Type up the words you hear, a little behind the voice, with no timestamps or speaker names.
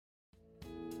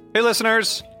Hey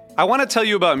listeners, I want to tell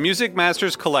you about Music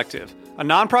Masters Collective, a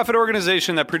nonprofit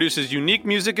organization that produces unique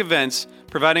music events,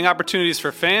 providing opportunities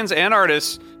for fans and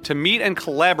artists to meet and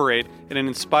collaborate in an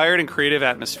inspired and creative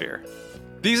atmosphere.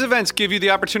 These events give you the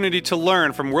opportunity to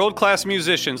learn from world-class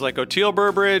musicians like Oteil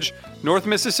Burbridge, North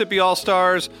Mississippi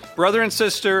All-Stars, Brother and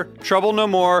Sister, Trouble No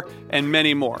More, and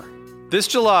many more. This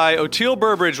July, Oteil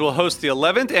Burbridge will host the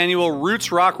 11th annual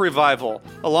Roots Rock Revival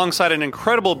alongside an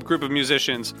incredible group of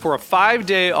musicians for a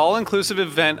 5-day all-inclusive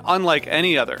event unlike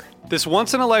any other. This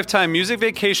once-in-a-lifetime music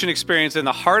vacation experience in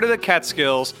the heart of the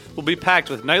Catskills will be packed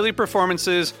with nightly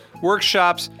performances,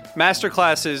 workshops,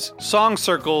 masterclasses, song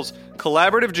circles,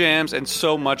 collaborative jams, and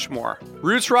so much more.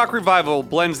 Roots Rock Revival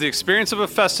blends the experience of a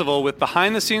festival with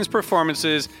behind-the-scenes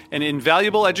performances and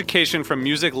invaluable education from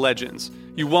music legends.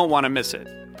 You won't want to miss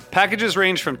it. Packages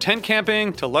range from tent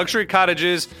camping to luxury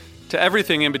cottages to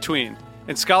everything in between.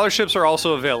 And scholarships are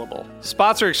also available.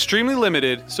 Spots are extremely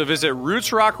limited, so visit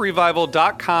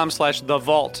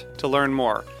rootsrockrevival.com/thevault to learn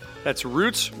more. That's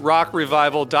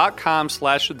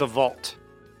rootsrockrevival.com/thevault.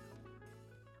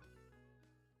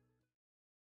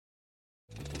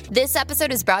 This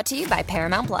episode is brought to you by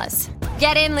Paramount Plus.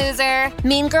 Get in, loser!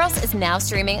 Mean Girls is now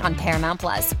streaming on Paramount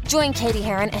Plus. Join Katie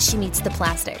Heron as she meets the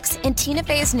plastics in Tina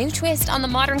Fey's new twist on the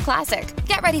modern classic.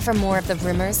 Get ready for more of the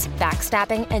rumors,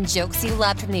 backstabbing, and jokes you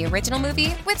loved from the original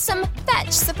movie with some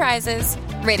fetch surprises.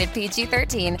 Rated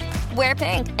PG-13. Wear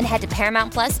pink and head to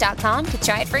ParamountPlus.com to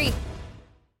try it free.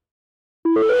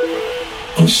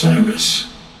 Osiris.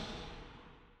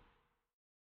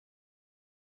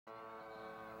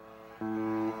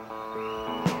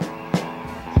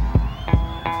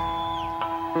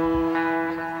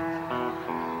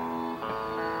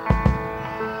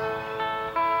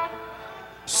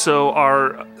 So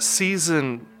our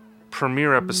season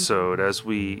premiere episode, as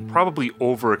we probably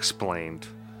over-explained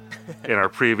in our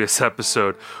previous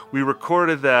episode, we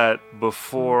recorded that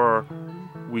before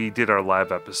we did our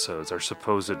live episodes. Our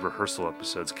supposed rehearsal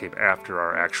episodes came after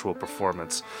our actual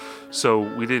performance. So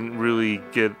we didn't really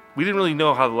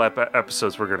know how the live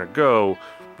episodes were going to go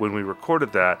when we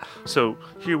recorded that. So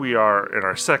here we are in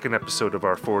our second episode of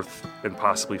our fourth and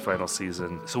possibly final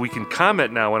season. So we can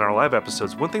comment now on our live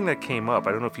episodes. One thing that came up,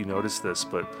 I don't know if you noticed this,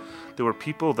 but there were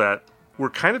people that were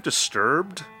kind of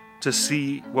disturbed to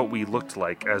see what we looked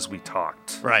like as we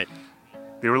talked. Right.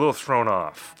 They were a little thrown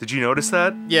off. Did you notice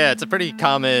that? Yeah, it's a pretty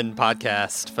common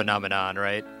podcast phenomenon,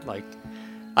 right? Like,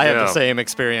 I have the same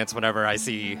experience whenever I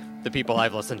see the people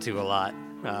I've listened to a lot.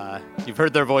 You've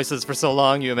heard their voices for so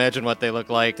long, you imagine what they look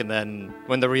like, and then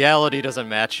when the reality doesn't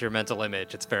match your mental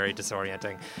image, it's very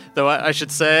disorienting. Though I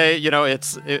should say,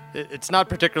 it's not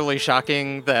particularly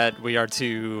shocking that we are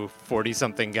two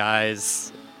 40-something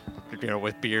guys,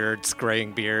 with beards,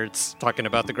 graying beards, talking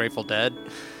about the Grateful Dead.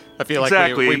 I feel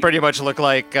like we pretty much look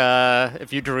like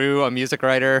if you drew a music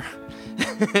writer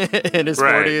in his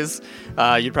 40s,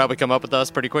 you'd probably come up with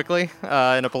us pretty quickly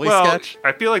in a police sketch.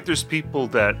 I feel like there's people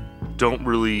that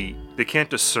they can't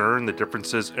discern the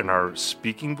differences in our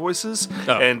speaking voices.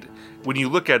 Oh. And when you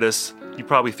look at us, you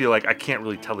probably feel like I can't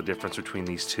really tell the difference between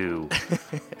these two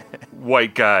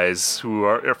white guys who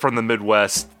are from the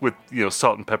Midwest with,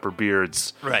 salt and pepper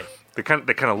beards. Right. They kind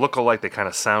of look alike. They kind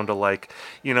of sound alike.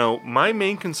 My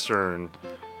main concern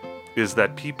is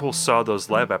that people saw those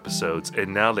live episodes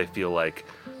and now they feel like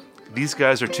these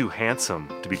guys are too handsome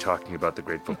to be talking about the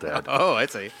Grateful Dead. Oh, I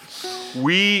see.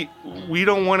 We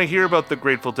don't want to hear about the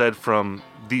Grateful Dead from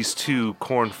these two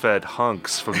corn-fed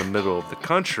hunks from the middle of the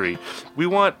country. We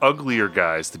want uglier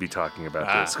guys to be talking about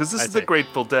this because this is the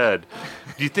Grateful Dead.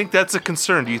 Do you think that's a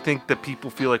concern? Do you think that people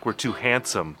feel like we're too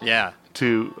handsome? Yeah.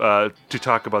 To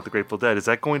talk about the Grateful Dead? Is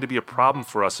that going to be a problem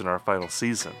for us in our final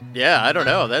season? Yeah, I don't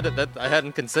know. That I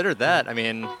hadn't considered that. I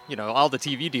mean, all the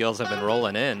TV deals have been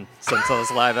rolling in since those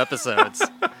live episodes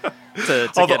to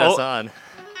get us on.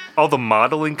 All the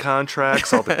modeling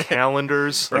contracts, all the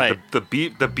calendars, right? The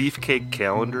beefcake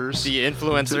calendars, the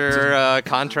influencer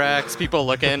contracts. People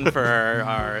looking for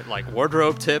our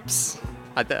wardrobe tips.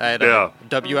 I had a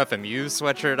WFMU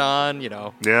sweatshirt on,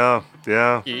 Yeah.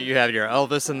 You have your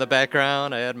Elvis in the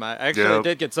background. I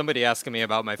did get somebody asking me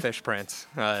about my fish print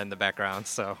in the background,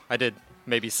 so I did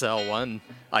maybe sell one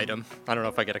item. I don't know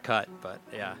if I get a cut, but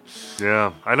yeah.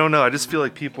 Yeah, I don't know. I just feel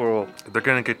like they're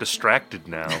going to get distracted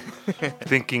now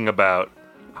thinking about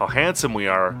how handsome we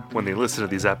are when they listen to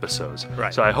these episodes.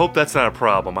 Right. So I hope that's not a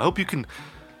problem. I hope you can,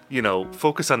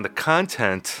 focus on the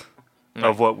content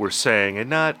of what we're saying and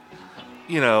not,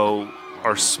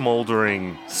 our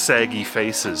smoldering, saggy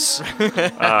faces,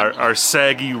 our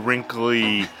saggy,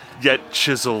 wrinkly, yet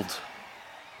chiseled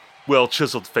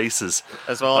well-chiseled faces.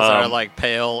 As well as our like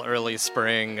pale early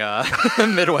spring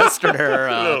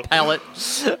Midwesterner palette.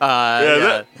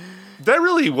 That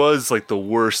really was like the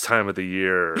worst time of the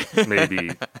year,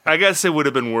 maybe. I guess it would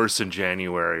have been worse in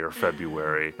January or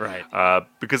February. Right.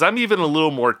 Because I'm even a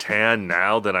little more tan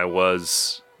now than I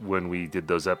was when we did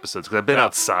those episodes. Because I've been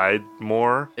outside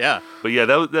more. Yeah. But yeah,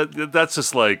 that's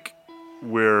just like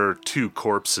we're two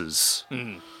corpses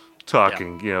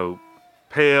talking,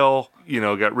 pale,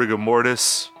 got rigor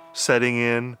mortis setting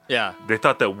in. Yeah. They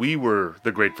thought that we were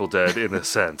the Grateful Dead in a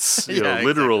sense,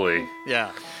 literally. Exactly.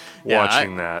 Yeah.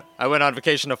 Watching that. I went on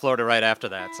vacation to Florida right after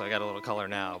that, so I got a little color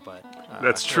now, but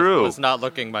that's true. Was not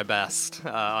looking my best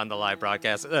on the live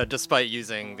broadcast, despite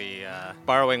using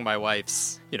borrowing my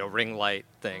wife's, ring light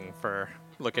thing for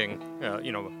looking,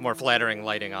 more flattering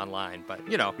lighting online, but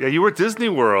Yeah, you were at Disney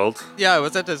World. Yeah, I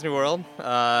was at Disney World.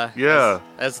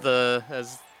 As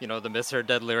the Miss Her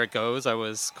Dead lyric goes, I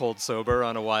was cold sober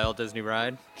on a wild Disney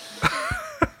ride.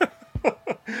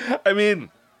 I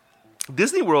mean,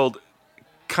 Disney World,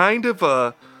 kind of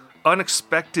a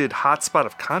unexpected hotspot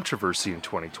of controversy in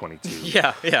 2022.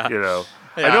 Yeah. Yeah.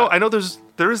 I know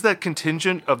there is that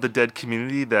contingent of the Dead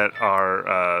community that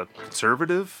are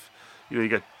conservative. You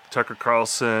got Tucker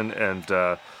Carlson and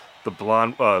the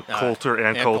blonde Coulter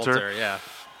and Coulter. Yeah.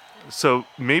 So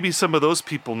maybe some of those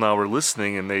people now are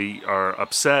listening and they are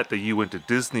upset that you went to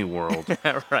Disney World.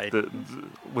 Right.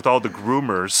 With all the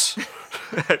groomers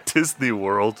at Disney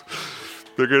World.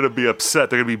 They're going to be upset.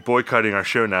 They're going to be boycotting our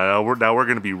show now. Now we're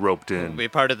going to be roped in. We'll be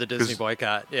part of the Disney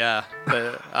boycott, yeah.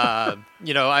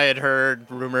 I had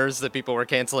heard rumors that people were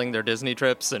canceling their Disney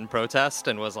trips in protest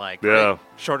and was like,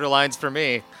 shorter lines for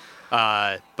me.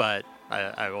 But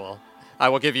I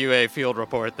will give you a field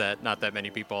report that not that many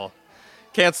people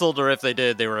canceled, or if they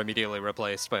did, they were immediately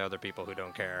replaced by other people who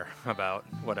don't care about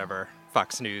whatever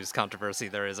Fox News controversy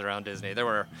there is around Disney. There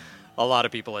were a lot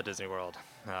of people at Disney World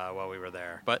while we were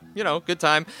there. But, good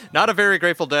time. Not a very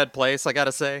Grateful Dead place, I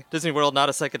gotta say. Disney World, not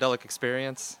a psychedelic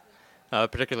experience,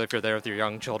 particularly if you're there with your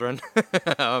young children.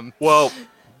 Well,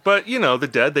 but, the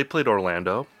Dead, they played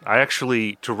Orlando. I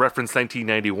actually, to reference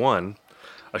 1991,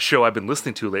 a show I've been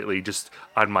listening to lately, just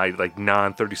on my,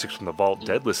 non-36 from the Vault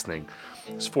Dead listening,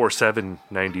 it's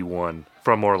 4791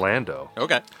 from Orlando.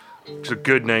 Okay. It's a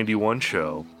good 91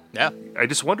 show. Yeah. I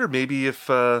just wonder maybe if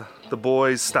the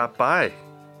boys stopped by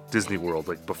Disney World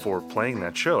before playing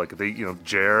that show. They,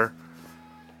 Jer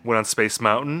went on Space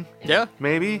Mountain. Yeah.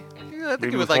 Maybe. Yeah, I think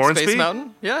maybe it was with Hornsby. Space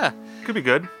Mountain. Yeah. Could be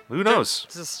good. Who knows?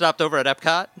 Just stopped over at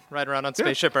Epcot, right around on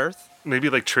Spaceship Earth. Maybe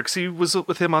Trixie was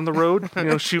with him on the road.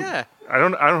 She. Yeah. I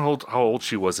don't know how old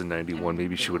she was in '91.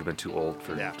 Maybe she would have been too old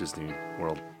for Disney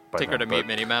World. Take her to meet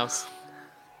Minnie Mouse.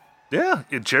 Yeah.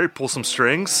 Jerry pull some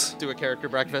strings. Do a character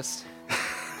breakfast.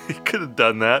 He could have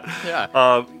done that.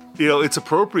 Yeah. It's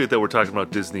appropriate that we're talking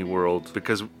about Disney World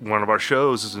because one of our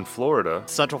shows is in Florida.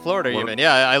 Central Florida, even.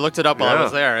 Yeah, I looked it up while I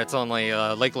was there. It's only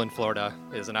Lakeland, Florida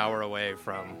is an hour away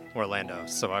from Orlando.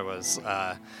 So I was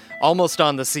almost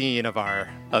on the scene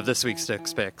of this week's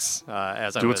Six Picks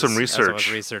as I was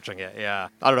researching it. Yeah.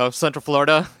 I don't know, Central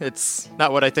Florida, it's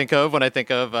not what I think of when I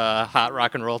think of hot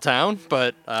rock and roll town,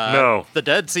 but no. The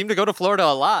Dead seem to go to Florida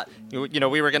a lot.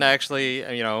 We were going to actually,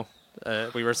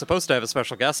 we were supposed to have a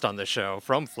special guest on this show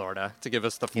from Florida to give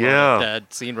us the Florida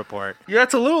Dead scene report. Yeah,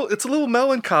 it's a little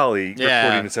melancholy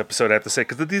recording this episode, I have to say,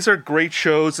 because these are great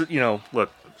shows.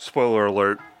 Look, spoiler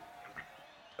alert.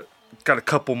 Got a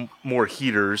couple more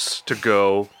heaters to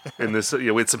go in this. We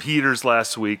had some heaters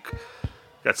last week.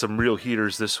 Got some real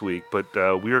heaters this week. But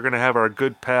we are going to have our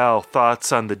good pal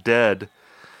Thoughts on the Dead.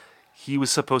 He was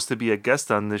supposed to be a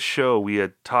guest on this show. We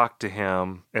had talked to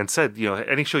him and said,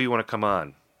 any show you want to come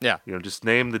on. Yeah. Just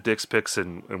name the Dick's Picks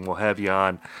and we'll have you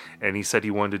on. And he said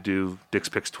he wanted to do Dick's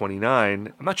Picks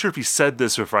 29. I'm not sure if he said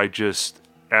this or if I just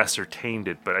ascertained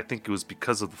it, but I think it was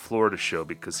because of the Florida show,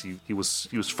 because he was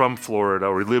from Florida,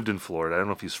 or he lived in Florida. I don't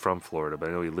know if he's from Florida, but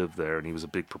I know he lived there, and he was a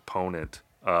big proponent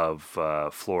of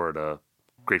Florida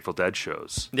Grateful Dead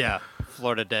shows. Yeah,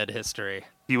 Florida Dead history.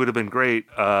 He would have been great,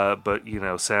 but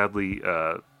sadly,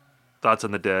 Thoughts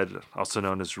on the Dead, also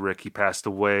known as Rick, he passed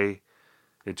away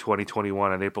in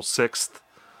 2021 on April 6th.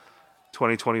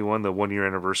 2021, the 1-year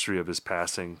anniversary of his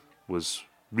passing, was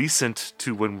recent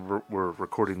to when we're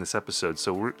recording this episode.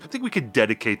 So I think we could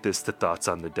dedicate this to Thoughts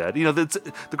on the Dead.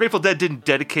 The Grateful Dead didn't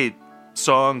dedicate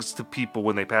songs to people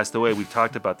when they passed away. We've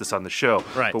talked about this on the show.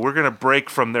 Right. But we're going to break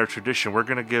from their tradition. We're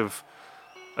going to give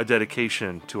a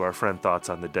dedication to our friend Thoughts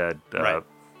on the Dead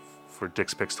for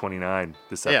Dick's Picks 29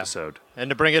 this episode.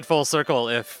 And to bring it full circle,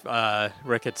 if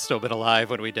Rick had still been alive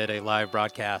when we did a live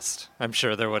broadcast, I'm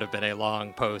sure there would have been a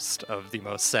long post of the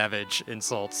most savage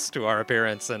insults to our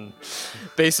appearance and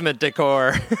basement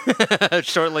decor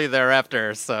shortly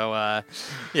thereafter. So,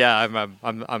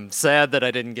 I'm sad that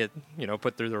I didn't get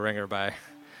put through the ringer by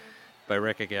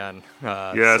Rick again.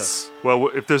 Yes. So. Well,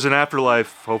 if there's an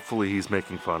afterlife, hopefully he's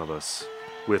making fun of us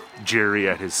with Jerry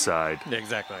at his side.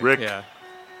 Exactly.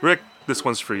 Rick, this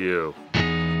one's for you.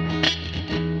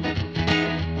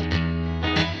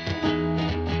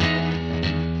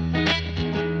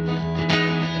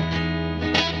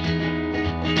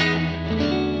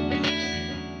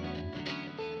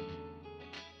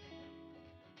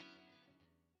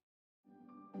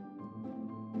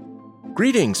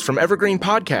 Greetings from Evergreen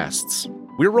Podcasts.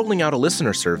 We're rolling out a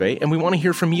listener survey, and we want to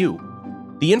hear from you.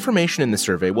 The information in the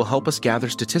survey will help us gather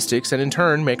statistics and in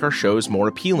turn make our shows more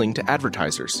appealing to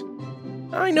advertisers.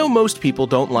 I know most people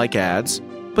don't like ads,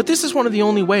 but this is one of the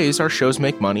only ways our shows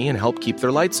make money and help keep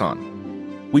their lights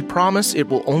on. We promise it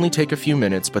will only take a few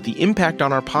minutes, but the impact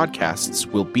on our podcasts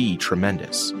will be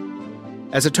tremendous.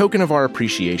 As a token of our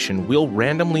appreciation, we'll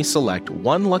randomly select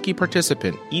one lucky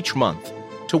participant each month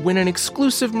to win an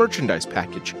exclusive merchandise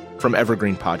package from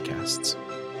Evergreen Podcasts.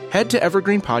 Head to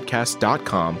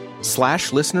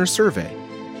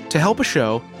evergreenpodcast.com/listenersurvey to help a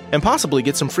show and possibly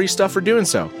get some free stuff for doing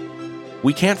so.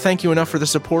 We can't thank you enough for the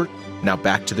support. Now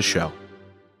back to the show.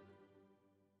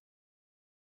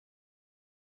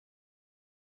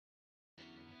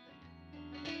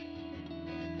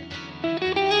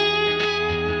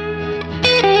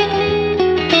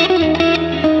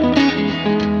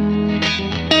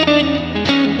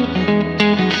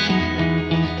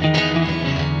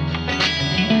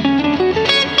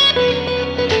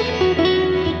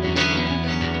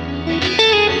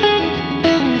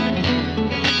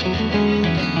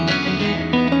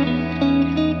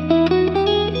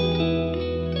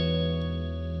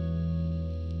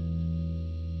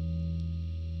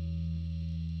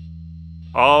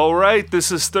 All right, this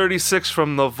is 36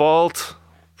 from the Vault,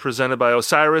 presented by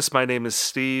Osiris. My name is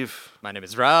Steve. My name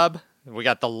is Rob. We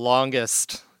got the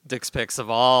longest Dick's Picks of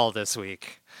all this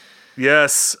week.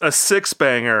 Yes, a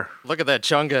six-banger. Look at that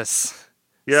chungus.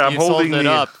 Yeah, Steve's I'm holding it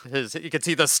up. You can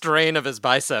see the strain of his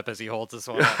bicep as he holds this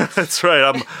one up. That's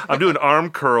right. I'm doing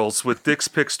arm curls with Dick's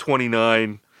Picks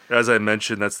 29. As I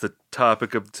mentioned, that's the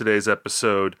topic of today's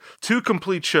episode. 2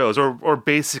 complete shows, or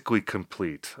basically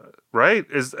complete, right?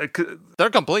 They're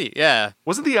complete, yeah.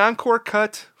 Wasn't the encore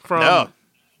cut from? No,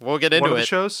 we'll get into one of it. The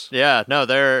shows? Yeah, no,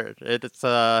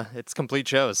 it's complete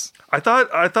shows. I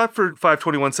thought for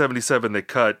 521.77 they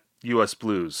cut U.S.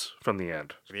 Blues from the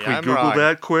end. Yeah, Can you I'm Google wrong.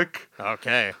 that quick?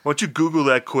 Okay. Why don't you Google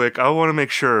that quick? I want to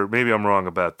make sure. Maybe I'm wrong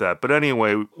about that. But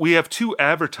anyway, we have 2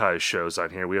 advertised shows on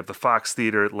here. We have the Fox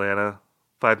Theater Atlanta,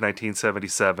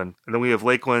 5/19/77. And then we have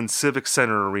Lakeland Civic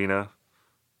Center Arena,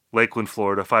 Lakeland,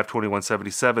 Florida,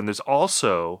 5/21/77. There's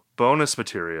also bonus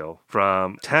material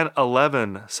from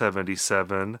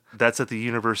 10/11/77. That's at the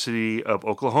University of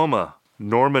Oklahoma,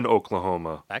 Norman,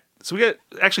 Oklahoma. So we got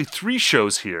actually 3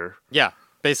 shows here. Yeah,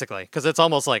 basically, because it's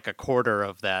almost like a quarter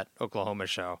of that Oklahoma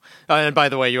show. And by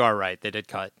the way, you are right. They did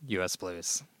cut U.S.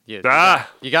 Blues. You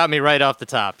got me right off the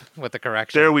top with the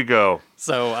correction. There we go.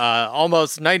 So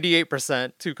almost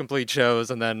 98% 2 complete shows,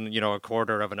 and then a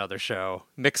quarter of another show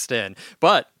mixed in.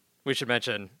 But we should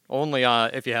mention only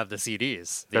if you have the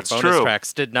CDs. The That's bonus true.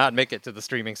 tracks did not make it to the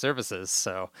streaming services.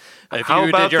 So if How you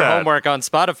about did your that? homework on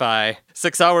Spotify,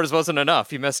 6 hours wasn't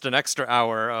enough. You missed an extra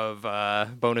hour of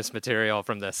bonus material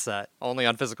from this set, only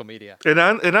on physical media. And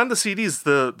on the CDs,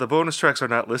 the bonus tracks are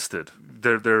not listed.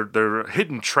 They're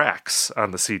hidden tracks on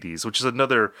the CDs, which is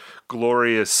another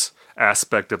glorious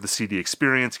aspect of the CD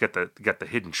experience. You got the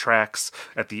hidden tracks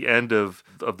at the end of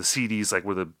the CDs, like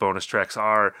where the bonus tracks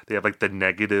are. They have like the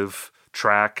negative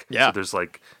track. Yeah. So there's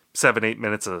like 7-8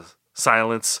 minutes of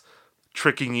silence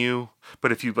tricking you.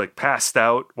 But if you like passed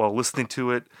out while listening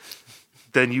to it,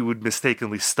 then you would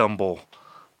mistakenly stumble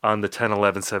on the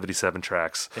 10/11/77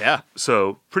 tracks. Yeah.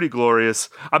 So pretty glorious.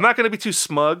 I'm not going to be too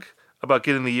smug about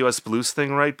getting the U.S. Blues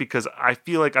thing right because I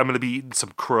feel like I'm going to be eating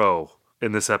some crow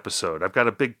in this episode. I've got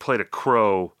a big plate of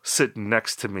crow sitting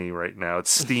next to me right now.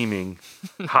 It's steaming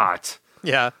hot.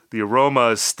 Yeah. The aroma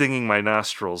is stinging my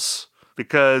nostrils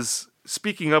because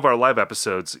speaking of our live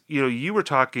episodes, you were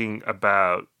talking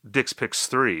about Dick's Picks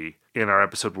 3 in our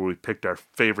episode where we picked our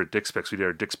favorite Dick's Picks. We did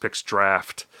our Dick's Picks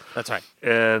draft. That's right.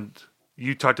 And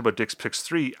you talked about Dick's Picks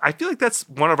 3. I feel like that's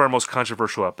one of our most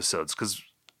controversial episodes because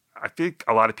I think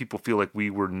a lot of people feel like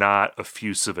we were not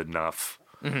effusive enough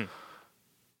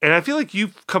And I feel like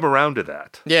you've come around to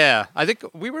that. Yeah, I think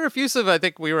we were effusive. I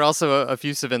think we were also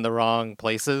effusive in the wrong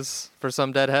places for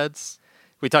some Deadheads.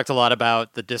 We talked a lot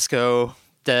about the disco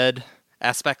Dead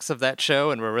aspects of that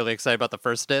show, and we're really excited about the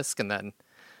first disc, and then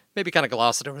maybe kind of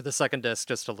glossed over the second disc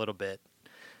just a little bit,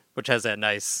 which has that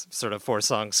nice sort of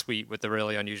 4-song suite with the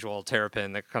really unusual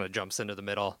Terrapin that kind of jumps into the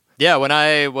middle. Yeah, when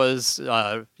I was,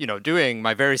 doing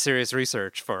my very serious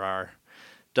research for our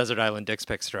Desert Island Dix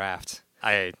Picks draft,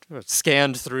 I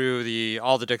scanned through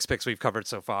all the Dix Picks we've covered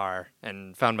so far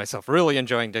and found myself really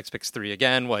enjoying Dix Picks 3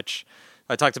 again, which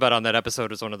I talked about on that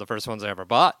episode as one of the first ones I ever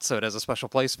bought, so it has a special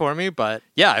place for me. But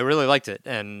yeah, I really liked it,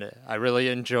 and I really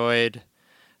enjoyed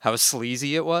how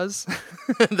sleazy it was.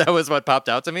 That was what popped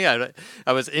out to me.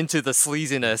 I was into the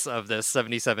sleaziness of this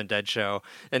 77 Dead show,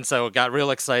 and so got real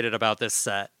excited about this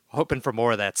set, hoping for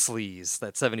more of that sleaze,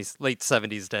 that late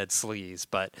 70s Dead sleaze.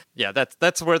 But yeah,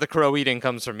 that's where the crow eating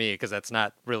comes from me, because that's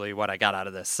not really what I got out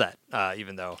of this set,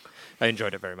 even though I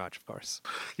enjoyed it very much, of course.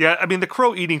 Yeah, I mean, the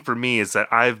crow eating for me is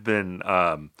that I've been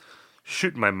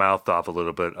shooting my mouth off a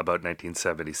little bit about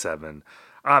 1977.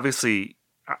 Obviously,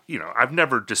 I've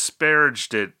never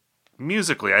disparaged it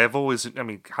musically.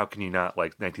 How can you not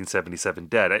like 1977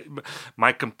 Dead?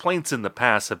 My complaints in the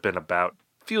past have been about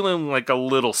feeling like a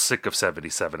little sick of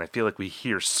 77. I feel like we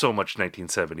hear so much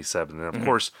 1977. And of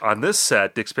course, on this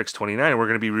set, Dix Picks 29, we're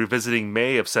going to be revisiting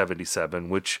May of 77,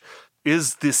 which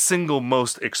is the single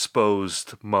most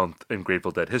exposed month in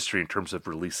Grateful Dead history in terms of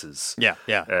releases. Yeah.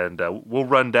 And we'll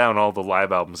run down all the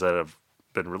live albums that have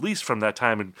been released from that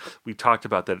time, and we talked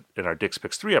about that in our Dix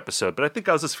Picks 3 episode. But I think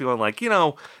I was just feeling like,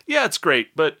 yeah, it's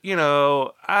great, but,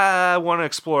 I want to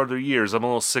explore other years. I'm a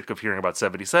little sick of hearing about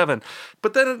 77.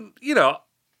 But then, you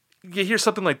hear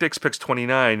something like Dix Picks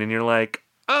 29, and you're like,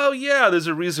 oh, yeah, there's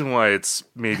a reason why it's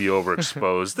maybe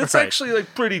overexposed. It's Right. actually,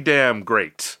 like, pretty damn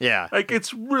great. Yeah. Like,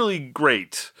 it's really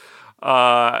great.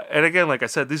 And again, like I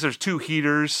said, these are two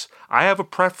heaters. I have a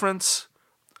preference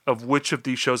of which of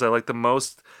these shows I like the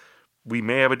most. We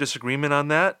may have a disagreement on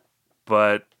that,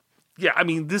 but yeah, I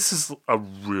mean, this is a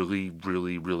really,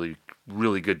 really, really,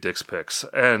 really good Dix Picks.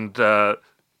 And I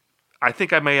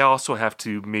think I may also have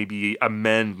to maybe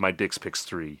amend my Dix Picks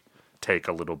 3 take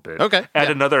a little bit. Okay.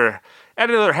 Add another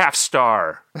half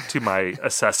star to my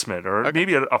assessment, or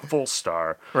maybe a full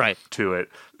star to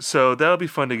it. So that'll be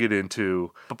fun to get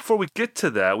into. But before we get to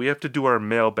that, we have to do our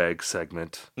mailbag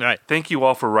segment. Right. Thank you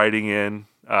all for writing in.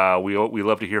 We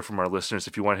love to hear from our listeners.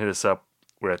 If you want to hit us up,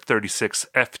 we're at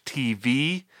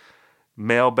 36FTV,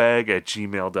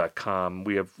 mailbag@gmail.com.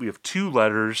 We have 2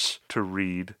 letters to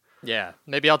read. Yeah,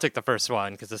 maybe I'll take the first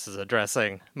one, because this is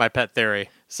addressing my pet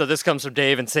theory. So this comes from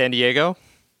Dave in San Diego,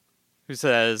 who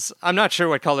says, I'm not sure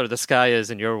what color the sky is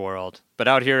in your world, but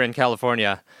out here in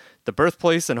California, the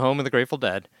birthplace and home of the Grateful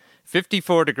Dead,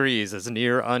 54 degrees is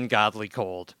near ungodly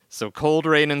cold. So cold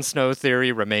rain and snow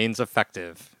theory remains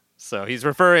effective. So he's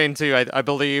referring to, I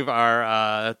believe,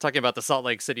 our talking about the Salt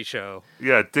Lake City show.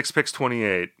 Yeah, Dix Picks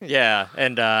 28. Yeah,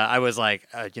 and I was like,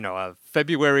 a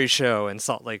February show in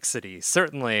Salt Lake City.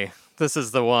 Certainly, this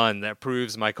is the one that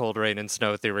proves my cold rain and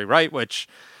snow theory right, which,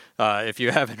 if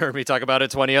you haven't heard me talk about it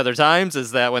 20 other times,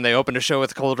 is that when they open a show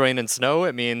with cold rain and snow,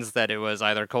 it means that it was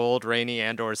either cold, rainy,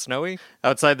 and or snowy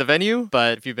outside the venue.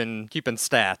 But if you've been keeping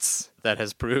stats, that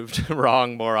has proved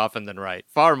wrong more often than right.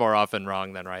 Far more often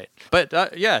wrong than right. But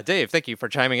yeah, Dave, thank you for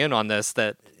chiming in on this.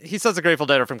 That he says the Grateful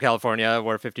Dead are from California,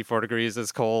 where 54 degrees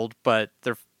is cold, but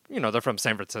they're from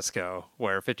San Francisco,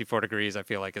 where 54 degrees I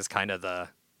feel like is kind of the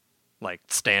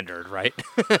standard, right?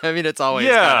 I mean, it's always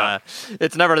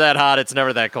it's never that hot, it's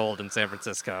never that cold in San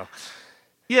Francisco.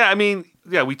 Yeah, I mean,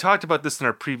 we talked about this in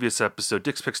our previous episode,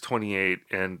 Dix Picks 28,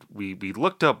 and we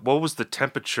looked up what was the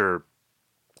temperature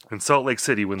in Salt Lake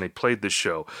City when they played this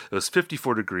show. It was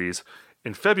 54 degrees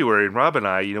in February, and Rob and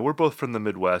I, we're both from the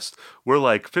Midwest. We're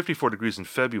like 54 degrees in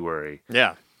February.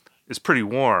 Yeah. It's pretty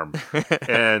warm.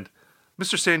 And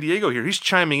Mr. San Diego here, he's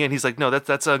chiming in. He's like, no,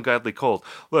 that's ungodly cold.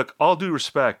 Look, all due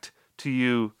respect to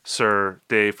you, sir,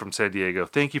 Dave from San Diego.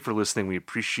 Thank you for listening. We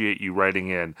appreciate you writing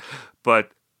in.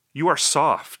 But you are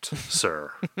soft,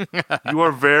 sir. You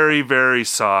are very, very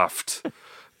soft.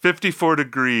 54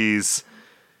 degrees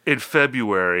in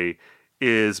February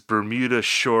is Bermuda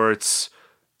shorts,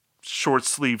 short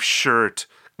sleeve shirt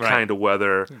kind of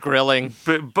weather. Grilling.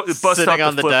 Bust out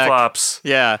on the the deck. flip-flops.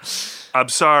 Yeah. I'm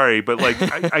sorry, but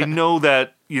I know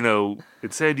that, in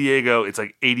San Diego, it's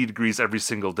like 80 degrees every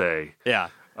single day. Yeah.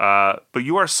 But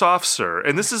you are soft, sir.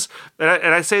 And this is,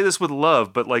 and I say this with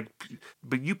love, but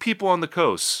you people on the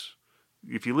coast,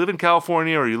 if you live in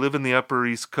California or you live in the Upper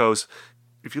East Coast,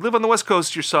 if you live on the West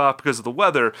Coast, you're soft because of the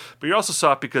weather, but you're also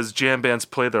soft because jam bands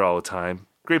play there all the time.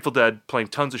 Grateful Dead playing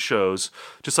tons of shows,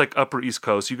 just like Upper East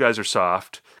Coast. You guys are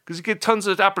soft because you get tons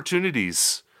of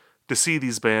opportunities to see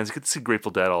these bands. You get to see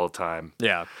Grateful Dead all the time.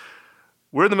 Yeah.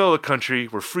 We're in the middle of the country.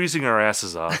 We're freezing our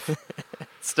asses off.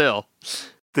 Still.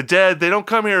 The Dead, they don't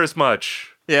come here as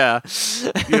much. Yeah.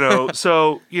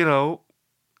 So,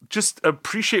 just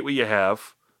appreciate what you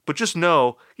have, but just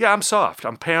know, yeah, I'm soft.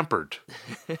 I'm pampered.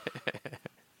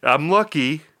 I'm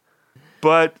lucky,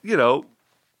 but,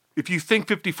 if you think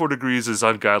 54 degrees is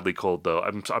ungodly cold, though,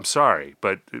 I'm sorry,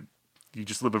 but you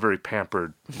just live a very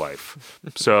pampered life.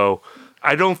 So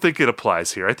I don't think it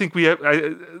applies here. I think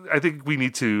I think we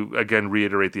need to again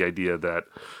reiterate the idea that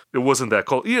it wasn't that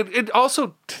cold. It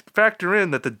also factor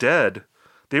in that the Dead,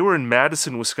 they were in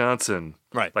Madison, Wisconsin,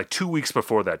 right, like 2 weeks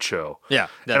before that show. Yeah,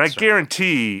 and I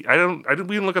guarantee we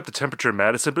didn't look up the temperature in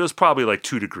Madison, but it was probably like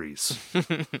 2 degrees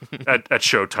at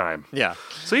showtime. Yeah.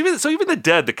 So even the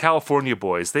Dead, the California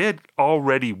boys, they had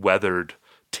already weathered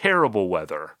terrible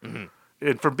weather. Mm-hmm.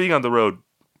 And from being on the road,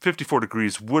 54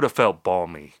 degrees would have felt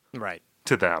balmy, right,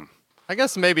 to them. I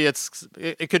guess maybe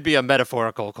it could be a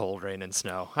metaphorical cold, rain, and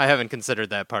snow. I haven't considered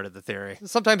that part of the theory.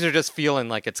 Sometimes you're just feeling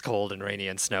like it's cold and rainy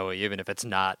and snowy, even if it's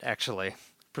not actually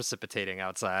precipitating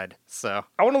outside. So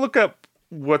I want to look up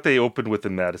what they opened with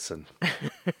in Madison.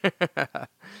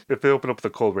 If they open up with the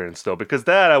cold, rain, and snow, because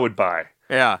that I would buy.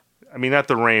 Yeah. I mean, not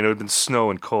the rain. It would have been snow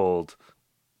and cold.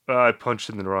 I punched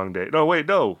in the wrong day. No, wait,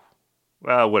 no.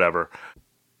 Whatever.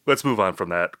 Let's move on from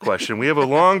that question. We have a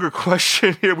longer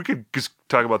question here. We could just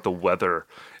talk about the weather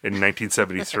in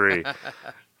 1973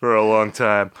 for a long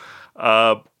time.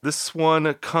 This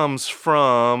one comes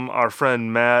from our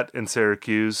friend Matt in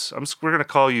Syracuse. We're going to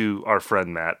call you our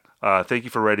friend Matt. Thank you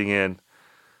for writing in.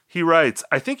 He writes,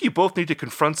 I think you both need to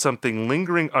confront something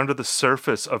lingering under the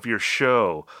surface of your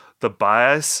show, the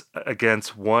bias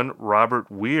against one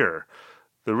Robert Weir.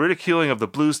 The ridiculing of the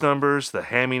blues numbers, the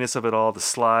hamminess of it all, the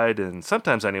slide, and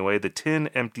sometimes anyway, the tin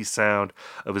empty sound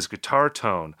of his guitar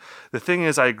tone. The thing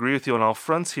is, I agree with you on all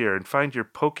fronts here and find your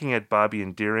poking at Bobby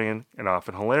endearing and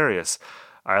often hilarious.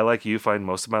 I, like you, find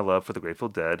most of my love for the Grateful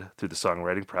Dead through the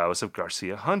songwriting prowess of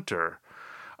Garcia Hunter.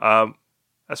 I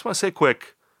just want to say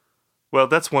quick, well,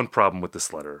 that's one problem with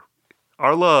this letter.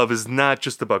 Our love is not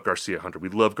just about Garcia Hunter. We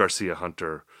love Garcia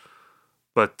Hunter,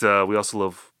 but we also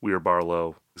love Weir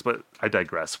Barlow. But I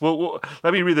digress. Well,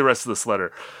 let me read the rest of this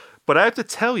letter. But I have to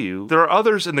tell you, there are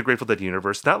others in the Grateful Dead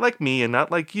universe, not like me and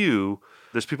not like you.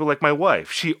 There's people like my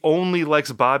wife. She only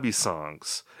likes Bobby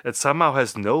songs and somehow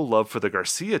has no love for the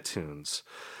Garcia tunes.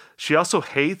 She also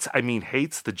hates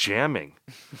the jamming.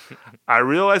 I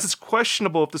realize it's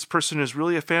questionable if this person is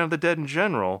really a fan of the Dead in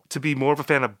general, to be more of a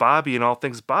fan of Bobby and all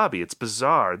things Bobby. It's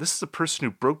bizarre. This is a person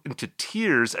who broke into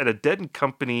tears at a Dead and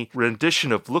Company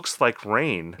rendition of Looks Like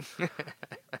Rain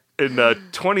in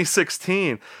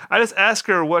 2016. I just ask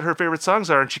her what her favorite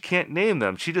songs are, and she can't name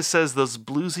them. She just says those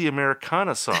bluesy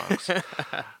Americana songs.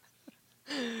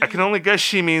 I can only guess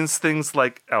she means things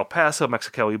like El Paso,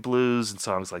 Mexicali Blues, and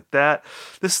songs like that.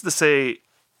 This is to say,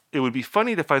 it would be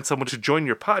funny to find someone to join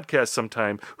your podcast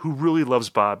sometime who really loves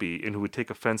Bobby and who would take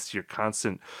offense to your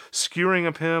constant skewering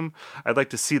of him. I'd like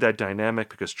to see that dynamic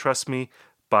because, trust me,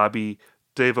 Bobby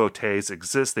devotees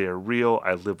exist. They are real.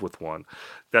 I live with one.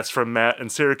 That's from Matt in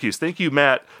Syracuse. Thank you,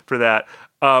 Matt, for that.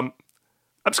 I'm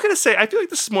just going to say, I feel like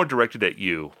this is more directed at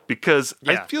you because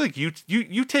I feel like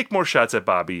you take more shots at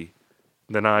Bobby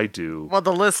than I do. Well,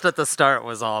 the list at the start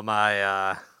was all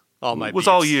my was beefs.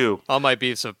 all you. All my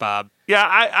beefs with Bob. Yeah,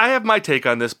 I have my take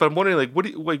on this, but I'm wondering, what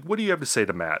do you have to say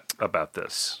to Matt about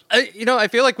this? I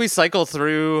feel like we cycle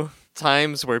through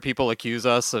times where people accuse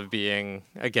us of being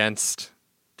against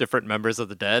different members of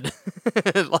the Dead,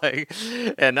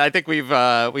 and I think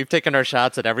we've taken our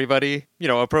shots at everybody.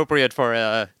 Appropriate for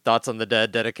a Thoughts on the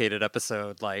Dead dedicated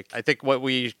episode. I think what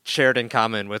we shared in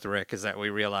common with Rick is that we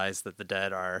realize that the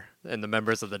Dead and the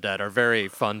members of the Dead are very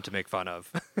fun to make fun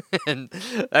of, and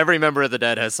every member of the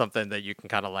Dead has something that you can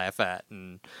kind of laugh at,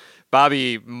 and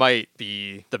Bobby might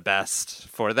be the best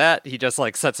for that. He just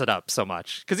sets it up so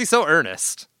much because he's so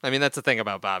earnest. I mean, that's the thing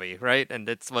about Bobby, right? And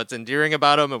it's what's endearing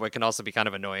about him and what can also be kind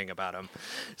of annoying about him.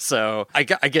 So I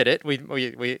get it.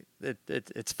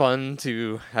 It's fun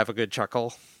to have a good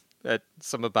chuckle at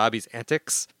some of Bobby's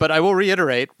antics. But I will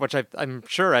reiterate, which I'm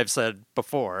sure I've said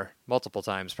before, multiple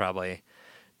times probably,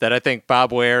 that I think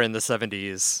Bob Weir in the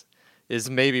 70s is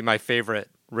maybe my favorite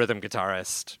rhythm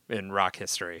guitarist in rock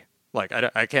history.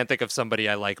 I can't think of somebody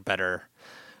I like better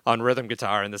on rhythm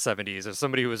guitar in the 70s, or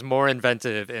somebody who was more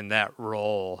inventive in that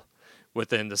role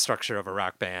within the structure of a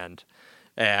rock band.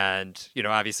 And,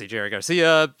 obviously Jerry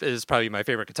Garcia is probably my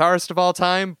favorite guitarist of all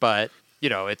time, but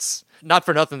it's not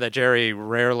for nothing that Jerry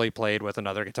rarely played with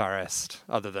another guitarist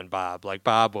other than Bob. Like,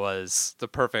 Bob was the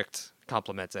perfect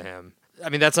complement to him. I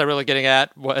mean, that's not really getting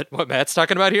at what Matt's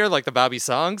talking about here, like the Bobby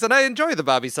songs. And I enjoy the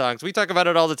Bobby songs. We talk about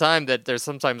it all the time, that there's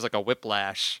sometimes like a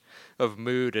whiplash of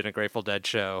mood in a Grateful Dead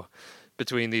show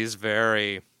between these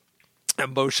very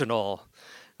emotional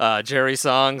Jerry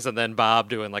songs and then Bob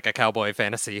doing like a cowboy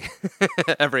fantasy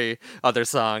every other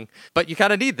song. But you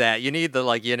kind of need that. You need the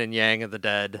like yin and yang of the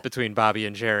Dead between Bobby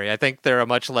and Jerry. I think they're a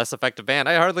much less effective band.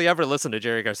 I hardly ever listen to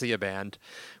Jerry Garcia Band,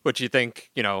 which you think,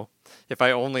 if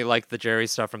I only liked the Jerry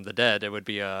stuff from the Dead, it would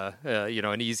be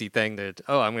an easy thing that,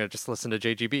 I'm going to just listen to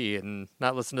JGB and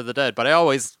not listen to the Dead. But I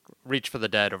always reach for the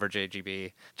Dead over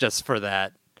JGB just for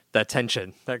that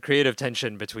tension, that creative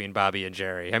tension between Bobby and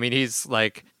Jerry. I mean, he's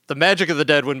like, the magic of the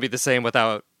Dead wouldn't be the same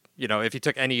without, if you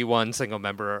took any one single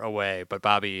member away. But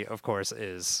Bobby, of course,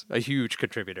 is a huge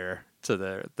contributor to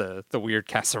the weird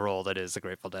casserole that is the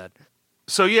Grateful Dead.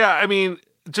 So, yeah, I mean,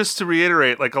 just to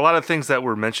reiterate, like a lot of things that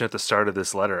were mentioned at the start of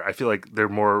this letter, I feel like they're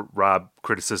more Rob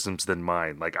criticisms than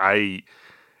mine. Like I'd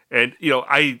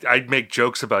make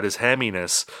jokes about his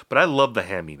hamminess, but I love the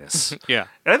hamminess. Yeah.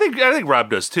 And I think Rob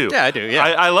does too. Yeah, I do, yeah.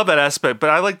 I love that aspect, but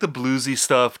I like the bluesy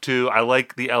stuff too. I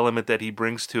like the element that he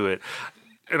brings to it.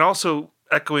 And also,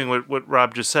 echoing what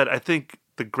Rob just said, I think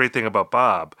the great thing about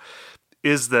Bob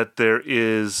is that there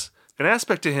is an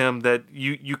aspect to him that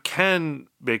you can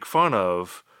make fun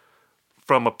of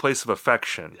from a place of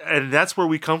affection. And that's where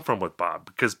we come from with Bob,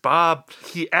 because Bob,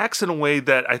 he acts in a way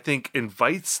that I think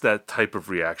invites that type of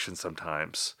reaction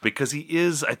sometimes, because he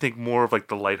is, I think, more of like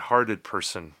the lighthearted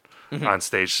person on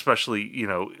stage, especially,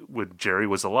 when Jerry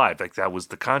was alive. Like that was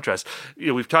the contrast.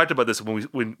 We've talked about this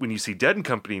when you see Dead and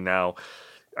Company now,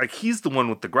 like he's the one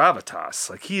with the gravitas.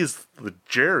 Like he is the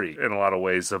Jerry in a lot of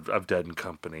ways of Dead and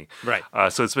Company. Right.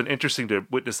 So it's been interesting to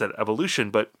witness that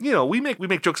evolution. But we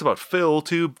make jokes about Phil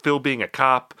too. Phil being a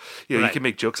cop. You can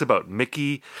make jokes about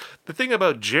Mickey. The thing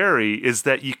about Jerry is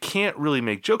that you can't really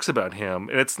make jokes about him,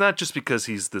 and it's not just because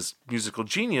he's this musical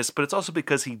genius, but it's also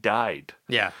because he died.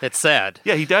 Yeah, it's sad.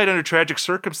 Yeah, he died under tragic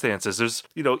circumstances. There's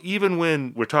even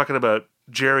when we're talking about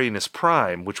Jerry in his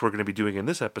prime, which we're going to be doing in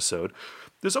this episode,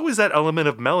 there's always that element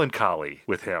of melancholy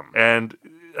with him. And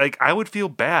like I would feel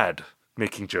bad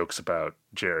making jokes about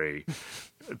Jerry,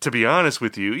 to be honest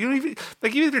with you. Even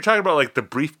if you're talking about like the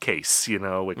briefcase,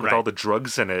 with all the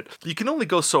drugs in it, you can only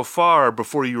go so far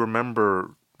before you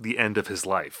remember the end of his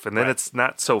life. And then it's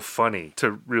not so funny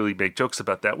to really make jokes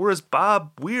about that. Whereas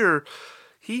Bob Weir,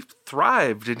 he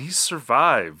thrived and he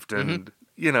survived, and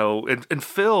and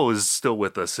Phil is still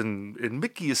with us, and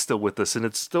Mickey is still with us, and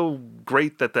it's still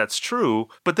great that that's true.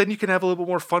 But then you can have a little bit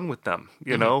more fun with them,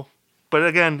 you know? But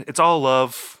again, it's all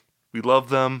love. We love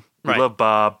them. We love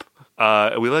Bob.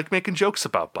 We like making jokes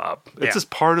about Bob. It's just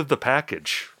part of the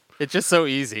package. It's just so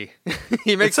easy.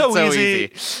 He makes it so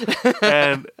easy.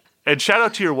 and shout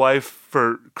out to your wife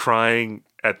for crying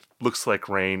at Looks Like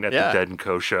Rain at the Dead and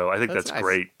Co. show. I think that's nice.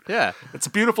 Great. Yeah. It's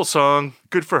a beautiful song.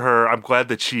 Good for her. I'm glad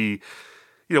that she...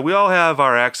 we all have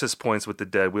our access points with the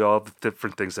Dead. We all have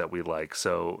different things that we like.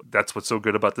 So that's what's so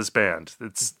good about this band.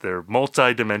 They're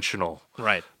multi-dimensional.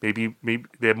 Right. Maybe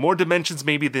they have more dimensions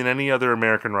maybe than any other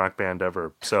American rock band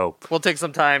ever. So we'll take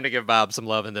some time to give Bob some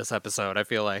love in this episode, I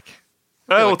feel like.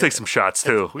 We'll take some shots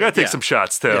too. We got to take some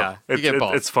shots too. Yeah,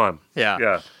 it's fun. Yeah.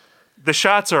 Yeah. The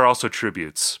shots are also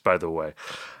tributes, by the way.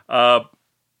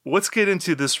 Let's get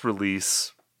into this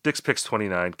release. Dick's Picks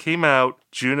 29 came out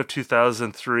June of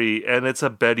 2003, and it's a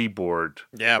Betty board.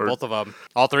 Yeah, both of them.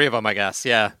 All three of them, I guess,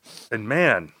 yeah. And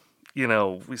man,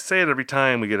 we say it every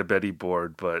time we get a Betty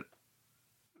board, but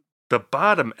the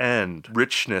bottom end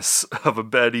richness of a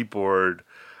Betty board,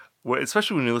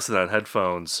 especially when you listen on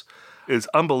headphones, is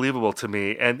unbelievable to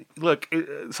me. And look,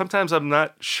 sometimes I'm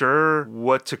not sure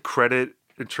what to credit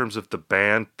in terms of the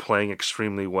band playing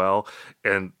extremely well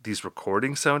and these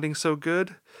recordings sounding so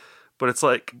good. But it's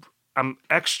like I'm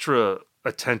extra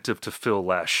attentive to Phil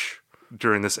Lesh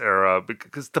during this era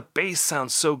because the bass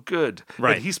sounds so good.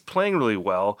 Right. And he's playing really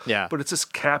well. Yeah. But it's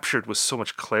just captured with so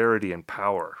much clarity and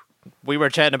power. We were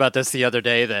chatting about this the other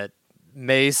day, that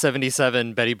May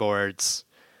 77 Betty boards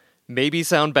maybe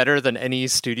sound better than any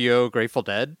studio Grateful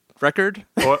Dead record.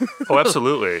 Oh,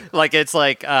 absolutely. It's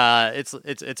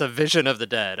a vision of the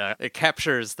Dead. It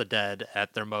captures the Dead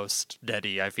at their most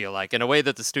Deady, I feel like, in a way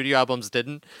that the studio albums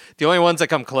didn't. The only ones that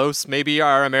come close maybe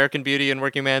are American Beauty and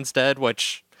Working Man's Dead,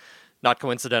 which, not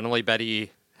coincidentally,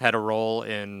 Betty had a role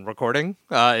in recording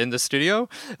in the studio.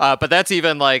 But that's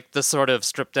even like the sort of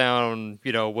stripped down,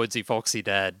 woodsy, folksy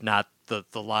Dead, not the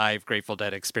live Grateful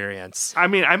Dead experience. I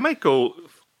mean, I might go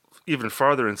even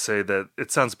farther and say that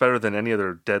it sounds better than any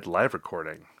other Dead live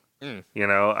recording. You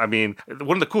know, I mean,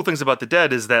 one of the cool things about the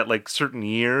Dead is that like certain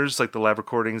years, like the live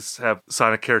recordings have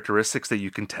sonic characteristics that you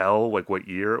can tell like what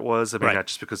year it was. I mean, not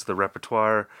just because of the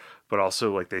repertoire, but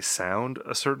also like they sound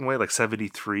a certain way. Like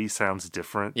 73 sounds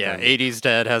different. Yeah, 80s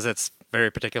Dead has its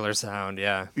very particular sound.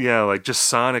 Yeah. Yeah, like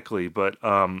just sonically, but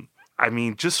I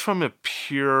mean, just from a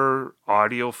pure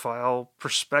audiophile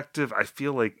perspective, I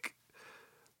feel like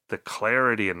the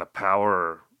clarity and the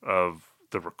power of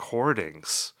the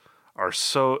recordings are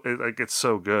so, like, it's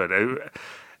so good.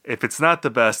 If it's not the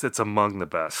best, it's among the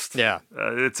best. Yeah.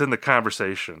 It's in the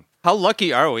conversation. How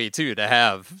lucky are we, too, to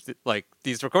have, like,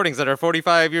 these recordings that are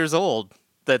 45 years old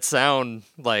that sound,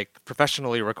 like,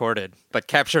 professionally recorded, but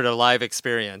captured a live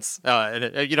experience. And,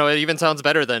 it even sounds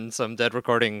better than some Dead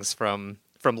recordings from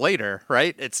later,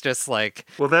 right? It's just like...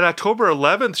 Well, that October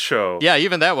 11th show... Yeah,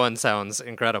 even that one sounds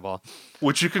incredible.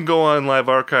 Which you can go on Live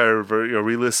Archive or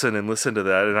re-listen and listen to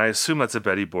that, and I assume that's a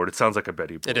Betty board. It sounds like a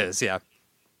Betty board. It is, yeah.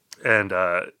 And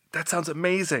that sounds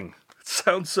amazing. It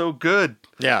sounds so good.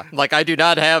 Yeah, like I do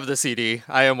not have the CD.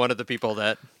 I am one of the people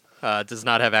that does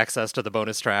not have access to the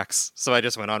bonus tracks. So I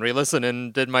just went on re-listen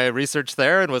and did my research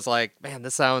there and was like, man,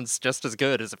 this sounds just as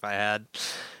good as if I had...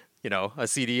 a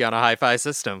CD on a hi-fi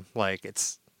system. Like,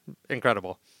 it's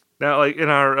incredible. Now, like, in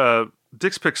our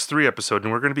Dick's Picks 3 episode,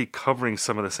 and we're going to be covering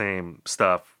some of the same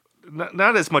stuff,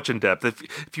 not as much in depth.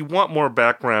 If you want more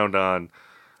background on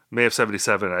May of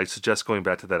 77, I suggest going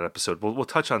back to that episode. We'll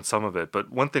touch on some of it,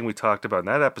 but one thing we talked about in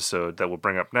that episode that we'll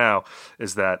bring up now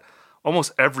is that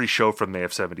almost every show from May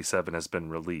of 77 has been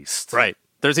released. Right.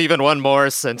 There's even one more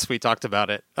since we talked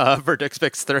about it for Dick's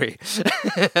Picks 3.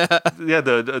 Yeah,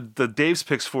 the Dave's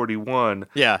Picks 41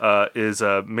 is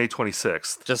May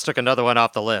 26th. Just took another one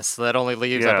off the list. So that only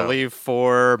leaves, I believe,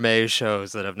 4 May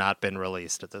shows that have not been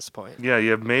released at this point. Yeah, you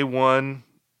have May 1,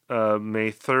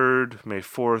 May 3rd, May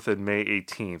 4th, and May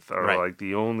 18th are like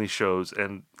the only shows,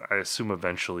 and I assume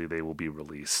eventually they will be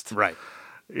released. Right.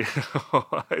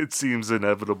 It seems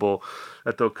inevitable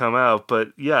that they'll come out. But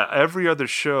yeah, every other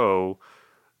show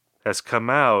has come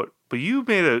out, but you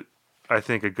made I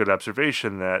think a good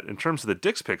observation that in terms of the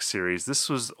Dick's Pick series, this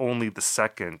was only the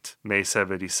second May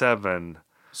 77.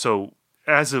 So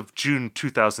as of June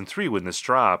 2003, when this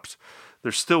dropped,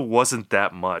 there still wasn't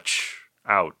that much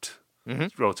out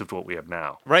relative to what we have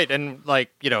now. Right, and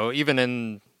like, even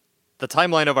in the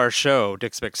timeline of our show,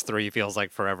 Dick's Picks 3 feels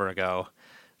like forever ago.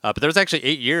 But there's actually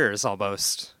 8 years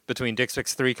almost between Dick's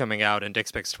Picks 3 coming out and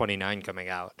Dick's Picks 29 coming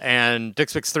out. And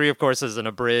Dick's Picks 3, of course, is an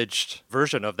abridged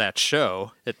version of that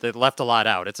show. It left a lot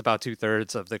out. It's about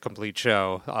 2/3 of the complete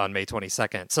show on May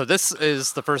 22nd. So this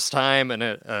is the first time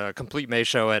a complete May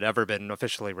show had ever been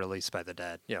officially released by the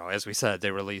Dead. As we said,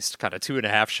 they released kind of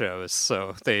 2.5 shows.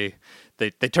 So they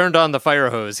turned on the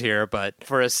fire hose here. But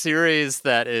for a series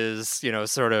that is,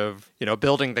 sort of,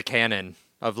 building the canon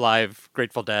of live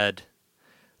Grateful Dead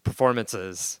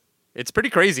performances, it's pretty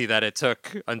crazy that it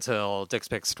took until Dick's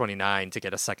Picks 29 to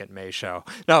get a second May show.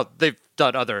 Now, they've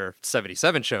done other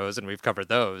 77 shows, and we've covered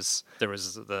those. There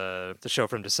was the show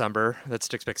from December. That's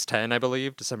Dick's Picks 10, I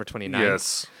believe, December 29th.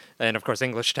 Yes. And, of course,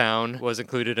 English Town was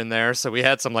included in there. So we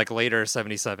had some, like, later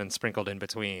 77 sprinkled in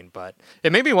between. But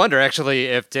it made me wonder, actually,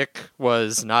 if Dick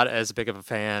was not as big of a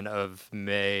fan of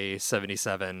May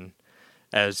 77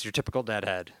 as your typical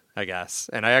Deadhead, I guess.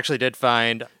 And I actually did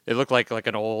find, it looked like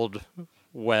an old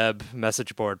web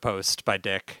message board post by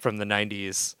Dick from the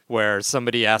 90s where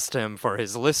somebody asked him for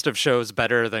his list of shows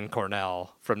better than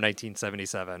Cornell from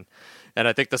 1977. And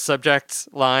I think the subject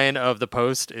line of the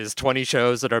post is 20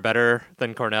 shows that are better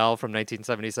than Cornell from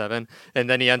 1977. And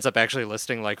then he ends up actually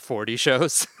listing like 40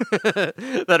 shows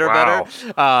that are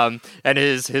better. And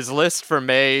his list for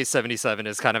May 77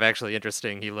 is kind of actually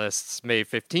interesting. He lists May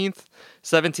 15th,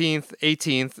 17th,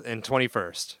 18th, and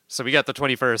 21st. So we got the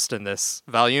 21st in this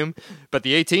volume, but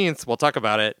the 18th, we'll talk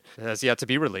about it, has yet to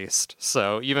be released.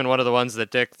 So even one of the ones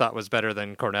that Dick thought was better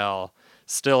than Cornell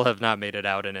still have not made it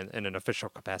out in an official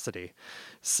capacity.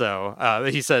 So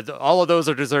he said all of those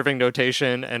are deserving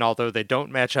notation, and although they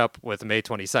don't match up with May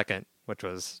 22nd, which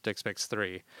was Dick's Picks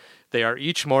 3, they are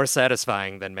each more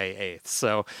satisfying than May 8th.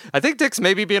 So I think Dick's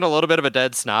maybe being a little bit of a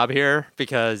dead snob here,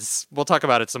 because we'll talk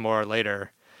about it some more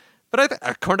later.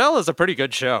 But Cornell is a pretty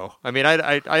good show. I mean,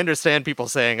 I understand people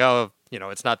saying, oh,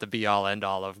 it's not the be-all,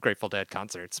 end-all of Grateful Dead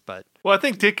concerts, but... Well, I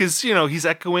think Dick is, he's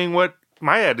echoing what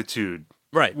my attitude...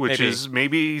 Right, which is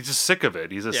maybe he's just sick of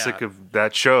it. He's just sick of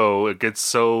that show. It gets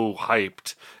so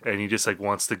hyped, and he just like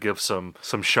wants to give some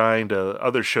shine to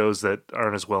other shows that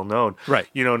aren't as well known. Right.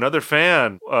 Another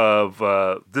fan of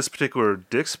this particular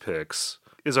Dick's Picks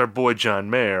is our boy John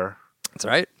Mayer. That's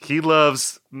right. He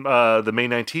loves the May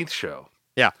 19th show.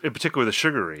 Yeah. In particular, the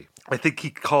Sugary. I think he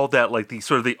called that like the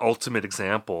sort of the ultimate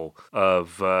example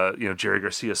of Jerry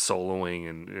Garcia soloing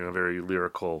in a very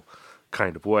lyrical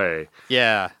kind of way.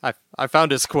 Yeah, I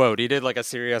found his quote. He did like a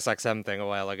Sirius XM thing a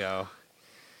while ago.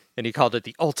 And he called it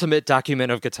the ultimate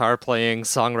document of guitar playing,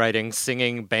 songwriting,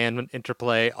 singing, band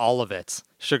interplay, all of it.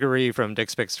 Sugary from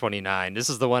Dick's Picks 29. This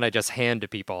is the one I just hand to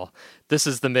people. This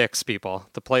is the mix, people.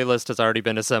 The playlist has already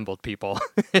been assembled, people.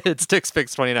 It's Dick's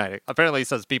Picks 29. Apparently he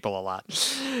says people a lot.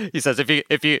 He says,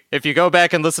 if you go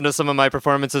back and listen to some of my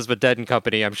performances with Dead and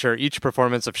Company, I'm sure each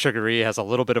performance of Sugary has a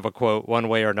little bit of a quote one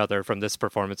way or another from this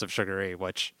performance of Sugary,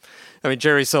 which, I mean,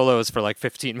 Jerry solos for like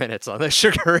 15 minutes on this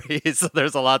Sugary, so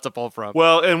there's a lot to pull from.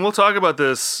 Well, and we'll talk about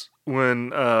this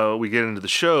when we get into the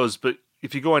shows, but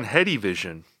if you go on Heady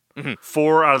Vision,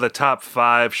 4 out of the top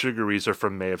 5 Sugaries are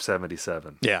from May of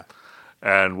 77. Yeah.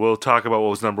 And we'll talk about what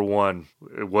was number 1.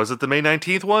 Was it the May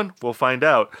 19th one? We'll find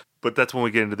out. But that's when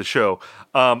we get into the show.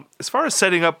 As far as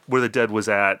setting up where the Dead was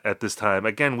at this time,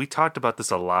 again, we talked about this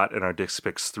a lot in our Dick's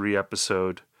Picks 3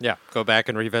 episode. Yeah, go back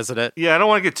and revisit it. Yeah, I don't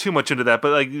want to get too much into that,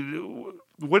 but like,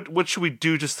 what should we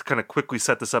do just to kind of quickly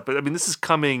set this up? I mean, this is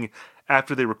coming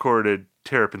after they recorded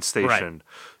Terrapin Station. Right.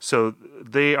 So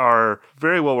they are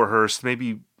very well rehearsed,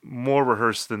 maybe more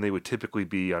rehearsed than they would typically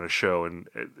be on a show. And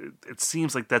it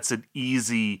seems like that's an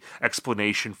easy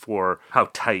explanation for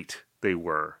how tight they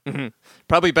were. Mm-hmm.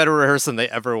 Probably better rehearsed than they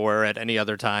ever were at any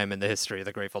other time in the history of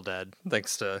the Grateful Dead,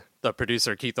 thanks to the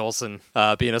producer Keith Olsen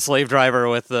being a slave driver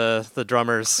with the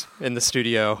drummers in the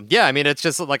studio. Yeah, I mean, it's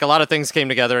just like a lot of things came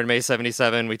together in May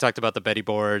 77. We talked about the Betty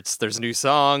boards. There's new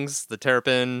songs, the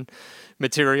Terrapin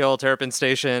material, Terrapin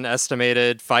Station,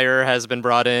 Estimated. Fire has been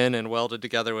brought in and welded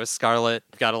together with Scarlet.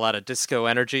 Got a lot of disco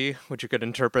energy, which you could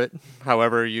interpret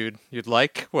however you'd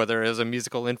like, whether as a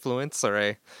musical influence or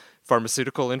a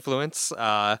pharmaceutical influence.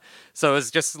 So it's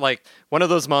just like one of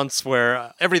those months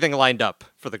where everything lined up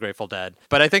for the Grateful Dead.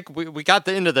 But I think we got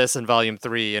into this in Volume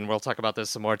 3, and we'll talk about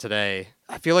this some more today.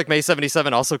 I feel like May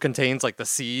 77 also contains like the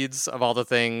seeds of all the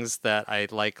things that I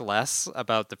like less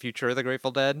about the future of the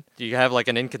Grateful Dead. You have like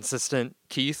an inconsistent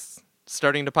Keith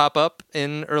starting to pop up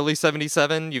in early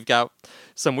 77. You've got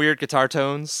some weird guitar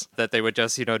tones that they would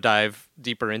just, dive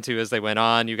deeper into as they went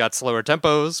on. You got slower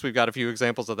tempos. We've got a few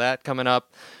examples of that coming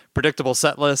up. Predictable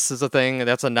set lists is a thing, and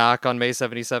that's a knock on May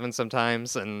 77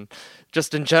 sometimes. And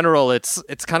just in general, it's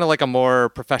kind of like a more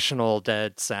professional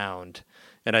Dead sound.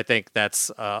 And I think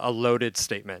that's a loaded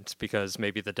statement because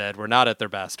maybe the Dead were not at their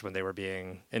best when they were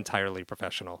being entirely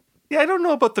professional. Yeah, I don't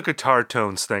know about the guitar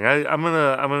tones thing. I'm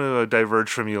gonna diverge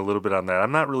from you a little bit on that.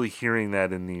 I'm not really hearing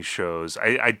that in these shows.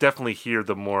 I definitely hear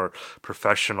the more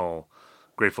professional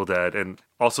Grateful Dead, and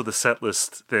also the set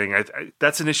list thing.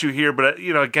 That's an issue here, but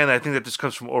again, I think that just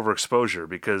comes from overexposure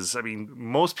because I mean,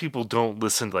 most people don't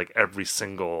listen to like every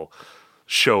single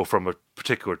show from a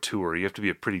particular tour. You have to be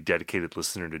a pretty dedicated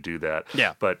listener to do that.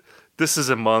 Yeah, but this is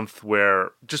a month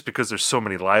where just because there's so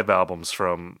many live albums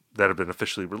that have been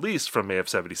officially released from May of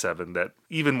 77 that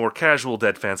even more casual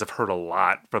Dead fans have heard a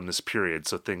lot from this period.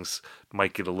 So things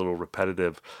might get a little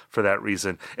repetitive for that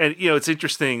reason. And, it's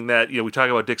interesting that, we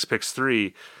talk about Dick's Picks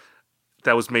 3.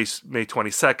 That was May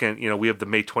 22nd. We have the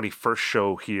May 21st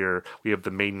show here. We have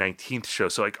the May 19th show.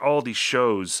 So like all these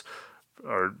shows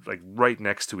are like right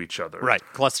next to each other. Right.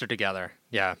 Clustered together.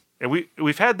 Yeah. And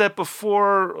we've had that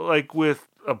before, like with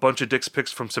a bunch of Dick's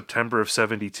Picks from September of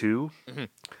 72. Mm-hmm.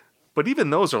 But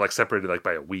even those are like separated like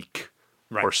by a week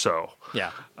or so.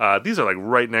 Yeah. These are like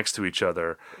right next to each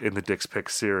other in the Dick's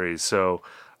Picks series. So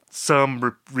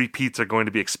some repeats are going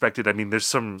to be expected. I mean,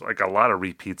 there's a lot of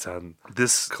repeats on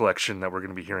this collection that we're going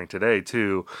to be hearing today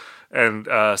too. And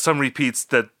some repeats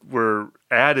that were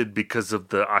added because of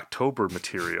the October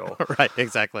material. Right,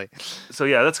 exactly. So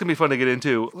yeah, that's going to be fun to get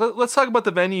into. Let's talk about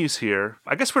the venues here.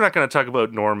 I guess we're not going to talk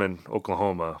about Norman,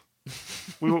 Oklahoma.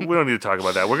 We don't need to talk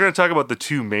about that. We're going to talk about the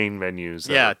two main venues.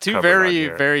 Yeah, two very,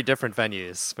 very different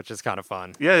venues, which is kind of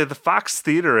fun. Yeah, the Fox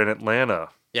Theater in Atlanta.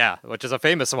 Yeah, which is a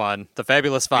famous one, the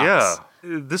Fabulous Fox. Yeah,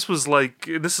 this is like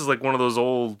one of those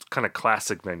old kind of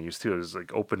classic venues too. It was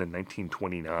like opened in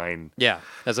 1929. Yeah,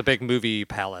 as a big movie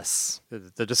palace.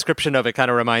 The description of it kind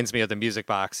of reminds me of the Music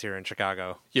Box here in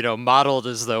Chicago. Modeled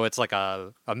as though it's like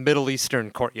a Middle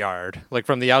Eastern courtyard. Like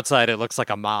from the outside, it looks like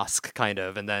a mosque kind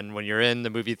of, and then when you're in the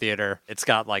movie theater, it's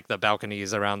got like the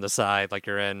balconies around the side, like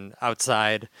you're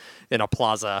outside in a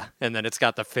plaza, and then it's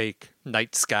got the fake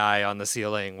night sky on the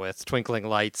ceiling with twinkling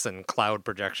lights and cloud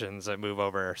projections that move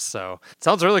over. So it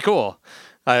sounds really cool.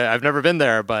 I've never been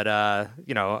there, but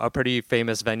a pretty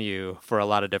famous venue for a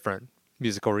lot of different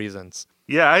musical reasons.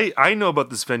 Yeah, I know about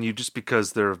this venue just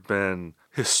because there have been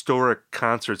historic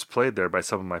concerts played there by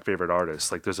some of my favorite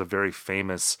artists. Like there's a very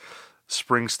famous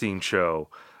Springsteen show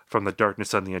from the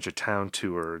Darkness on the Edge of Town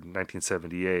tour in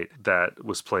 1978 that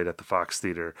was played at the Fox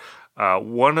Theater.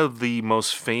 One of the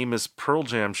most famous Pearl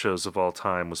Jam shows of all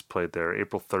time was played there,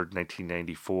 April 3rd,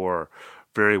 1994.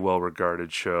 Very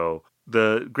well-regarded show.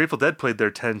 The Grateful Dead played there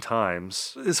 10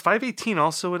 times. Is 518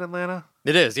 also in Atlanta?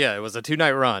 It is, yeah. It was a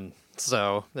 2-night run.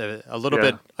 So a little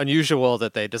bit unusual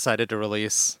that they decided to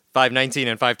release 519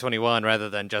 and 521 rather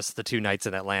than just the 2 nights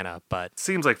in Atlanta. But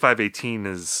seems like 518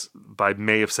 is, by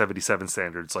May of 77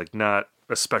 standards, like not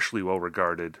especially well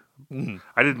regarded. Mm-hmm.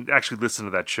 I didn't actually listen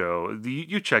to that show.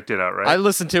 You checked it out, right? I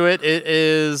listened to it. It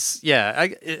is,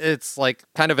 it's like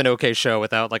kind of an okay show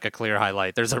without like a clear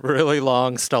highlight. There's a really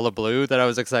long Stella Blue that I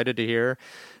was excited to hear.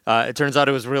 It turns out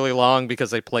it was really long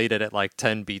because they played it at like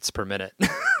 10 beats per minute.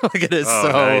 Like it is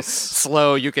nice.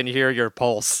 Slow. You can hear your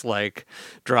pulse like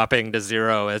dropping to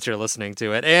 0 as you're listening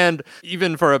to it. And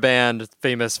even for a band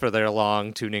famous for their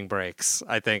long tuning breaks,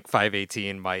 I think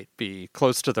 518 might be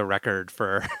close to the record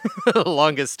for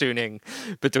longest tuning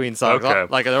between songs.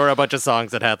 Okay. Like there were a bunch of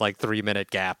songs that had like 3-minute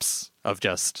gaps of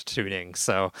just tuning.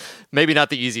 So maybe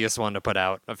not the easiest one to put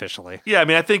out officially. Yeah, I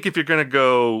mean, I think if you're going to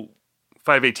go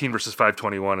 518 versus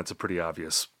 521, it's a pretty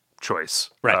obvious choice.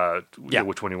 Right.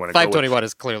 Which one you want to go with. 521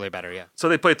 is clearly better, yeah. So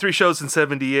they played 3 shows in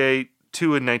 78, 2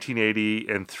 in 1980,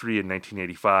 and 3 in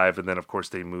 1985. And then, of course,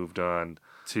 they moved on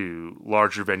to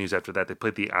larger venues after that. They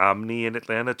played the Omni in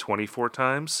Atlanta 24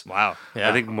 times. Wow. Yeah.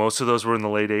 I think most of those were in the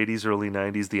late 80s, early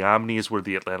 90s. The Omni is where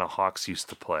the Atlanta Hawks used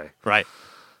to play. Right.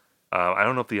 I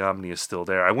don't know if the Omni is still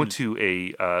there. I went to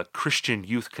a Christian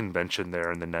youth convention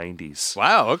there in the 90s.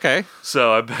 Wow, okay.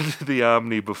 So I've been to the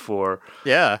Omni before.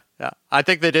 Yeah. I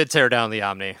think they did tear down the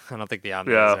Omni. I don't think the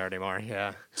Omni is there anymore.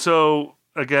 Yeah. So,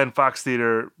 again, Fox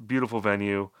Theater, beautiful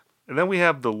venue. And then we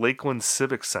have the Lakeland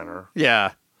Civic Center.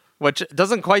 Yeah. Which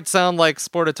doesn't quite sound like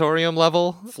Sportatorium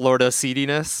level Florida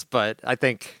seediness, but I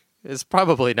think is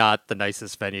probably not the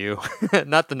nicest venue,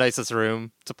 not the nicest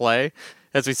room to play.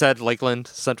 As we said, Lakeland,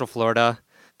 Central Florida.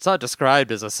 It's not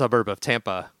described as a suburb of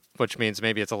Tampa, which means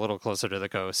maybe it's a little closer to the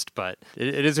coast, but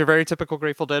it is your very typical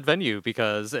Grateful Dead venue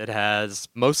because it has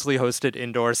mostly hosted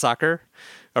indoor soccer,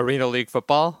 Arena League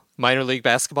football, minor league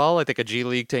basketball. I think a G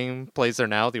League team plays there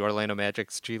now, the Orlando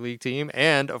Magic's G League team,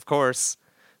 and, of course,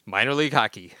 minor league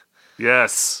hockey.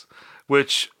 Yes,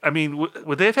 which, I mean,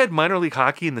 would they have had minor league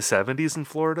hockey in the 70s in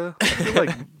Florida? I feel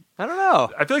like I don't know.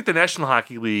 I feel like the National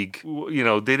Hockey League,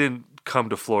 they didn't come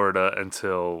to Florida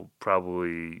until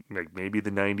probably like maybe the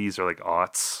 90s or like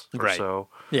aughts or so.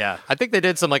 Yeah. I think they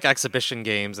did some like exhibition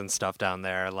games and stuff down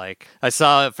there. Like I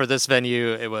saw for this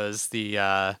venue, it was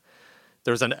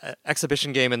there was an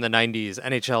exhibition game in the 90s,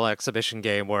 NHL exhibition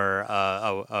game where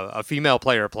a female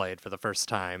player played for the first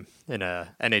time in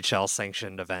a NHL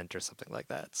sanctioned event or something like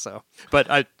that. So,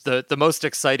 but the most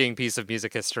exciting piece of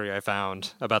music history I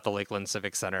found about the Lakeland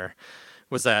Civic Center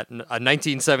was that a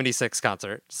 1976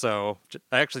 concert. So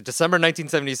actually December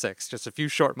 1976, just a few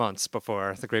short months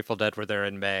before the Grateful Dead were there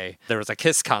in May, there was a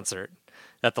Kiss concert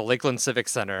at the Lakeland Civic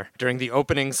Center. During the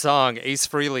opening song, Ace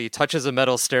Frehley touches a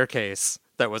metal staircase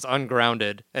that was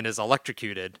ungrounded and is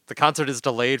electrocuted. The concert is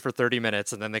delayed for 30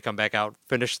 minutes and then they come back out,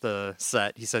 finish the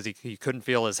set. He says he couldn't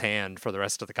feel his hand for the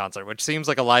rest of the concert, which seems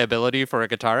like a liability for a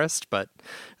guitarist, but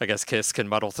I guess Kiss can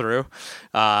muddle through.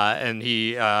 And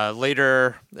he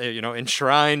later,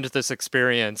 enshrined this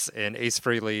experience in Ace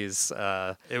Frehley's,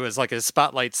 it was like his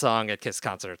spotlight song at Kiss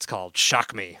concerts called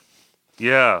Shock Me.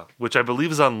 Yeah, which I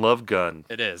believe is on Love Gun.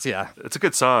 It is, yeah. It's a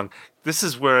good song. This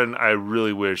is when I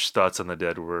really wish Thoughts on the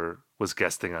Dead was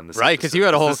guesting on this right, because you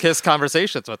had a whole Kiss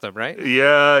conversations with him, right?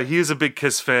 Yeah, he's a big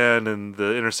Kiss fan, and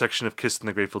the intersection of Kiss and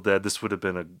the Grateful Dead, this would have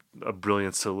been a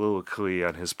brilliant soliloquy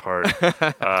on his part.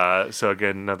 So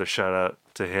again, another shout out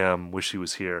to him. Wish he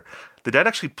was here. The Dead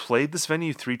actually played this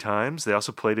venue 3 times. They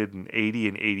also played it in 80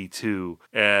 and 82.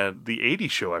 And the 80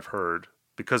 show I've heard,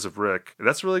 because of Rick,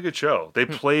 that's a really good show. They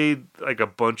played like a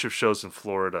bunch of shows in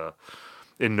Florida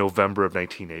in November of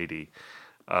 1980.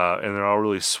 And they're all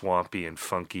really swampy and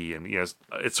funky, and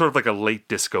it's sort of like a late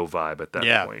disco vibe at that point.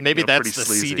 Yeah, maybe that's the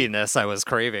seediness I was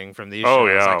craving from these shows. Oh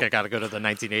yeah, like I got to go to the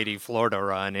 1980 Florida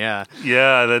run. Yeah,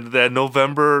 yeah. That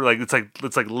November, it's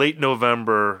like late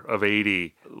November of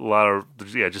 80. A lot of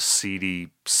just seedy,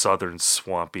 southern,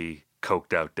 swampy,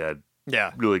 coked out Dead.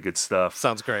 Yeah, really good stuff.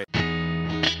 Sounds great.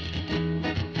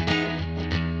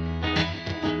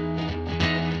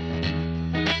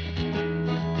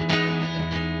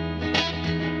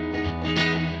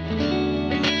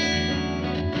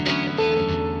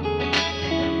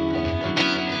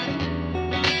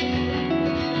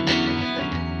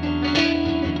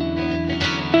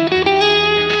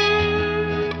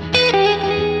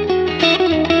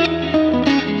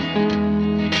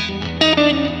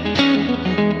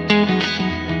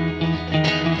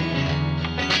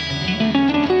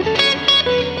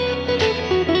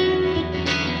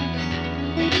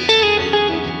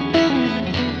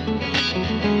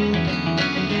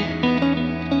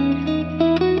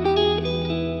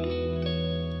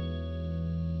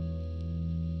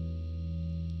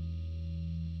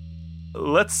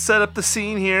 Let's set up the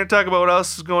scene here and talk about what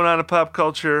else is going on in pop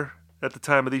culture at the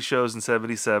time of these shows in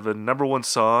 77. Number one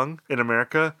song in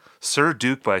America, Sir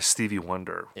Duke by Stevie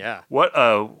Wonder. Yeah. What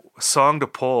a song to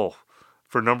pull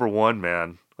for number one,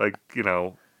 man. Like, you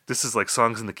know, this is like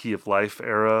Songs in the Key of Life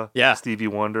era. Yeah. Stevie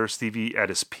Wonder, Stevie at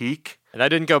his peak. And I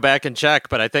didn't go back and check,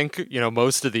 but I think,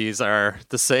 most of these are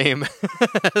the same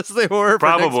as they were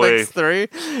Probably. for Next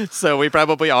 3. So we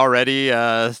probably already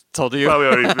told you Probably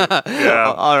already,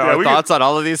 yeah. our thoughts on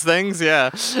all of these things. Yeah.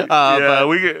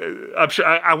 I'm sure.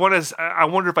 I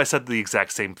wonder if I said the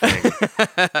exact same thing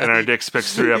in our Dick's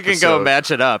Picks 3 episode. You can go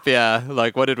match it up. Yeah.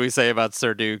 Like, what did we say about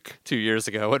Sir Duke 2 years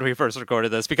ago when we first recorded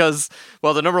this? Because,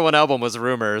 well, the number one album was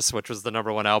Rumors, which was the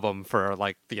number one album for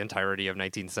like the entirety of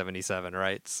 1977,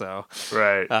 right? So.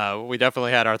 Right. We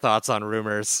definitely had our thoughts on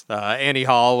Rumors. Annie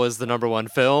Hall was the number one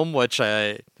film, which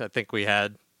I think we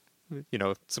had,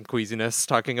 some queasiness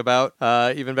talking about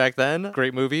even back then.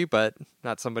 Great movie, but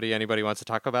not somebody anybody wants to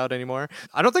talk about anymore.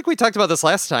 I don't think we talked about this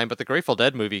last time, but the Grateful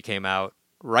Dead movie came out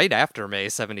right after May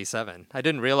 77. I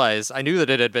didn't realize, I knew that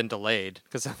it had been delayed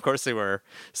because, of course, there were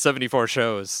 74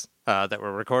 shows that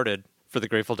were recorded for the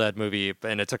Grateful Dead movie,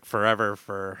 and it took forever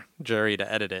for Jerry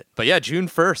to edit it. But yeah, June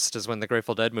 1st is when the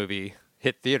Grateful Dead movie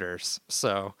hit theaters.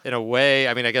 So in a way,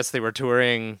 I mean, I guess they were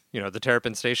touring, the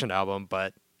Terrapin Station album,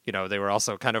 but, they were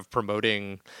also kind of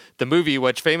promoting the movie,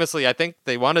 which famously, I think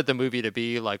they wanted the movie to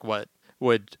be like what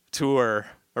would tour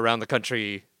around the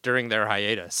country during their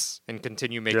hiatus and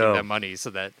continue making them money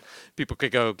so that people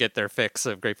could go get their fix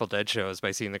of Grateful Dead shows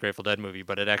by seeing the Grateful Dead movie,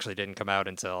 but it actually didn't come out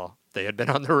until they had been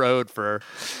on the road for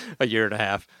a year and a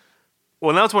half.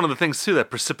 Well, that's one of the things, too,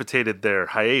 that precipitated their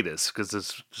hiatus, because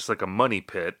it's just like a money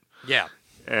pit. Yeah.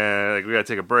 And like, we got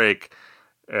to take a break,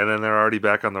 and then they're already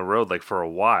back on the road like for a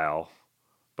while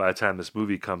by the time this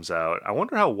movie comes out. I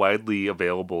wonder how widely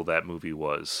available that movie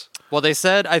was. Well, they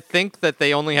said, I think that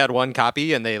they only had one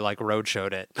copy and they like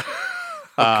roadshowed it.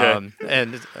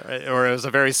 Okay. Or it was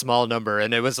a very small number,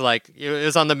 and it was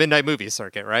on the midnight movie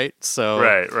circuit, right? So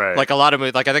right. Like a lot of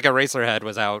movies, like I think Eraserhead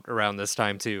was out around this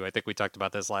time too. I think we talked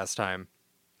about this last time,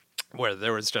 where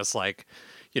there was just like,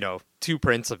 2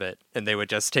 prints of it, and they would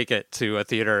just take it to a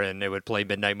theater and it would play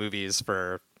midnight movies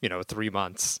for 3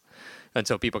 months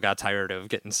until people got tired of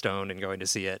getting stoned and going to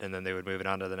see it, and then they would move it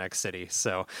on to the next city.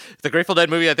 So the Grateful Dead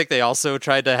movie, I think they also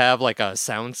tried to have like a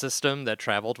sound system that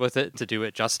traveled with it to do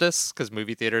it justice, because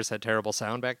movie theaters had terrible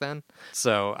sound back then.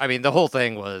 So, I mean, the whole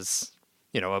thing was,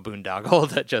 a boondoggle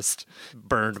that just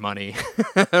burned money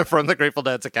from the Grateful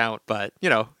Dead's account. But,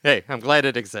 hey, I'm glad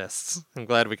it exists. I'm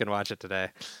glad we can watch it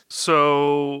today.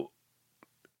 So,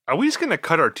 are we just going to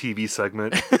cut our TV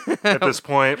segment at this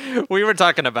point? We were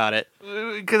talking about it.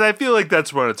 Because I feel like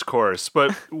that's run its course.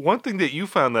 But one thing that you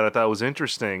found that I thought was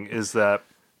interesting is that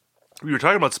we were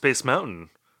talking about Space Mountain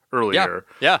earlier.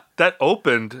 Yeah. That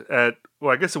opened at,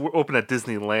 I guess it opened at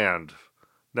Disneyland,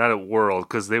 not at World,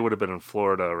 because they would have been in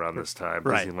Florida around this time.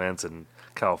 Right. Disneyland's in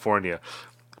California.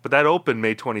 But that opened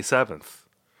May 27th,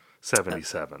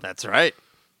 77. That's right.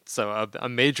 So a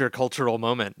major cultural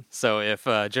moment. So if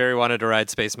Jerry wanted to ride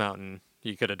Space Mountain,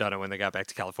 he could have done it when they got back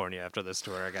to California after this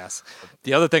tour, I guess.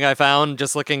 The other thing I found,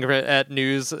 just looking at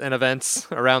news and events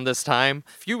around this time,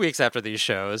 a few weeks after these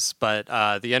shows, but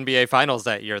the NBA Finals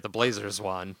that year, the Blazers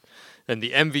won. And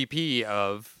the MVP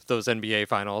of those NBA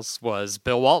Finals was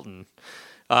Bill Walton,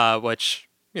 which,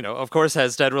 of course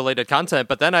has Dead-related content.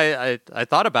 But then I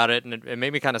thought about it, and it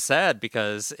made me kind of sad,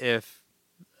 because if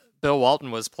Bill Walton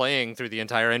was playing through the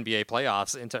entire NBA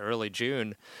playoffs into early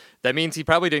June, that means he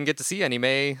probably didn't get to see any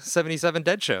May 77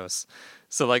 Dead shows.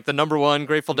 So, like, the number one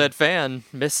Grateful Dead fan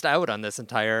missed out on this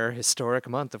entire historic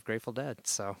month of Grateful Dead.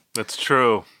 So That's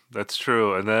true.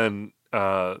 And then,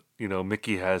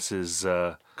 Mickey has his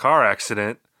car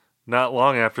accident not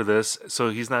long after this, so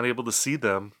he's not able to see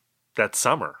them that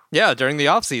summer. Yeah, during the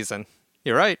off season.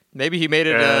 You're right. Maybe he made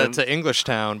it to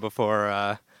Englishtown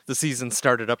before the season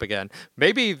started up again.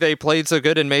 Maybe they played so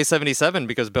good in May 77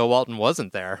 because Bill Walton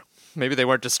wasn't there. Maybe they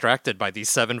weren't distracted by these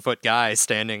 7-foot guy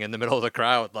standing in the middle of the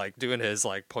crowd, like doing his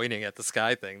like pointing at the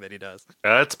sky thing that he does.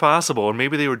 That's possible. Or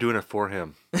maybe they were doing it for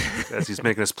him as he's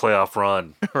making his playoff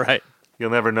run. Right.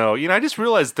 You'll never know. I just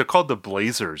realized they're called the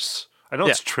Blazers. I know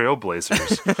it's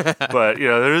Trailblazers, but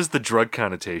there is the drug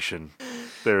connotation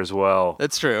there as well.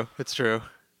 It's true.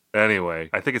 Anyway,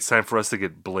 I think it's time for us to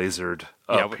get blazered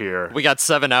up here. We got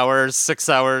 6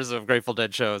 hours of Grateful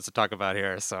Dead shows to talk about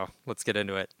here, so let's get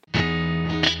into it.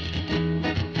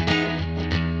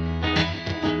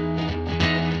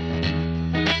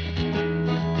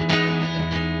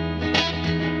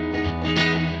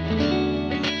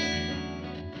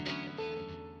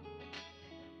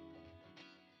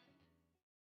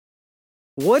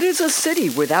 What is a city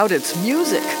without its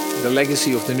music? The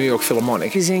legacy of the New York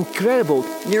Philharmonic is incredible.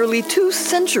 Nearly 2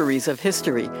 centuries of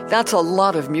history. That's a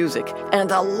lot of music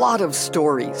and a lot of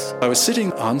stories. I was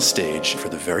sitting on stage for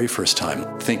the very first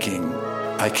time thinking,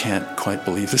 I can't quite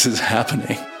believe this is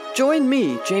happening. Join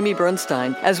me, Jamie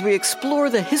Bernstein, as we explore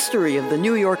the history of the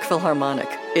New York Philharmonic.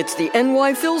 It's the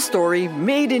NY Phil Story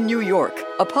Made in New York,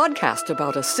 a podcast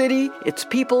about a city, its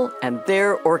people, and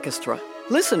their orchestra.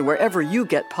 Listen wherever you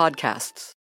get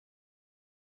podcasts.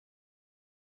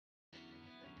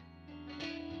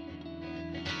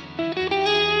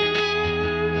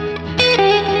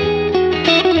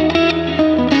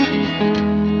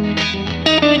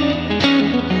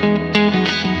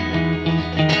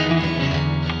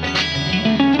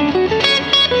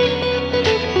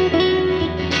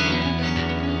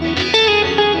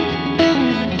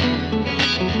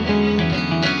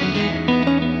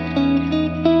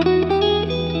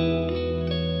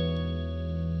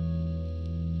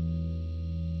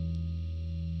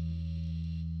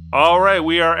 All right,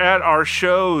 we are at our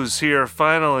shows here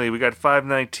finally. We got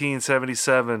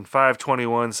 5/19/77,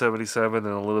 5/21/77, and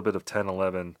a little bit of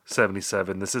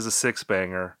 10/11/77. This is a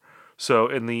 6-banger. So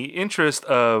in the interest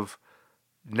of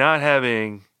not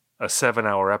having a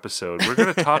 7-hour episode, we're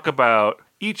going to talk about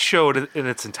each show in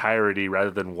its entirety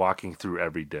rather than walking through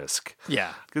every disc.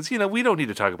 Yeah. Because, we don't need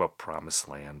to talk about Promised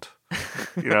Land.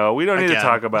 We don't need to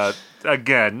talk about,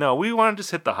 again, no, we want to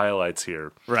just hit the highlights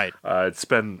here. Right.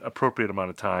 Spend appropriate amount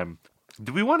of time.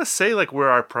 Do we want to say, where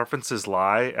our preferences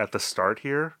lie at the start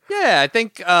here? Yeah, I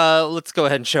think let's go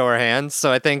ahead and show our hands.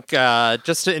 So I think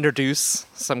just to introduce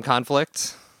some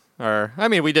conflict,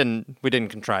 we didn't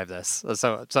contrive this.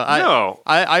 So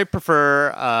I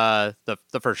prefer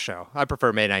the first show. I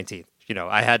prefer May 19th.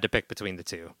 I had to pick between the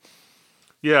two.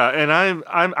 Yeah, and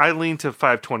I lean to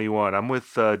 5/21. I'm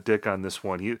with Dick on this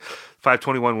one.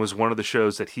 5/21 was one of the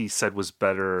shows that he said was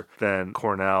better than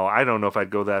Cornell. I don't know if I'd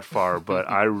go that far, but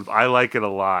I like it a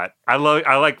lot. I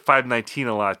like 5/19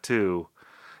 a lot too.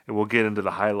 And we'll get into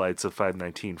the highlights of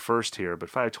 5/19 first here, but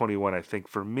 5/21 I think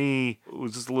for me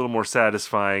was just a little more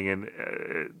satisfying.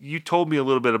 And you told me a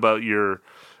little bit about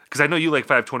because I know you like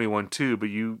 5/21 too, but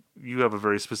you have a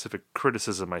very specific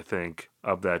criticism, I think,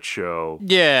 of that show.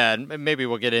 Yeah, and maybe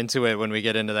we'll get into it when we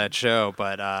get into that show.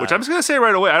 But which I'm just gonna say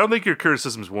right away, I don't think your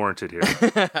criticism is warranted here.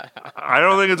 I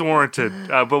don't think it's warranted,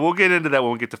 but we'll get into that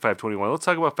when we get to 5/21. Let's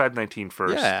talk about 5/19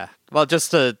 first. Yeah, well,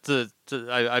 just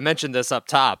I mentioned this up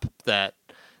top that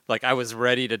I was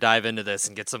ready to dive into this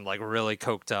and get some really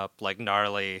coked up,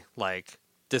 gnarly,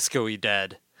 disco-y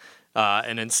dead,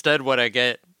 and instead what I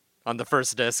get on the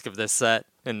first disc of this set,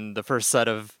 and the first set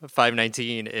of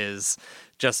 5/19 is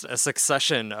just a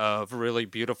succession of really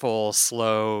beautiful,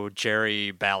 slow Jerry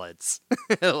ballads.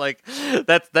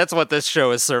 That's what this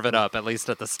show is serving up, at least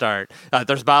at the start.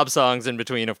 There's Bob songs in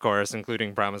between, of course,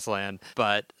 including Promised Land,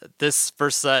 but this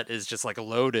first set is just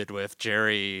loaded with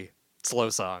Jerry slow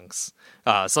songs.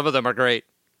 Some of them are great.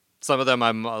 Some of them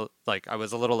I'm I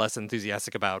was a little less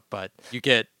enthusiastic about, but you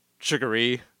get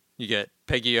Sugaree, you get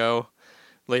Peggy-O.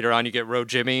 Later on, you get Road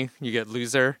Jimmy, you get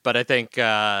Loser. But I think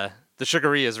the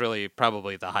Sugaree is really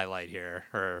probably the highlight here,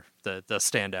 or the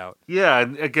standout. Yeah,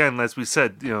 and again, as we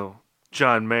said,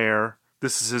 John Mayer,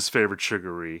 this is his favorite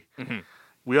Sugaree. Mm-hmm.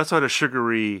 We also had a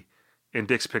Sugaree in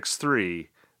Dick's Picks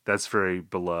 3 that's very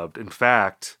beloved. In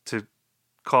fact, to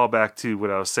call back to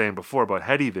what I was saying before about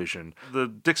Heady Vision, the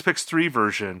Dick's Picks 3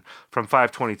 version from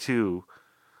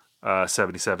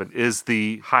 5/22/77 is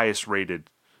the highest rated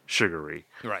Sugaree.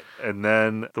 Right. And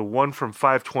then the one from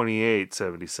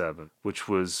 5/28/77, which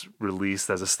was released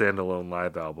as a standalone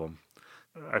live album.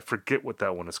 I forget what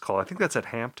that one is called. I think that's at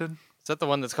Hampton. Is that the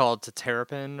one that's called To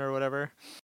Terrapin or whatever?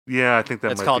 Yeah, I think that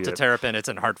might be it. It's called To Terrapin. It's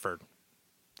in Hartford.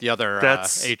 The other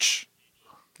H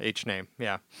name,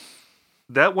 yeah.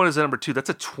 That one is at number 2. That's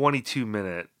a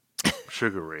 22-minute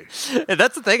Sugaree. And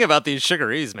that's the thing about these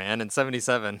Sugarees, man, in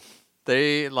 77.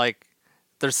 They're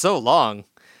so long.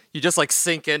 You just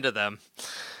sink into them.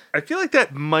 I feel like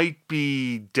that might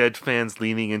be Dead fans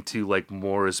leaning into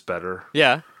more is better.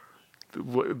 Yeah.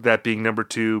 That being number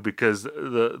 2, because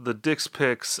the Dick's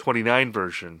Picks 29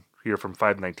 version here from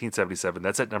 5/19/77,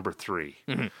 that's at number 3.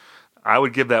 Mm-hmm. I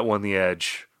would give that one the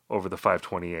edge over the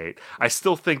 5/28. I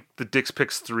still think the Dick's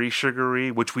Picks 3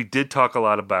 Sugaree, which we did talk a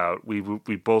lot about, we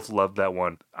both loved that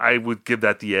one. I would give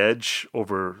that the edge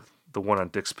over the one on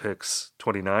Dick's Picks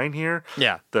 29 here.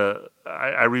 Yeah.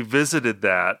 I revisited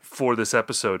that for this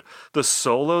episode. The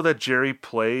solo that Jerry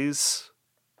plays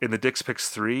in the Dick's Picks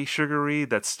 3 Sugaree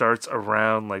that starts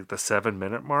around the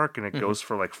 7-minute mark and it goes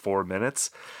for 4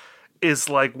 minutes. is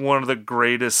like one of the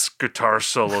greatest guitar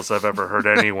solos I've ever heard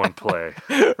anyone play.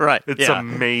 Right. It's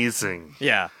amazing.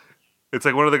 Yeah. It's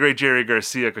like one of the great Jerry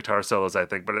Garcia guitar solos, I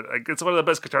think, but it's one of the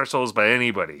best guitar solos by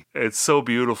anybody. It's so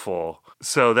beautiful.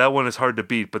 So that one is hard to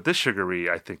beat, but this Sugaree,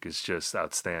 I think, is just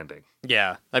outstanding.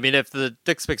 Yeah. I mean, if the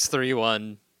Dick Picks 3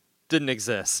 one didn't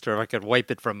exist, or if I could wipe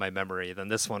it from my memory, then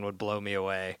this one would blow me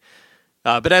away.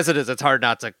 But as it is, it's hard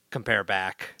not to compare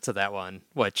back to that one,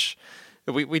 which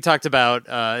we talked about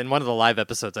in one of the live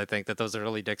episodes, I think, that those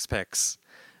early Dick's Picks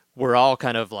were all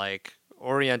kind of like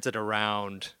oriented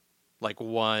around like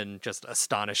one just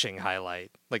astonishing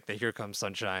highlight, like the Here Comes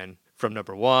Sunshine from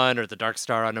number 1 or the Dark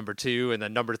Star on number 2, and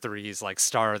then number 3's like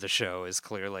star of the show is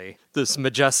clearly this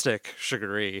majestic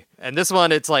Sugaree. And this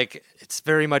one, it's like, it's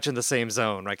very much in the same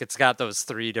zone. Like it's got those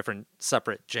 3 different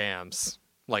separate jams,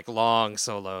 like long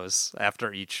solos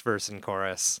after each verse and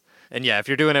chorus. And yeah, if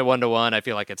you're doing it 1-to-1, I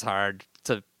feel like it's hard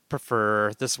to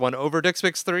prefer this one over Dick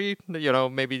Picks 3. You know,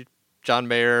 maybe John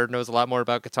Mayer knows a lot more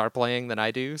about guitar playing than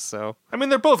I do, so... I mean,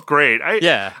 they're both great.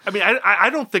 Yeah. I mean, I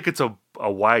don't think it's a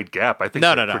wide gap. I think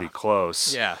they're pretty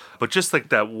close. Yeah. But just like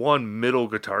that one middle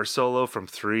guitar solo from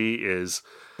 3 is...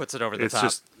 puts it over the top.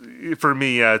 It's just, for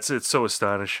me, yeah, it's so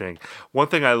astonishing. One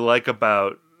thing I like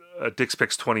about Dick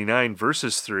Picks 29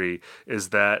 versus 3 is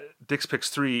that Dick Picks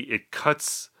 3, it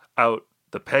cuts out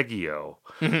the Peggio.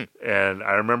 Mm-hmm. And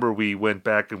I remember we went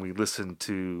back and we listened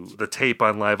to the tape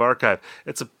on Live Archive.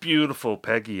 It's a beautiful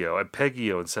Peggio. And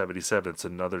Peggio in 77, it's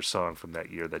another song from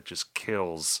that year that just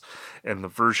kills. And the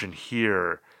version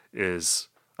here is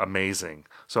amazing.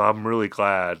 So I'm really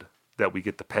glad that we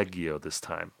get the Peggio this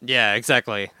time. Yeah,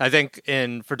 exactly. I think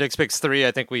for Dick Picks 3,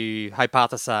 I think we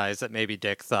hypothesized that maybe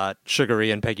Dick thought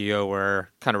Sugaree and Peggio were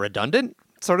kind of redundant,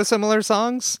 sort of similar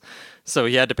songs. So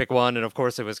he had to pick one, and of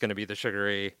course it was going to be the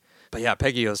Sugaree. But yeah,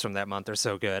 Peggios from that month are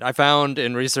so good. I found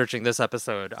in researching this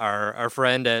episode, our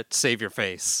friend at Save Your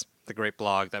Face, the great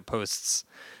blog that posts,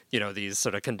 you know, these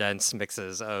sort of condensed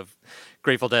mixes of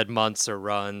Grateful Dead months or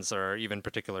runs or even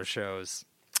particular shows.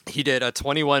 He did a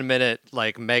 21-minute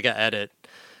like mega edit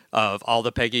of all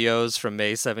the Peggios from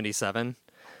May 77.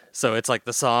 So it's like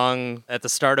the song at the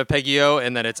start of Peggio,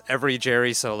 and then it's every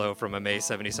Jerry solo from a May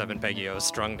 77 Peggio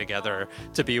strung together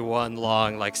to be one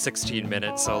long, like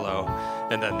 16-minute solo,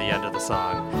 and then the end of the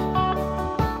song.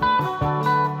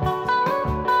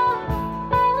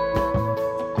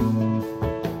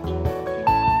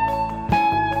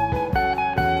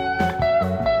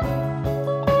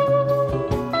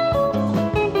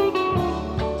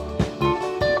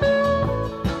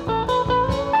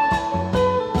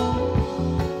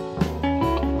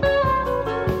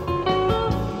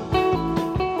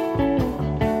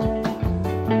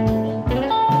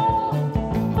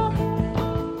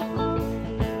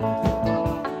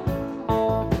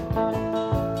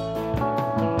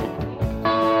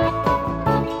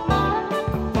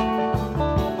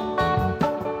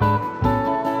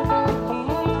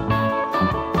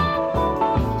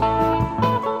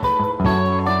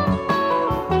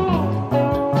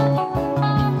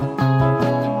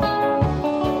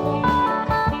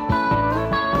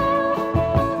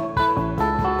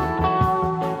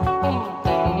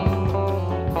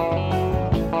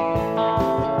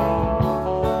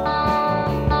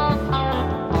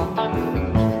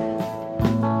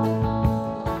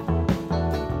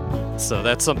 So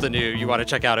that's something you want to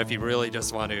check out if you really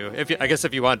just want to. I guess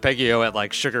if you want Peggio at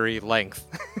like Sugaree length,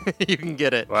 you can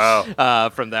get it. Wow.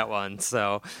 From that one.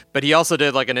 So, but he also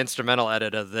did like an instrumental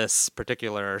edit of this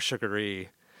particular Sugaree,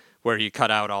 where he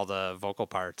cut out all the vocal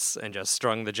parts and just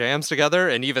strung the jams together,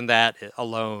 and even that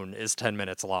alone is 10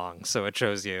 minutes long. So it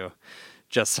shows you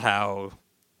just how,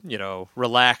 you know,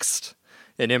 relaxed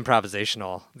and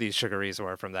improvisational these Sugarees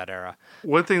were from that era.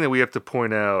 One thing that we have to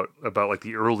point out about like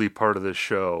the early part of this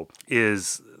show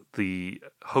is the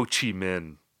Ho Chi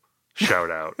Minh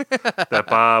shout out that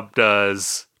Bob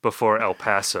does before El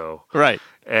Paso. Right.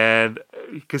 And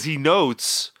because he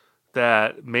notes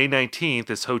that May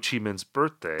 19th is Ho Chi Minh's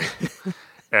birthday.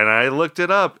 And I looked it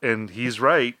up, and he's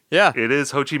right. Yeah. It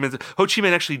is Ho Chi Minh. Ho Chi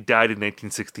Minh actually died in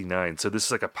 1969, so this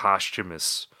is like a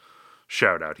posthumous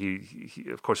shout out. He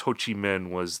of course, Ho Chi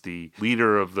Minh was the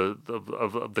leader of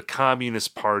the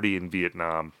Communist Party in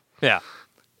Vietnam. Yeah.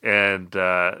 And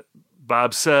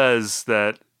Bob says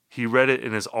that he read it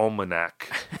in his almanac.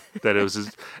 That it was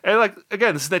his, and like,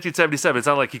 again, this is 1977. It's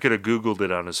not like he could have Googled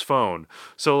it on his phone.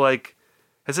 So like,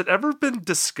 has it ever been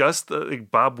discussed like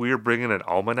Bob Weir bringing an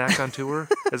almanac on tour?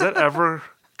 Has that ever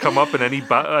come up in any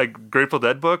like Grateful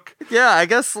Dead book? Yeah, I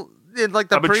guess in like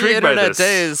the pre-internet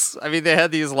days, I mean, they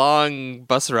had these long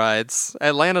bus rides.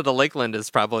 Atlanta to Lakeland is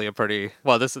probably a pretty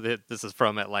well. This is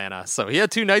from Atlanta, so he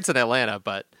had 2 nights in Atlanta,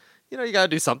 but you got to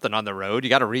do something on the road. You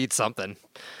got to read something.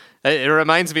 It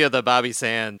reminds me of the Bobby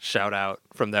Sand shout out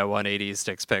from that 180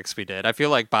 Sticks Picks we did. I feel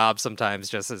like Bob sometimes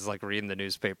just is like reading the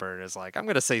newspaper and is like, I'm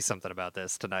going to say something about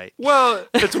this tonight. Well,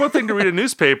 it's one thing to read a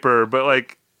newspaper, but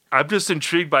like, I'm just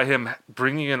intrigued by him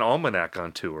bringing an almanac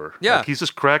on tour. Yeah. Like, he's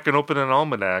just cracking open an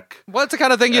almanac. Well, it's the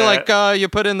kind of thing you you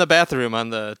put in the bathroom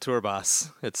on the tour bus.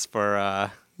 It's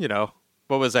for,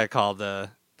 what was that called?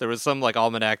 There was some like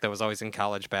almanac that was always in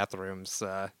college bathrooms.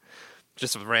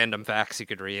 Just random facts you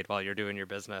could read while you're doing your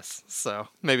business. So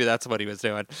maybe that's what he was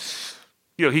doing.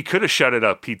 He could have shouted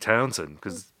out Pete Townsend,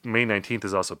 because May 19th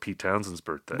is also Pete Townsend's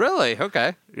birthday. Really?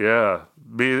 Okay. Yeah.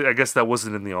 I guess that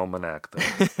wasn't in the almanac,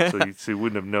 though. so you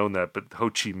wouldn't have known that, but Ho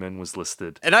Chi Minh was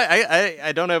listed. And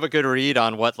I don't have a good read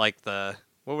on what like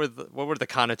what were the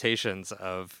connotations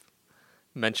of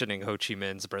mentioning Ho Chi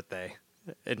Minh's birthday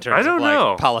in terms of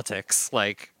like politics.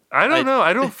 Like, I don't know.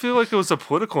 I don't feel like it was a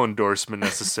political endorsement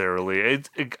necessarily.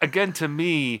 Again, to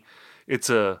me, it's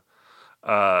a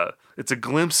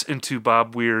glimpse into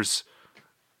Bob Weir's,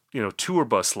 tour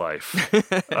bus life.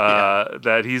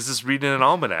 That he's just reading an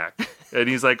almanac, and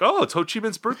he's like, "Oh, it's Ho Chi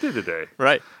Minh's birthday today."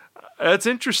 Right. That's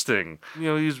interesting.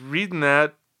 He's reading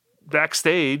that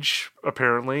backstage,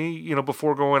 apparently.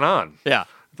 Before going on. Yeah.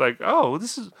 It's like, oh,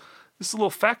 this is a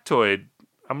little factoid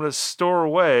I'm gonna store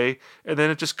away, and then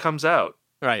it just comes out.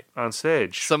 Right. On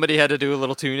stage. Somebody had to do a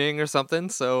little tuning or something,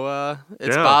 so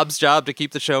it's Bob's job to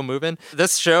keep the show moving.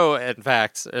 This show, in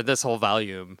fact, this whole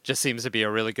volume just seems to be a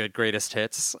really good greatest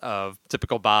hits of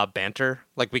typical Bob banter.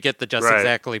 Like, we get the just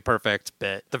exactly perfect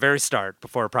bit, the very start,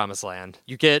 before Promised Land.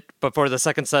 You get, before the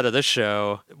second set of this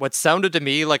show, what sounded to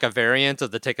me like a variant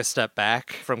of the Take a Step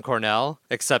Back from Cornell,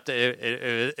 except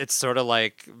it's sort of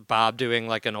like Bob doing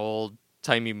like an old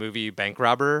timey movie bank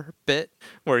robber bit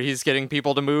where he's getting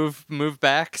people to move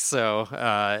back. So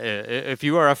if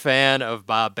you are a fan of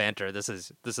Bob banter, this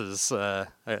is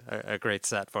a great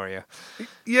set for you.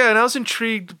 Yeah, and I was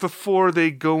intrigued before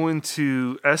they go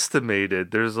into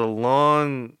Estimated. There's a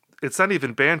long, it's not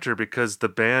even banter because the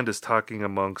band is talking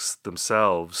amongst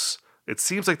themselves. It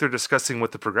seems like they're discussing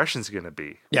what the progression's going to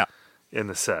be. Yeah. In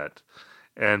the set.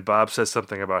 And Bob says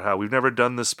something about how we've never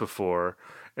done this before.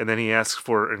 And then he asks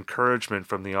for encouragement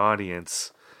from the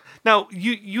audience. Now,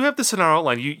 you have this in our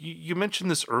outline. You mentioned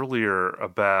this earlier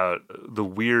about the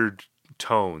weird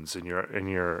tones in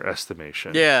your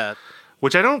estimation. Yeah.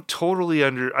 Which I don't totally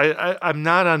I'm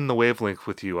not on the wavelength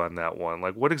with you on that one.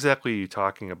 Like, what exactly are you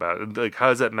talking about? Like, how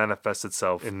does that manifest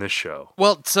itself in this show?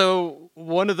 Well, so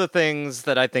one of the things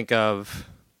that I think of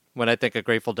when I think of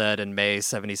Grateful Dead in May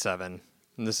 77,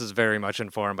 and this is very much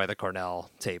informed by the Cornell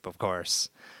tape, of course,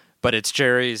 but it's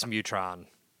Jerry's Mutron.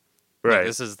 Right. Like,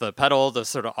 this is the pedal, the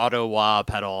sort of auto-wah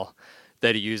pedal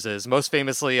that he uses, most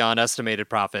famously on Estimated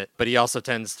Prophet, but he also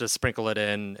tends to sprinkle it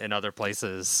in other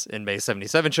places in May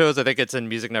 77 shows. I think it's in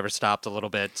Music Never Stopped a little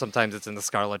bit. Sometimes it's in The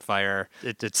Scarlet Fire.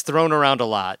 It's thrown around a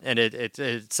lot, and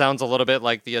it sounds a little bit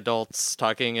like the adults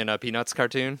talking in a Peanuts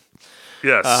cartoon.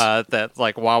 Yes. That,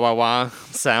 like, wah-wah-wah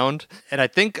sound. And I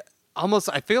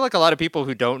feel like a lot of people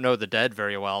who don't know the Dead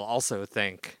very well also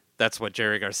think that's what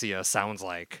Jerry Garcia sounds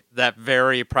like. That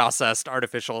very processed,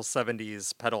 artificial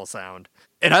 70s pedal sound.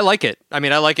 And I like it. I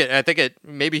like it. I think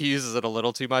maybe he uses it a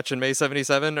little too much in May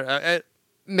 77.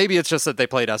 Maybe it's just that they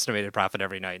played Estimated Prophet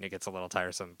every night and it gets a little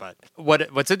tiresome. But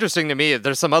what's interesting to me,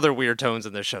 there's some other weird tones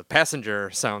in this show.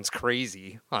 Passenger sounds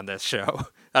crazy on this show.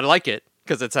 I like it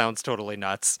because it sounds totally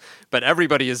nuts. But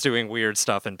everybody is doing weird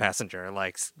stuff in Passenger.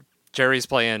 Like, Jerry's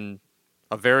playing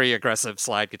a very aggressive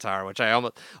slide guitar, which I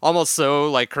almost so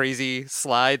like crazy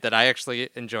slide that I actually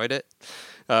enjoyed it,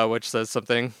 which says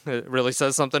something. It really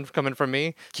says something coming from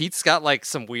me. Keith's got like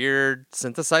some weird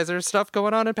synthesizer stuff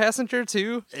going on in Passenger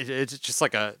too. It's just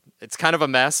like it's kind of a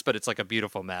mess, but it's like a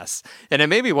beautiful mess. And it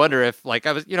made me wonder if, like,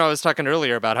 I was talking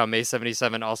earlier about how May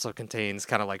 77 also contains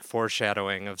kind of like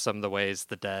foreshadowing of some of the ways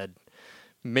the Dead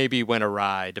maybe went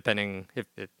awry, depending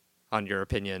on your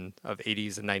opinion of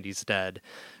 80s and 90s Dead.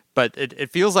 But it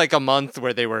feels like a month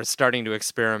where they were starting to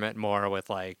experiment more with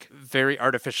like very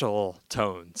artificial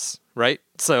tones, right?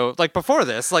 So like before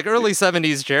this, like early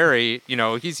 70s Jerry,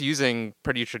 he's using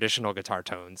pretty traditional guitar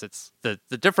tones. It's the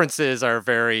differences are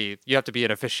you have to be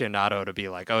an aficionado to be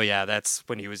like, oh yeah, that's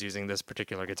when he was using this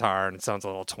particular guitar and it sounds a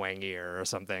little twangier or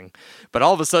something. But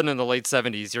all of a sudden in the late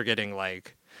 70s, you're getting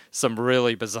like some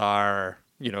really bizarre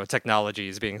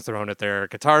technologies being thrown at their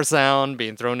guitar sound,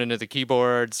 being thrown into the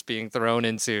keyboards, being thrown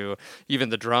into even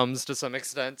the drums to some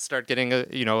extent, start getting a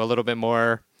little bit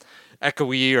more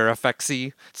echoey or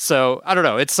effectsy. So I don't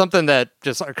know. It's something that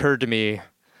just occurred to me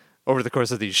over the course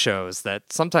of these shows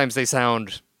that sometimes they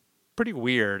sound pretty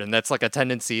weird, and that's like a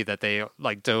tendency that they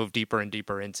like dove deeper and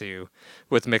deeper into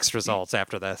with mixed results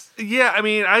after this. Yeah, I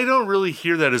mean, I don't really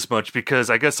hear that as much because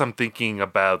I guess I'm thinking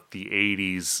about the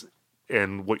 80s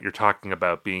and what you're talking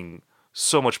about being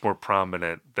so much more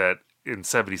prominent that in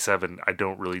 77 I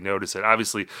don't really notice it.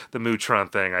 Obviously, the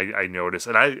Mootron thing I notice,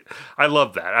 and I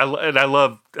love that. I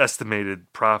love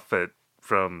Estimated Profit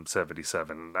from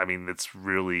 77. I mean, it's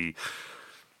really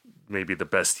maybe the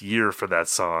best year for that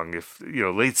song. If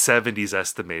late 70s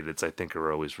estimateds, I think,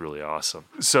 are always really awesome.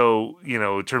 So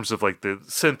in terms of like the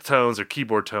synth tones or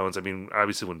keyboard tones, I mean,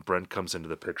 obviously when Brent comes into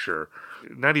the picture,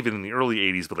 not even in the early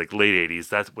 80s but like late 80s,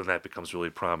 that's when that becomes really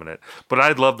prominent. But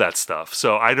I love that stuff,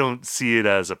 so I don't see it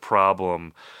as a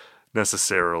problem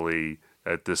necessarily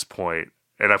at this point.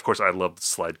 And of course I love the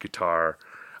slide guitar.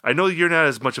 I know you're not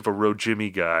as much of a Road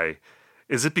Jimmy guy.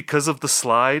 Is it because of the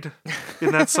slide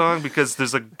in that song? Because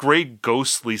there's a great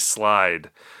ghostly slide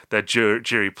that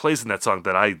Jerry plays in that song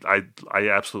that I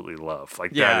absolutely love.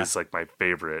 Like, that is like my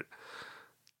favorite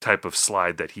type of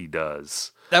slide that he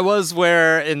does. That was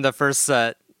where in the first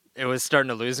set it was starting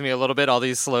to lose me a little bit, all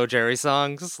these slow Jerry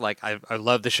songs. Like, I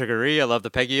love the Sugaree, I love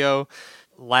the Peggy-O.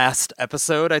 Last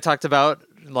episode I talked about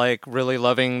like really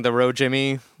loving the Road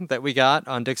Jimmy that we got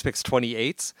on Dick's Picks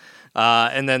 28.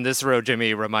 And then this Road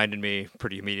Jimmy reminded me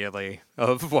pretty immediately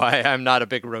of why I'm not a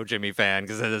big Road Jimmy fan,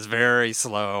 because it is very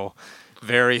slow,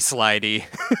 very slidey,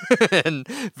 and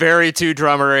very two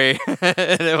drummery.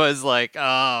 And it was like,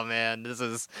 oh man, I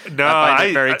find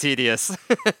it very tedious.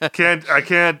 I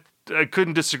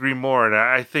couldn't disagree more. And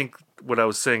I think what I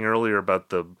was saying earlier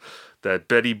about that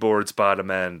Betty Board's bottom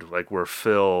end, like where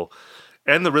Phil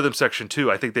and the rhythm section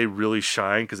too, I think they really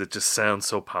shine because it just sounds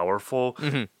so powerful.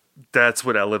 Mm-hmm. That's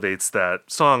what elevates that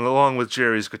song, along with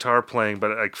Jerry's guitar playing.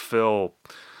 But like Phil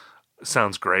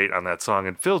sounds great on that song,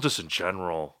 and Phil just in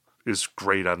general is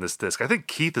great on this disc. I think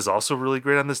Keith is also really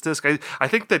great on this disc. I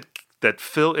think that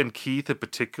Phil and Keith in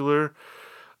particular,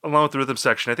 along with the rhythm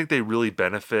section, I think they really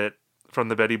benefit from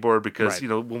the Betty Board because,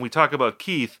 when we talk about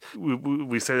Keith,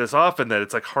 we say this often that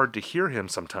it's like hard to hear him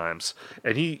sometimes.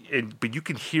 But you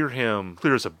can hear him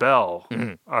clear as a bell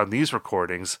on these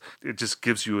recordings. It just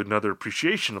gives you another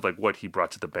appreciation of like what he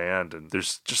brought to the band. And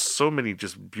there's just so many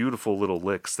just beautiful little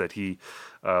licks that he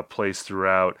plays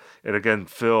throughout. And again,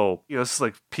 Phil, this is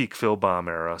like peak Phil Bomb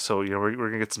era. So, we're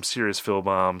going to get some serious Phil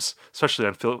Bombs, especially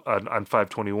on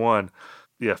 521.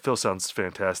 Yeah, Phil sounds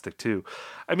fantastic too.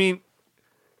 I mean,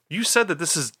 you said that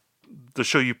this is the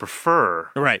show you prefer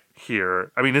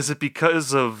here. I mean, is it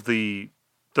because of the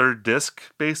third disc,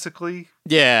 basically?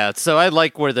 Yeah, so I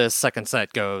like where the second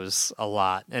set goes a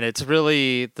lot. And it's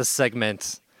really the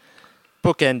segment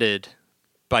bookended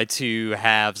by two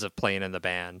halves of playing in the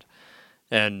band.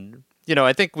 And,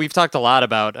 I think we've talked a lot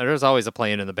about, there's always a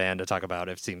playing in the band to talk about,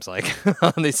 it seems like,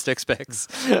 on these Sticks Picks.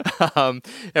 And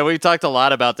we've talked a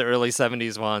lot about the early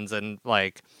 70s ones and,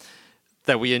 like,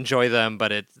 that we enjoy them,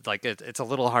 but it's a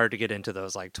little hard to get into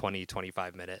those like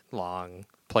 20-25 minute long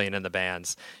playing in the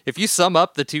bands. If you sum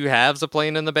up the two halves of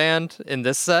playing in the band in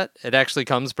this set, it actually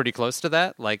comes pretty close to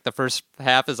that. Like the first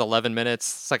half is 11 minutes,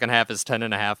 second half is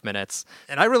 10.5 minutes.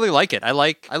 And I really like it. I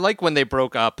like when they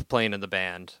broke up playing in the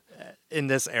band in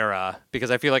this era,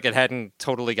 because I feel like it hadn't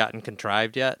totally gotten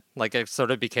contrived yet. Like it sort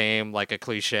of became like a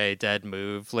cliche dead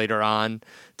move later on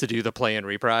to do the play and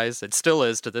reprise. It still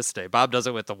is to this day. Bob does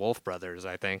it with the Wolf Brothers,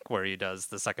 I think, where he does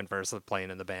the second verse of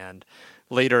playing in the band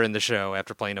later in the show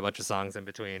after playing a bunch of songs in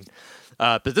between.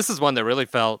 But this is one that really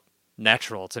felt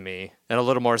natural to me and a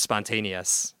little more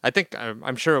spontaneous. I think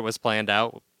I'm sure it was planned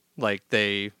out. Like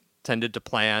they tended to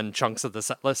plan chunks of the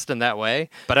set list in that way.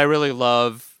 But I really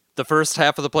love the first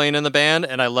half of the playing in the band,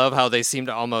 and I love how they seem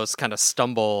to almost kind of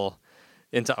stumble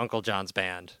into Uncle John's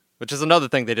band, which is another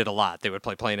thing they did a lot. They would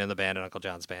play playing in the band and Uncle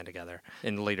John's band together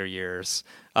in later years.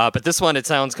 But this one, it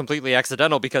sounds completely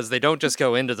accidental because they don't just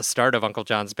go into the start of Uncle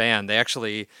John's band. They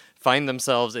actually find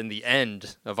themselves in the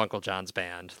end of Uncle John's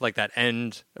band, like that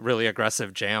end really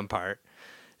aggressive jam part.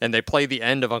 And they play the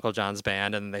end of Uncle John's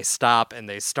band, and they stop and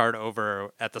they start over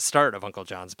at the start of Uncle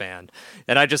John's band.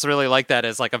 And I just really like that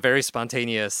as like a very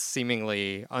spontaneous,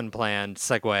 seemingly unplanned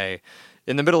segue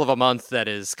in the middle of a month that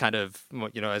is kind of,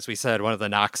 as we said, one of the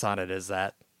knocks on it is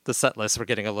that the set lists were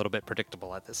getting a little bit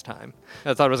predictable at this time.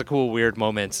 I thought it was a cool, weird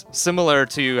moment, similar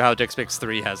to how Dick's Picks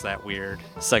 3 has that weird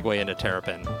segue into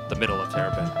Terrapin, the middle of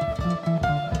Terrapin.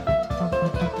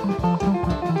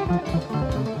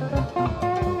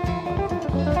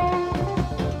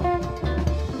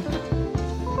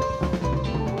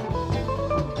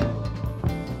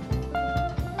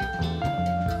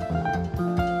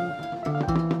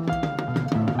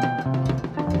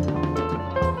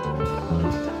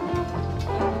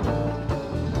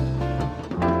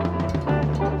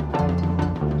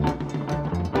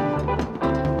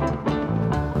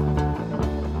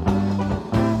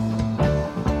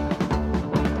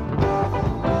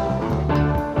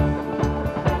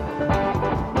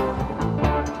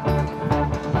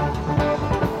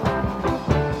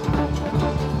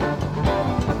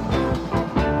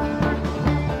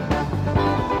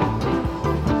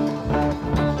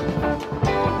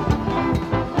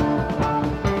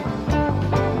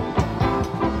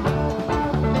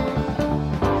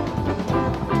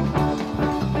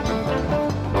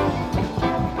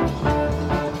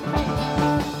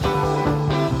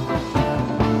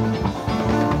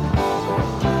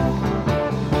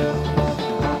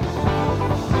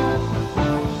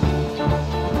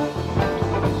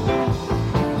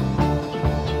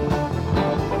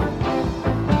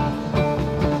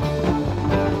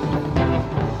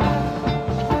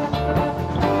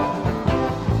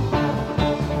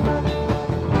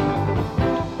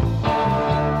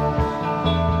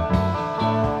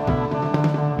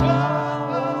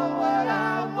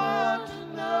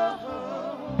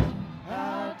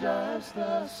 as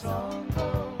the song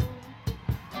goes.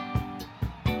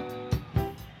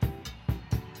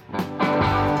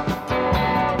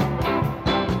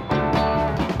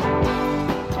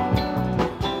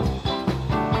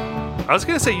 I was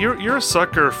gonna say you're a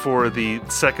sucker for the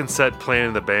second set playing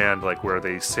in the band, like where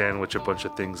they sandwich a bunch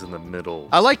of things in the middle.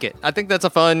 I like it. I think it's a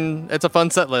fun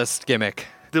set list gimmick.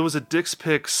 There was a Dick's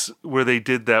Picks where they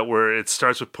did that, where it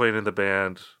starts with playing in the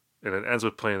band and it ends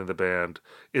with playing in the band.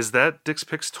 Is that Dick's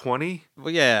Picks 20?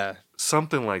 Well, yeah.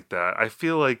 Something like that. I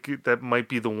feel like that might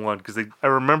be the one, because I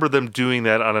remember them doing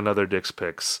that on another Dick's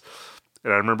Picks.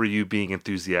 And I remember you being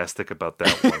enthusiastic about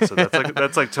that one. So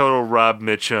that's like total Rob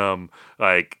Mitchum,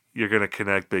 like, you're going to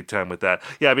connect big time with that.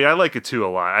 Yeah, I mean, I like it too a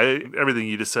lot. Everything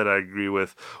you just said, I agree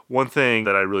with. One thing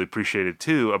that I really appreciated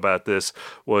too about this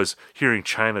was hearing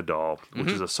China Doll, which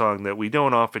is a song that we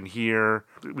don't often hear.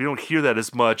 We don't hear that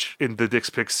as much in the Dick's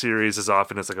Pick series as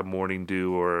often as like a Morning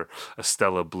Dew or a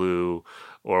Stella Blue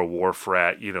or a Wharf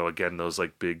Rat. You know, again, those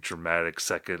like big dramatic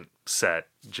second set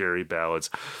Jerry ballads.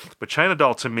 But China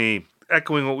Doll, to me,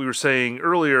 echoing what we were saying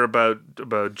earlier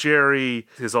about Jerry,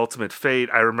 his ultimate fate,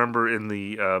 I remember in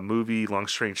the movie Long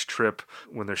Strange Trip,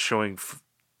 when they're showing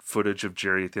footage of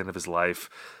Jerry at the end of his life,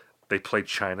 they played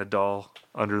China Doll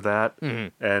under that.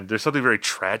 Mm-hmm. And there's something very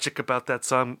tragic about that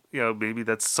song. You know, maybe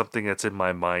that's something that's in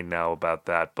my mind now about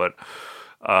that. But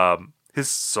his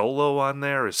solo on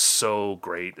there is so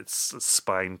great. It's a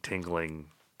spine-tingling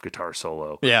guitar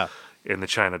solo. Yeah. In the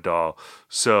China Doll.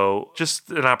 So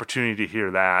just an opportunity to hear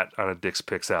that on a Dick's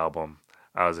Picks album,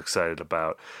 I was excited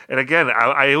about. And again,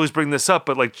 I always bring this up,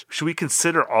 but like, should we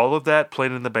consider all of that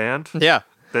playing in the band? Yeah.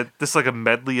 That this like a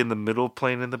medley in the middle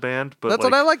playing in the band? But that's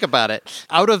what I like about it.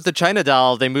 Out of the China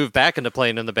Doll, they moved back into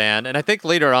playing in the band. And I think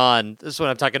later on, this is what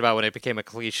I'm talking about when it became a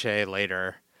cliche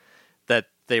later, that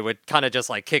they would kind of just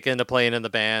like kick into playing in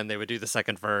the band. They would do the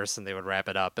second verse and they would wrap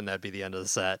it up and that'd be the end of the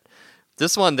set.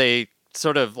 This one, they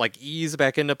sort of like ease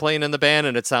back into playing in the band,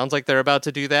 and it sounds like they're about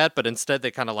to do that, but instead they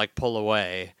kind of like pull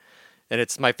away. And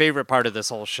it's my favorite part of this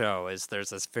whole show is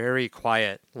there's this very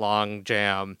quiet, long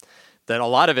jam that a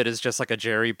lot of it is just like a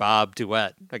Jerry Bob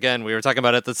duet. Again, we were talking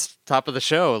about at the top of the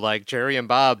show, like Jerry and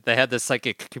Bob, they had this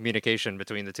psychic communication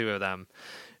between the two of them.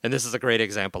 And this is a great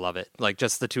example of it. Like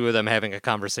just the two of them having a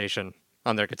conversation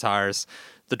on their guitars.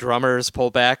 The drummers pull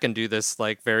back and do this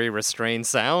like very restrained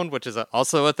sound, which is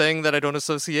also a thing that I don't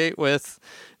associate with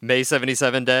May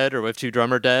 77 Dead or with Two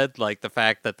Drummer Dead. Like the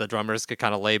fact that the drummers could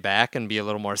kind of lay back and be a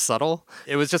little more subtle.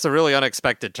 It was just a really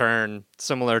unexpected turn,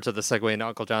 similar to the segue into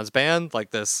Uncle John's Band,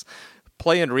 like this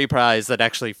play and reprise that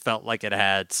actually felt like it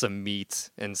had some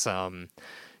meat and some,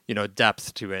 you know,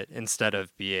 depth to it instead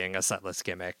of being a setlist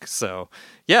gimmick. So,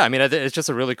 yeah, I mean, it's just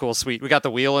a really cool suite. We got the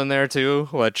wheel in there too,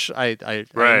 which I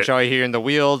enjoy hearing the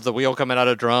wheel. The wheel coming out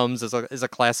of drums is a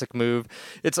classic move.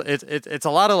 It's a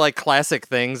lot of like classic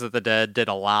things that the Dead did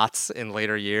a lot in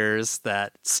later years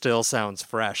that still sounds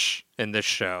fresh in this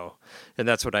show, and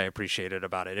that's what I appreciated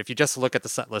about it. If you just look at the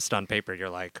set list on paper,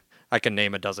 you're like, I can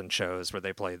name a dozen shows where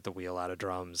they played the wheel out of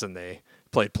drums and they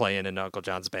played playing in Uncle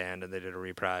John's Band and they did a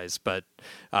reprise. But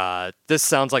this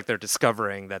sounds like they're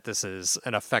discovering that this is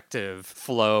an effective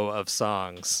flow of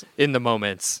songs in the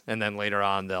moments, and then later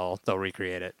on they'll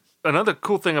recreate it. Another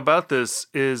cool thing about this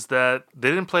is that they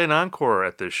didn't play an encore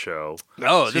at this show.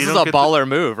 Oh, so this is a baller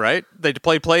move, right? They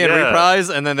played play and reprise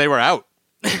and then they were out.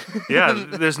 Yeah,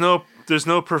 there's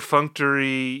no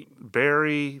perfunctory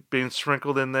Barry being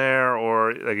sprinkled in there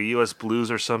or like a U.S. Blues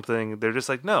or something. They're just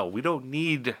like, no, we don't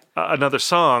need another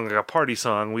song, like a party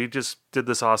song. We just did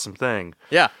this awesome thing.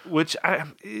 Yeah. Which, I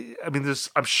mean,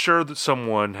 I'm sure that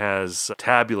someone has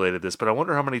tabulated this, but I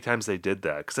wonder how many times they did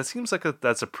that, because that seems like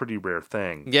that's a pretty rare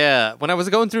thing. Yeah. When I was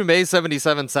going through May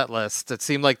 77 set list, it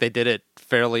seemed like they did it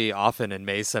fairly often in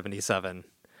May 77.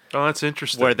 Oh, that's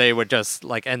interesting. Where they would just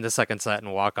like end the second set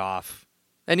and walk off.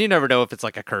 And you never know if it's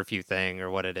like a curfew thing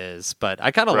or what it is, but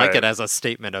I kind of like it as a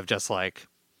statement of just like,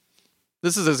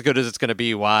 this is as good as it's going to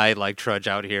be. Why like trudge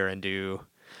out here and do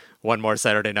one more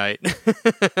Saturday night,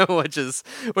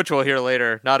 which we'll hear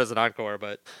later, not as an encore,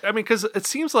 but I mean, because it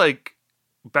seems like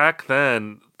back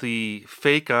then the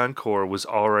fake encore was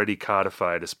already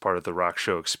codified as part of the rock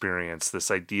show experience.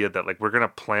 This idea that like we're going to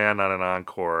plan on an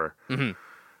encore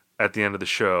at the end of the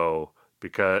show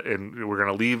and we're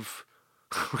going to leave.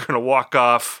 We're gonna walk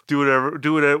off, do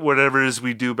whatever it is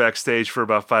we do backstage for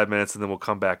about 5 minutes, and then we'll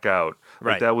come back out.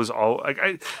 Right. Like that was all. Like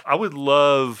I would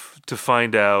love to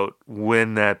find out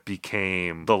when that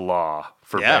became the law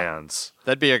for bands.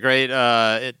 That'd be a great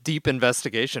deep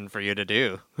investigation for you to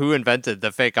do. Who invented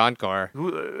the fake encore?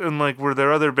 And like, were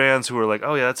there other bands who were like,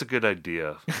 "Oh yeah, that's a good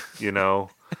idea," you know?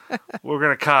 We're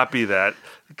gonna copy that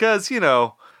because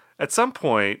at some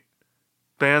point,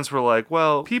 bands were like,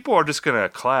 well, people are just going to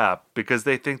clap because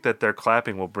they think that their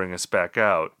clapping will bring us back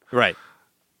out. Right.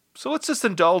 So let's just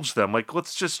indulge them. Like,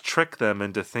 let's just trick them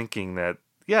into thinking that,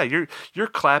 yeah, your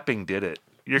clapping did it.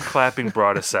 Your clapping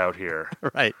brought us out here.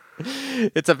 Right.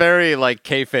 It's a very, like,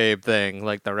 kayfabe thing,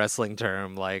 like the wrestling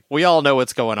term. Like, we all know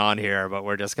what's going on here, but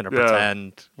we're just going to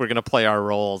pretend. We're going to play our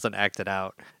roles and act it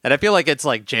out. And I feel like it's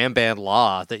like jam band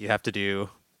law that you have to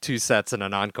do 2 sets in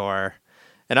an encore.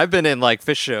 And I've been in, like,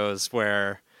 Fish shows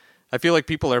where I feel like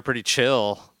people are pretty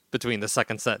chill between the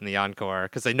second set and the encore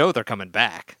because they know they're coming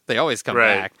back. They always come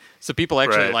back. So people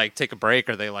actually like take a break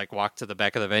or they like walk to the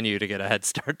back of the venue to get a head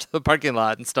start to the parking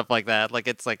lot and stuff like that. Like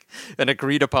it's like an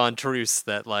agreed upon truce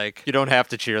that like you don't have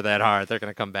to cheer that hard. They're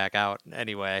going to come back out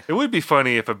anyway. It would be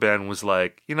funny if a band was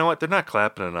like, you know what? They're not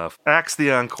clapping enough. Axe the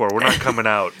encore. We're not coming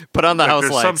out. Put on the house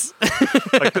lights.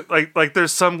 like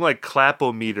there's some like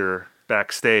clap-o-meter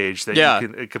backstage that you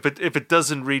can, if it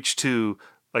doesn't reach to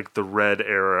like the red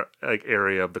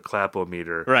area of the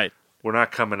clap-o-meter. Right. We're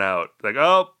not coming out. Like,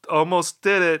 oh, almost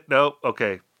did it. Nope.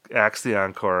 Okay. Axe the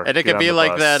encore. And it could be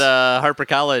like that Harper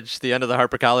College, the end of the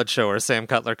Harper College show where Sam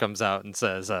Cutler comes out and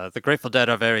says, the Grateful Dead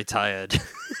are very tired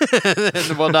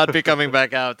and will not be coming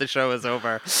back out. The show is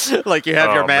over. Like you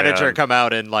have your manager come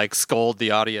out and like scold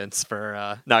the audience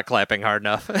for not clapping hard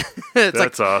enough.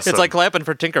 That's awesome. It's like clapping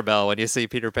for Tinkerbell when you see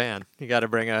Peter Pan. You got to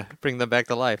bring them back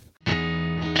to life.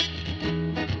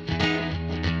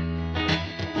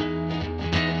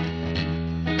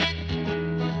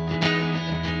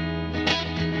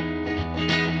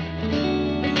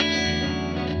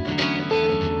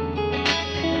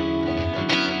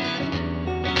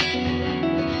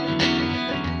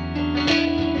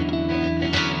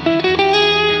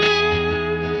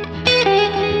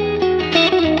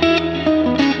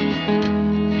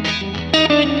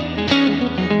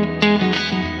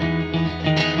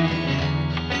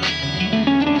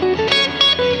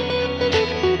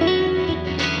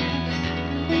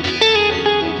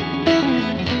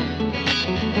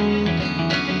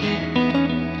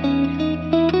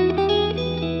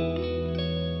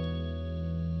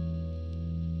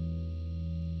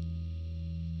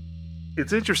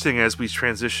 It's interesting as we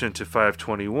transition to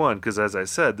 521, because as I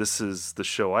said, this is the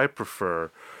show I prefer.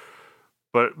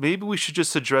 But maybe we should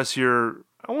just address your,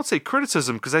 I won't say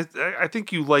criticism, because I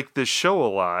think you like this show a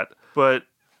lot. But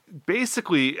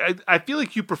basically, I feel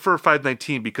like you prefer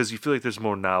 519 because you feel like there's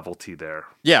more novelty there.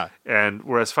 Yeah. And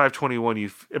whereas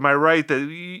 521, am I right that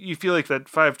you feel like that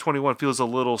 521 feels a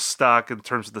little stock in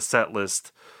terms of the set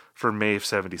list for May of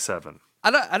 77?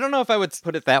 I don't know if I would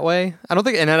put it that way. I don't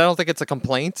think it's a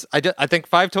complaint. I think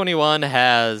 521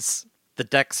 has the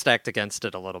deck stacked against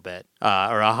it a little bit,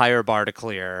 or a higher bar to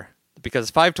clear, because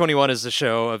 521 is the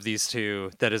show of these two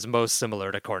that is most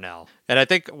similar to Cornell. And I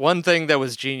think one thing that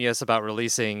was genius about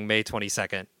releasing May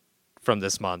 22nd from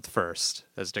this month first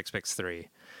as Dick's Picks 3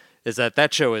 is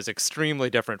that show is extremely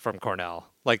different from Cornell.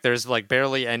 Like, there's, like,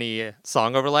 barely any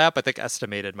song overlap. I think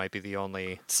Estimated might be the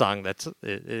only song that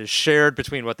is shared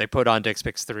between what they put on Dick's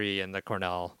Picks 3 and the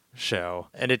Cornell show.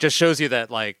 And it just shows you that,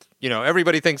 like, you know,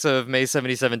 everybody thinks of May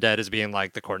 77 Dead as being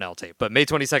like the Cornell tape. But May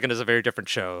 22nd is a very different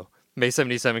show. May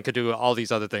 77 could do all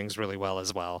these other things really well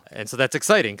as well. And so that's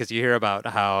exciting because you hear about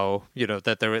how, you know,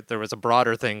 that there was a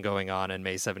broader thing going on in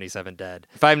May 77 Dead.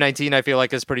 519 I feel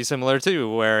like is pretty similar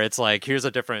too, where it's like, here's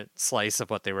a different slice of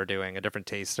what they were doing, a different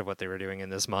taste of what they were doing in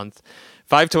this month.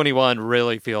 521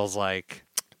 really feels like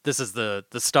this is the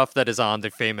stuff that is on the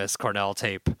famous Cornell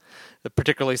tape,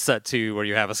 particularly set 2 where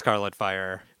you have a Scarlet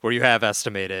Fire, where you have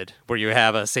Estimated, where you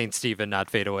have a Saint Stephen,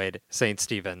 not Fade Away, Saint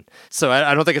Stephen. So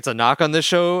I don't think it's a knock on this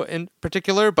show in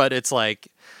particular, but it's like,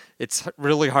 it's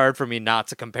really hard for me not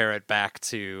to compare it back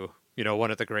to, you know, one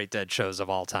of the great Dead shows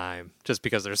of all time, just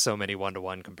because there's so many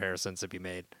one-to-one comparisons to be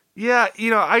made. Yeah,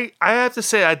 you know, I have to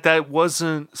say that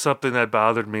wasn't something that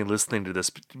bothered me listening to this,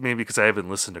 maybe because I haven't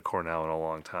listened to Cornell in a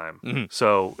long time. Mm-hmm.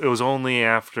 So it was only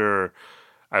after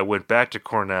I went back to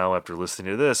Cornell after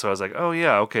listening to this, so I was like, oh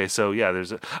yeah, okay, so yeah,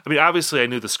 I mean, obviously I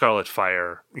knew the Scarlet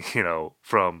Fire, you know,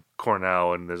 from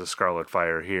Cornell, and there's a Scarlet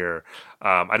Fire here.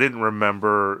 I didn't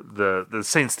remember the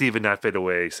Saint Stephen, not Fade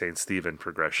Away, Saint Stephen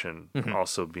progression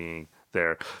also being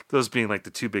there. Those being like the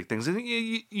two big things. And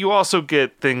you also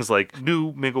get things like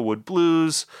New Minglewood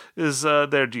Blues is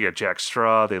there. You got Jack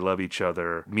Straw, They Love Each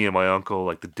Other, Me and My Uncle,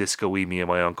 like the disco-y Me and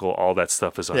My Uncle, all that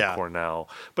stuff is on Cornell.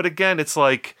 But again, it's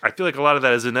like, I feel like a lot of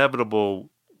that is inevitable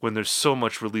when there's so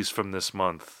much released from this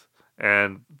month.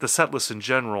 And the set lists in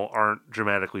general aren't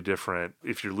dramatically different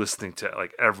if you're listening to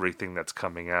like everything that's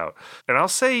coming out. And I'll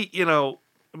say, you know,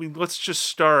 I mean, let's just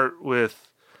start with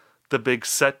the big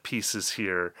set pieces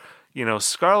here.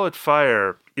 Scarlet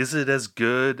Fire, is it as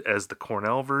good as the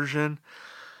Cornell version?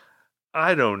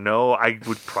 I don't know. I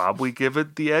would probably give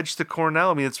it the edge to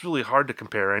Cornell. I mean, it's really hard to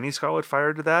compare any Scarlet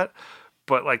Fire to that.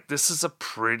 But, this is a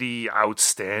pretty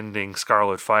outstanding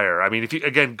Scarlet Fire. I mean, if you,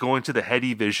 again, going to the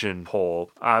Heady Vision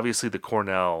poll, obviously the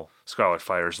Cornell Scarlet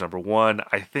Fire is number 1.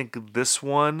 I think this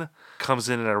one comes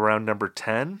in at around number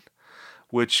 10,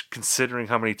 which, considering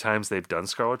how many times they've done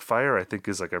Scarlet Fire, I think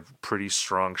is a pretty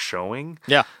strong showing.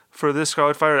 Yeah. For this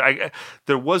Scarlet Fire.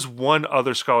 There was one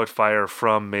other Scarlet Fire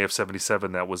from May of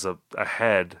 77 that was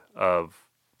ahead of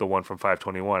the one from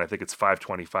 521. I think it's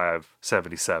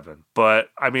 525-77. But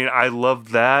I mean, I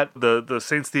love that. The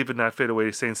St. Stephen Not Fade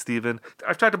Away St. Stephen.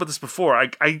 I've talked about this before.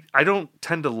 I don't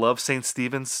tend to love St.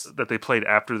 Stephen's that they played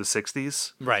after the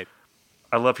 60s. Right.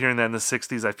 I love hearing that in the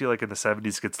 60s. I feel like in the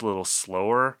 70s it gets a little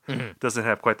slower. Mm-hmm. Doesn't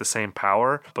have quite the same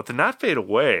power. But the Not Fade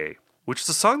Away, which is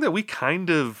a song that we kind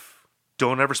of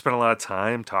don't ever spend a lot of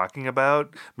time talking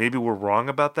about. Maybe we're wrong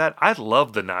about that. I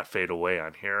love the Not Fade Away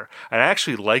on here. I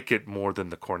actually like it more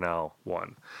than the Cornell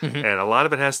one. Mm-hmm. And a lot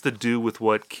of it has to do with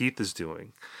what Keith is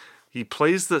doing. He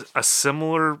plays a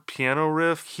similar piano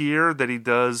riff here that he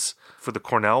does for the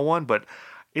Cornell one, but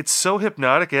it's so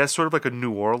hypnotic. It has sort of like a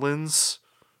New Orleans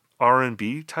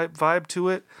R&B type vibe to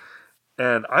it.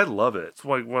 And I love it. It's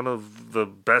one of the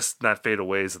best Not Fade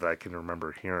Aways that I can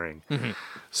remember hearing. Mm-hmm.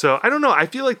 So, I don't know. I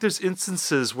feel like there's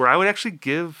instances where I would actually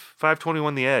give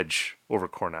 521 the edge over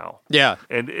Cornell. Yeah.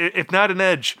 And if not an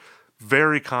edge,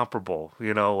 very comparable.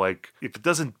 If it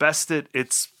doesn't best it,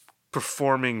 it's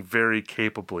performing very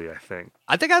capably, I think.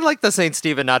 I think I like the St.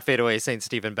 Stephen Not Fade Away St.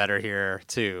 Stephen better here,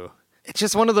 too. It's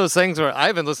just one of those things where I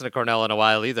haven't listened to Cornell in a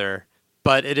while either,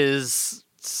 but it is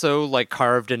so,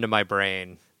 carved into my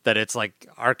brain that it's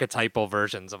archetypal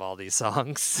versions of all these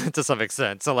songs to some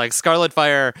extent. So Scarlet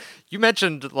Fire, you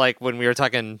mentioned when we were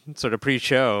talking sort of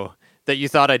pre-show that you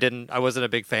thought I wasn't a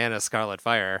big fan of Scarlet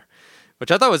Fire, which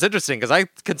I thought was interesting because I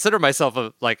consider myself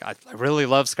I really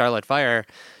love Scarlet Fire,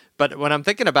 but when I'm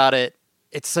thinking about it,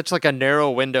 it's such a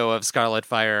narrow window of Scarlet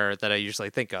Fire that I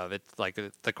usually think of. It's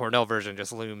the Cornell version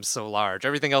just looms so large.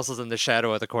 Everything else is in the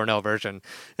shadow of the Cornell version,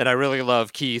 and I really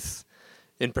love Keith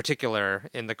in particular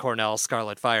in the Cornell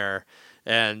Scarlet Fire.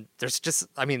 And there's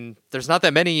not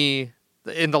that many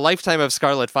in the lifetime of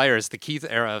Scarlet Fires. The Keith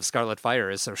era of Scarlet Fire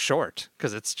is so short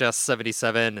because it's just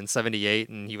 77 and 78.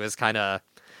 And he was kind of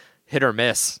hit or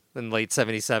miss in late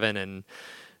 77 and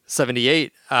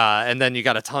 78. And then you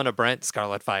got a ton of Brent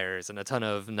Scarlet Fires and a ton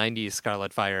of 90s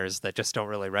Scarlet Fires that just don't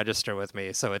really register with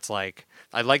me. So it's I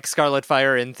like Scarlet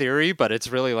Fire in theory, but it's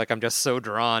really I'm just so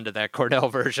drawn to that Cornell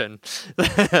version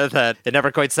that it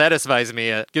never quite satisfies me.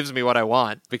 It gives me what I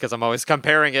want because I'm always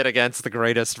comparing it against the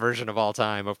greatest version of all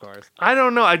time, of course. I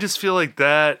don't know. I just feel like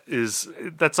that's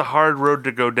a hard road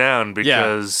to go down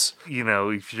because,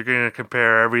 if you're going to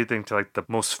compare everything to the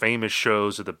most famous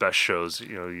shows or the best shows,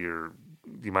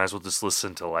 you might as well just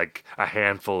listen to a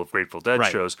handful of Grateful Dead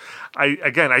shows.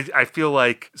 I feel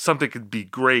like something could be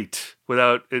great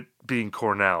without it being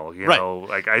Cornell.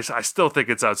 I still think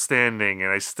it's outstanding,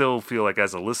 and I still feel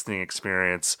as a listening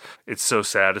experience, it's so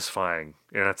satisfying.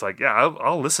 And it's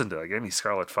I'll listen to any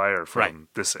Scarlet Fire from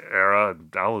this era,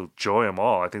 and I'll enjoy them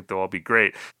all. I think they'll all be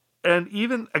great. And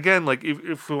even again,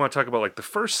 if we want to talk about the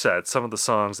first set, some of the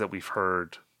songs that we've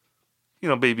heard,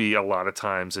 maybe a lot of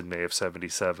times in May of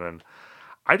 77.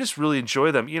 I just really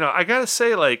enjoy them. I gotta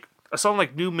say, a song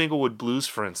like New Minglewood Blues,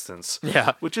 for instance,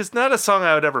 which is not a song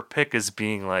I would ever pick as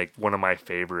being one of my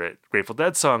favorite Grateful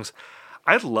Dead songs.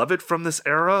 I love it from this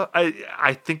era.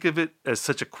 I think of it as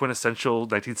such a quintessential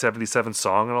 1977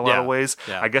 song in a lot of ways.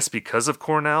 Yeah. I guess because of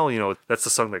Cornell, that's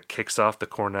the song that kicks off the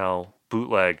Cornell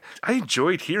bootleg. I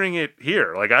enjoyed hearing it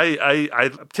here.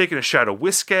 I've taken a shot of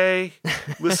whiskey,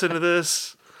 listen to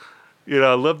this.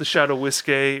 I love the shot of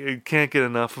whiskey. I can't get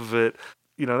enough of it.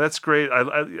 That's great.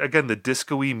 Again, the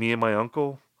disco-y Me and My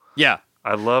Uncle. Yeah.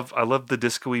 I love the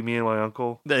disco-y Me and My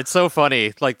Uncle. It's so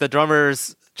funny. The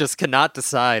drummers just cannot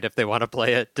decide if they want to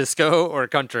play it disco or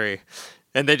country.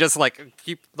 And they just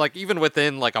keep even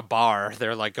within a bar,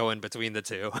 they're going between the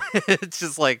two. It's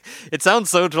just it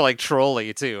sounds so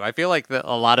trolly too. I feel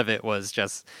a lot of it was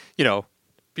just,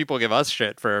 people give us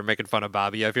shit for making fun of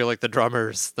Bobby. I feel like the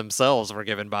drummers themselves were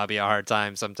giving Bobby a hard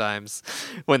time sometimes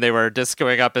when they were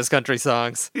discoing up his country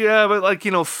songs. Yeah,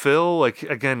 but Phil,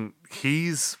 again,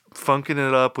 he's funking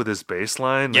it up with his bass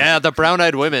line. Yeah, the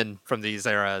brown-eyed women from these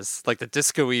eras, the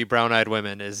disco-y brown-eyed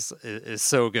women is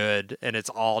so good, and it's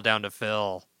all down to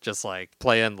Phil, just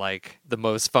playing the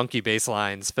most funky bass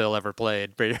lines Phil ever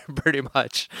played, pretty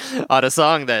much, on a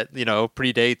song that,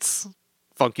 predates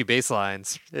funky bass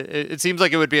lines. It seems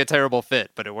like it would be a terrible fit,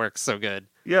 but it works so good.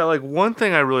 Yeah, like one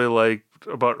thing I really like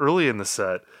about early in the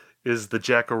set is the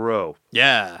Jackaroo.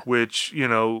 Yeah. Which,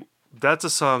 that's a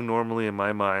song normally in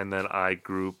my mind that I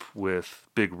group with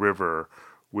Big River,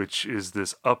 which is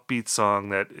this upbeat song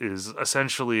that is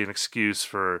essentially an excuse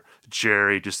for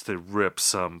Jerry just to rip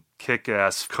some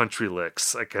kick-ass country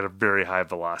licks, like at a very high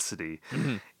velocity.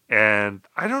 Mm-hmm. And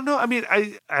I don't know. I mean,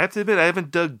 I have to admit, I haven't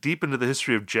dug deep into the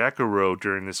history of Jackaroo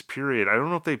during this period. I don't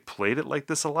know if they played it like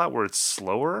this a lot, where it's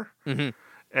slower. Mm-hmm.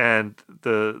 And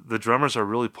the drummers are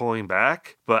really pulling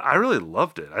back. But I really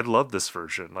loved it. I loved this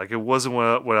version. Like, it wasn't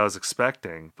what I was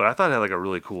expecting, but I thought it had like a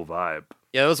really cool vibe.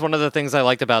 Yeah, that was one of the things I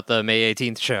liked about the May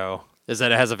 18th show, is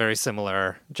that it has a very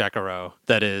similar Jackaroo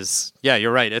that is, yeah,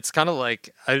 you're right. It's kind of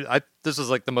like, this was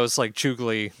like the most like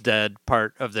Chugly Dead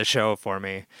part of the show for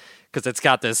me, because it's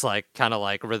got this like kind of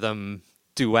like rhythm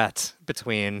duet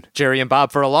between Jerry and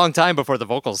Bob for a long time before the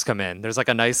vocals come in. There's like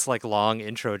a nice like long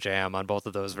intro jam on both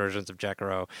of those versions of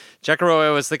Jackaroo. Jackaroo I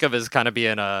always think of as kind of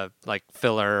being a like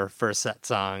filler first set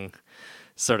song,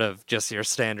 sort of just your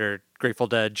standard Grateful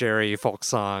Dead Jerry folk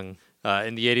song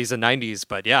in the 80s and 90s.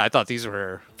 But yeah, I thought these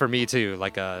were, for me too,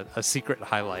 like a secret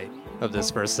highlight of this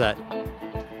first set.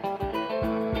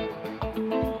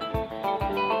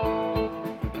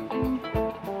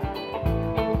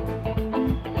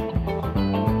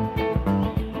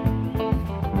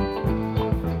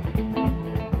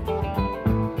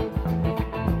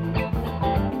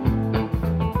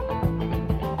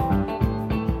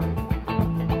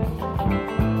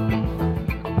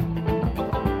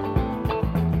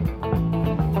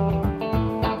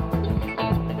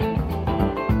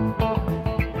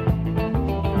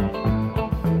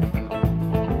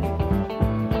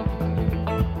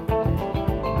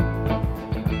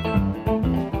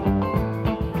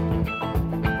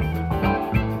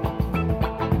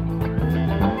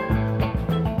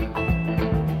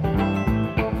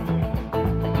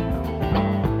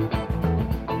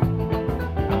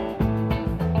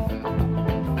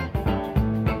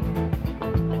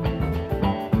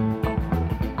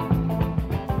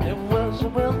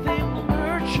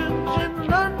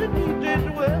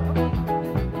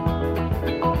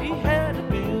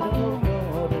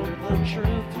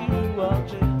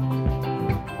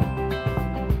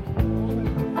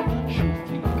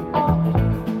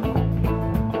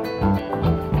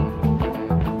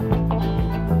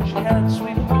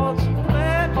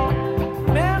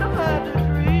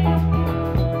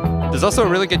 There's also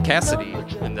a really good Cassidy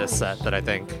in this set that I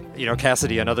think,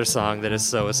 Cassidy, another song that is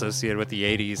so associated with the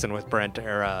 80s and with Brent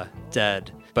era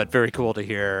Dead, but very cool to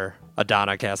hear a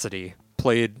Donna Cassidy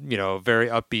played, very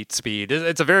upbeat speed.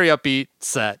 It's a very upbeat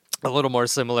set, a little more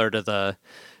similar to the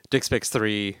Dix Pix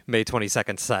 3 May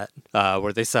 22nd set,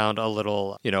 where they sound a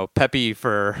little, peppy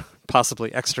for possibly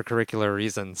extracurricular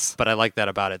reasons, but I like that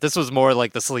about it. This was more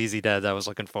like the sleazy Dead I was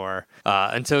looking for,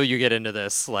 until you get into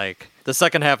this, like, the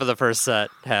second half of the first set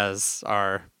has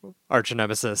our arch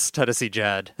nemesis, Tennessee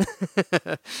Jed.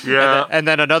 Yeah. And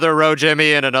then another Row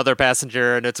Jimmy and another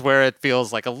Passenger, and it's where it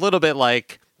feels like a little bit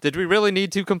like, did we really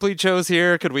need 2 complete shows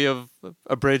here? Could we have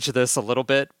abridged this a little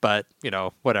bit? But,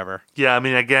 whatever. Yeah, I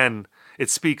mean, again, it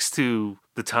speaks to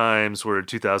the times where in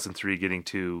 2003 getting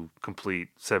 2 complete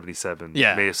 77,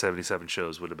 May of 77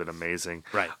 shows would have been amazing.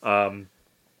 Right. You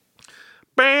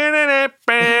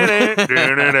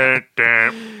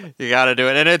gotta do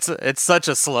it. And it's such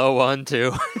a slow one,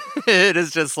 too. It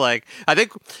is just like, I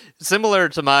think similar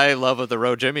to my love of the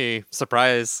Row Jimmy,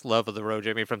 surprise love of the Row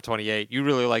Jimmy from 28, you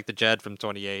really like the Jed from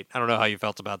 28. I don't know how you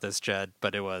felt about this Jed,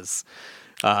 but it was...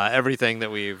 everything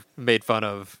that we've made fun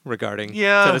of regarding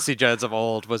Tennessee Jeds of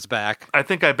old was back. I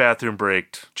think I bathroom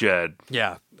braked Jed.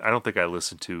 Yeah. I don't think I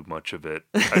listened to much of it.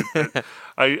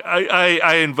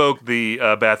 I invoked the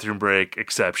bathroom break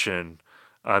exception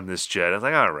on this Jed. I was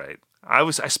like, all right. I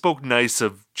spoke nice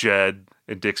of Jed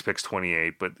in Dix Pix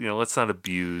 28, but let's not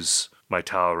abuse my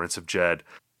tolerance of Jed.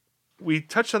 We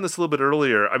touched on this a little bit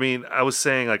earlier. I mean, I was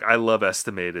saying like I love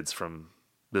estimateds from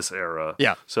this era.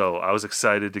 Yeah. So I was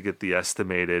excited to get the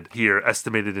estimated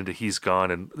into He's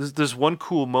Gone. And there's one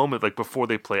cool moment, like before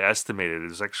they play estimated,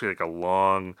 there's actually like a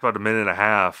long, about a minute and a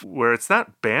half, where it's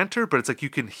not banter, but it's like you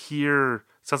can hear,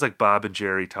 it sounds like Bob and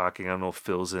Jerry talking. I don't know if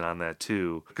Phil's in on that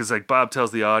too. Because like Bob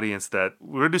tells the audience that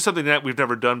we're going to do something that we've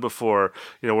never done before.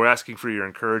 We're asking for your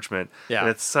encouragement. Yeah. And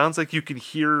it sounds like you can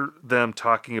hear them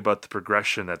talking about the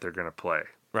progression that they're going to play.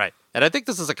 Right. And I think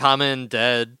this is a common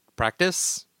Dead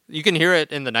practice, You can hear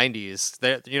it in the 90s.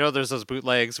 There's those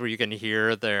bootlegs where you can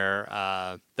hear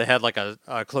they had like a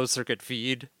closed circuit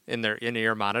feed in their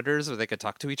in-ear monitors where they could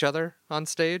talk to each other on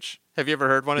stage. Have you ever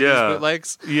heard one of these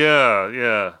bootlegs?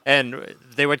 Yeah. And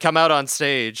they would come out on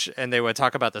stage and they would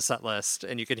talk about the set list,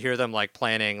 and you could hear them like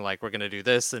planning, like, we're going to do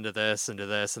this into this into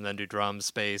this, and then do drums,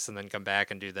 space, and then come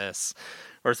back and do this.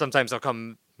 Or sometimes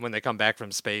when they come back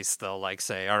from space, they'll like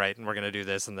say, all right, and we're going to do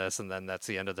this, and then that's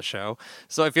the end of the show.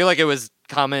 So I feel like it was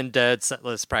common dead set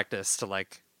list practice to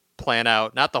like plan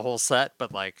out, not the whole set,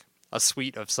 but like a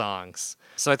suite of songs.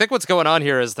 So I think what's going on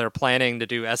here is they're planning to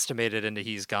do Estimated into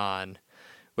He's Gone,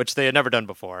 which they had never done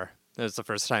before. It was the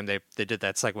first time they did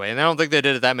that segue. And I don't think they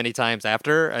did it that many times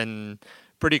after, and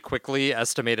pretty quickly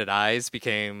Estimated Eyes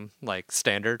became like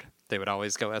standard. They would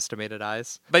always go Estimated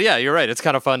Eyes. But yeah, you're right. It's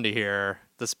kind of fun to hear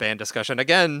this band discussion.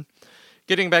 Again,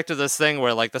 getting back to this thing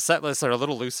where like the set lists are a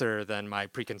little looser than my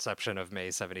preconception of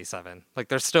May 77. Like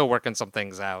they're still working some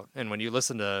things out. And when you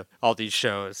listen to all these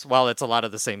shows, while it's a lot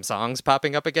of the same songs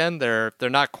popping up again, they're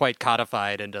not quite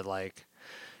codified into like,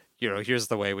 here's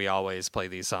the way we always play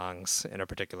these songs in a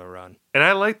particular run. And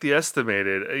I like the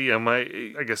Estimated. My,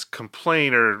 I guess,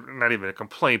 complaint, or not even a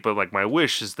complaint, but like my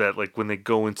wish is that like when they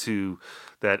go into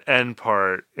that end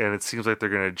part and it seems like they're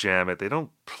going to jam it, they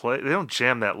don't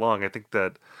jam that long. I think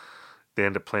that they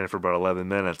end up playing for about 11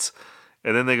 minutes.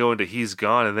 And then they go into He's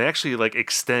Gone, and they actually like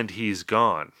extend He's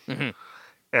Gone. Mm-hmm.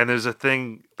 And there's a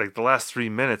thing, like the last 3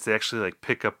 minutes, they actually like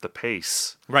pick up the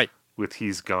pace. Right. With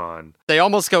He's Gone. They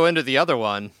almost go into the other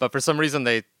one, but for some reason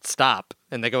they stop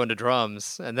and they go into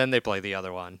drums and then they play the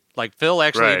other one. Like Phil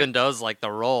actually even does like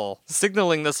the roll,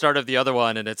 signaling the start of the other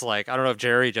one, and it's like, I don't know if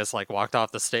Jerry just like walked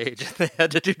off the stage and they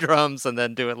had to do drums and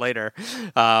then do it later.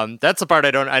 That's the part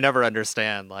I never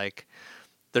understand. Like,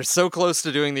 they're so close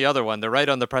to doing the other one. They're right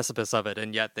on the precipice of it,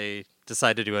 and yet they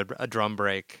decide to do a drum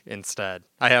break instead.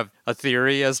 I have a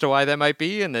theory as to why that might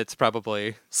be, and it's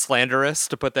probably slanderous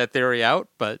to put that theory out,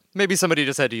 but maybe somebody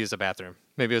just had to use a bathroom.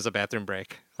 Maybe it was a bathroom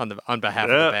break on behalf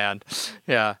of the band.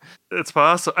 Yeah. It's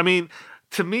possible. I mean,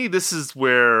 to me, this is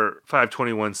where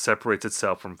 521 separates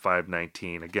itself from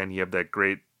 519. Again, you have that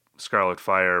great Scarlet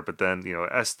Fire, but then,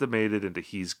 Estimated into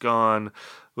He's Gone,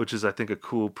 which is, I think, a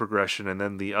cool progression, and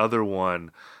then the other one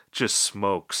just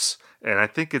smokes. And I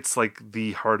think it's like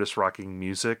the hardest rocking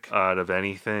music out of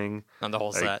anything on the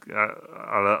whole set.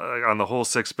 On the whole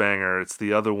six banger, it's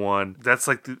the other one. That's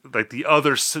like the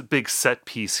other big set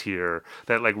piece here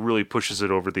that like really pushes it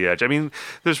over the edge. I mean,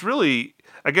 there's really,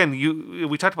 again,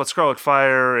 we talked about Scarlet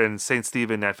Fire and Saint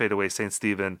Stephen, Not Fade Away, Saint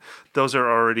Stephen. Those are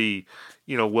already,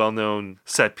 well-known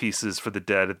set pieces for the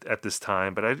Dead at this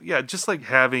time. But just like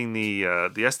having the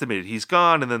Estimated He's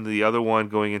Gone, and then the other one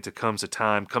going into Comes a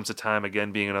Time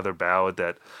again being another ballad,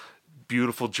 that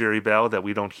beautiful Jerry ballad that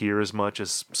we don't hear as much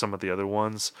as some of the other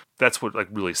ones. That's what like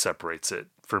really separates it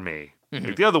for me. Mm-hmm.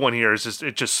 Like, the other one here is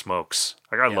it just smokes.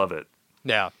 Like, I love it.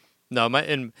 Yeah. No,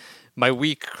 in my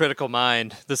weak critical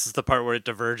mind, this is the part where it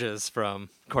diverges from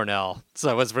Cornell. So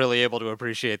I was really able to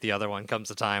appreciate the other one, Comes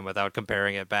a Time, without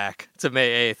comparing it back to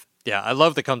May 8th. Yeah, I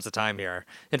love the Comes a Time here.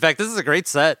 In fact, this is a great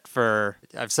set for,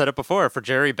 I've said it before, for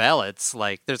Jerry ballads.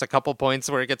 Like, there's a couple points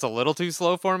where it gets a little too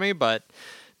slow for me, but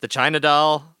the China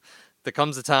Doll, the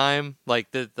Comes a Time,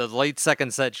 like the late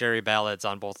second set Jerry ballads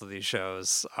on both of these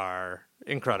shows are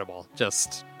incredible.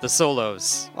 Just the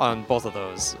solos on both of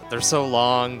those. They're so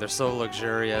long, they're so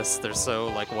luxurious, they're so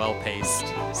like well-paced,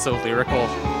 so lyrical.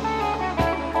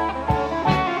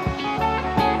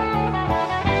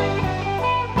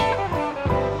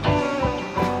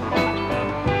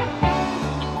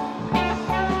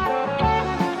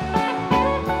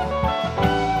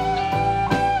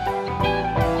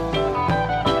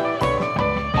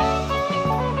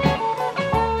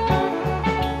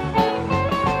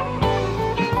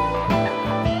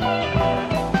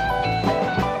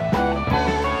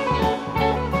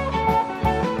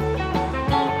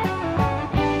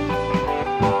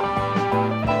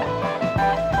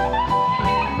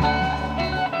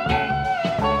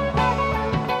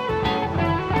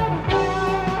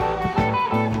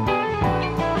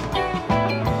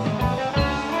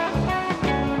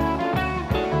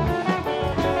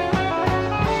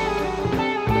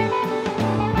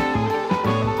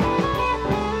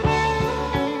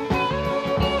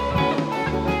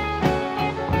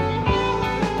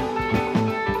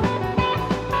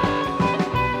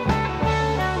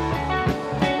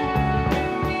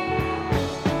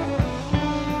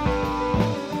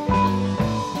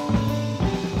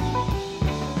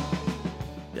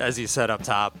 As you said up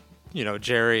top,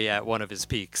 Jerry at one of his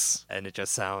peaks, and it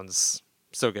just sounds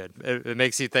so good. It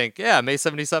makes you think, yeah, May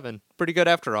 77, pretty good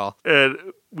after all. And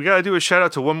we got to do a shout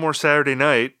out to One More Saturday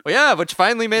Night. Well, yeah, which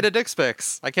finally made a Dix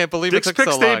Picks. I can't believe it took so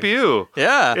long. Dix Picks debut.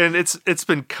 Yeah. And it's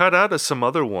been cut out of some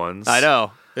other ones. I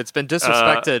know. It's been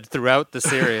disrespected throughout the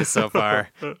series so far.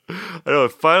 I know,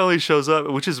 it finally shows up,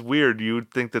 which is weird. You would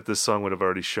think that this song would have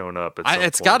already shown up at some point.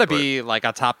 It's got to be like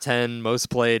a top 10 most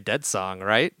played Dead song,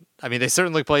 right? I mean, they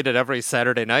certainly played it every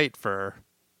Saturday night for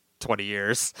 20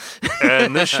 years.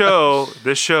 And this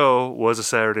show was a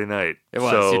Saturday night. It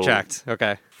was. So you checked.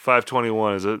 Okay.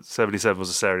 5/21/77 was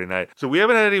a Saturday night. So we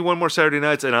haven't had any One More Saturday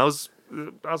Nights, and I was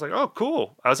like, oh,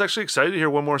 cool. I was actually excited to hear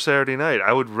One More Saturday Night.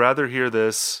 I would rather hear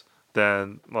this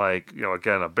than, like,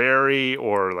 again, a Barry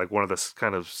or like one of the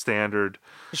kind of standard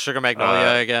Sugar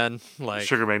Magnolia again, like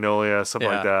Sugar Magnolia, something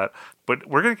like that. But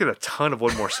we're gonna get a ton of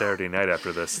One More Saturday Night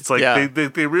after this. It's like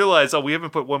they realize, we haven't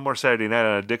put One More Saturday Night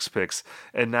on a Dix Picks,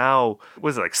 and now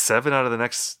what is it, like 7 out of the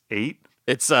next 8?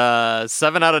 It's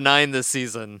 7 out of 9 this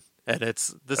season. And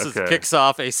kicks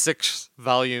off a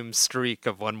 6-volume streak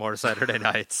of One More Saturday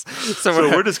Nights. So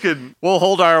we're just kidding. We'll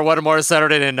hold our One More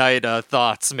Saturday Night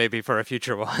thoughts maybe for a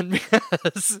future one.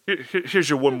 Because here's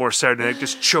your One More Saturday Night.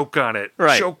 Just choke on it.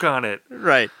 Right. Choke on it.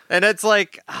 Right. And it's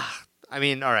like, I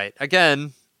mean, all right.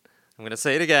 Again, I'm going to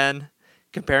say it again.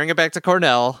 Comparing it back to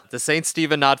Cornell, the St.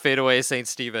 Stephen Not Fade Away St.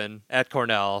 Stephen at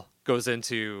Cornell goes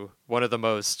into one of the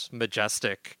most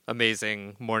majestic,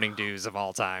 amazing morning dews of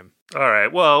all time. All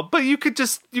right, well, but you could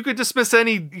dismiss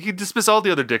all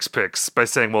the other Dix Picks by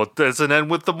saying, well, it doesn't end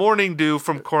with the morning dew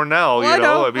from Cornell.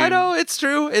 Well, I know, it's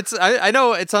true. I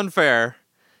know it's unfair,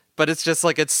 but it's just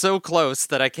like it's so close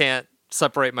that I can't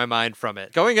separate my mind from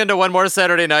it. Going into One More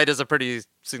Saturday Night is a pretty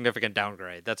significant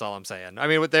downgrade. That's all I'm saying. I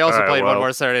mean, they also played One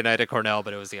More Saturday Night at Cornell,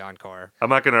 but it was the encore. I'm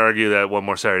not going to argue that One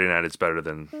More Saturday Night is better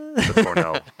than the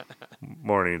Cornell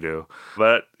morning dew.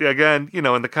 But again,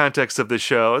 in the context of the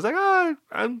show, I was like,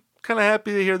 I'm kind of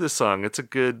happy to hear this song. It's a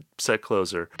good set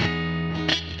closer.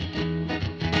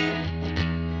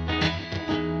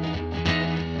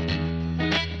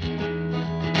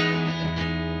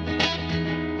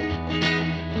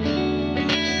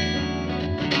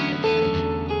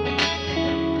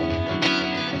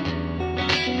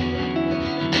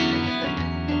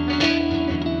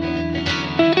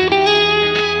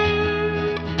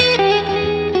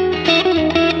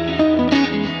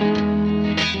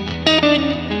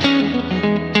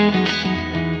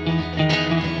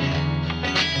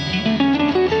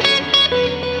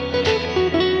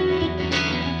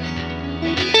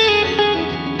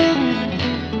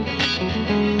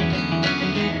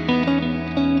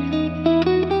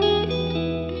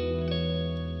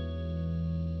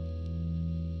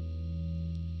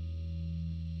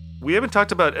 We haven't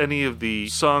talked about any of the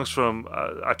songs from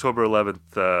October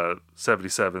 11th,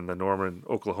 77, the Norman,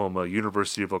 Oklahoma,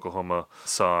 University of Oklahoma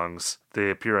songs. They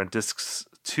appear on discs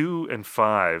 2 and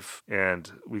 5,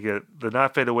 and we get the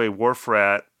Not Fade Away Wharf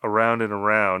Rat, Around and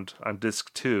Around on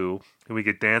disc 2, and we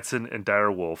get Dancin' and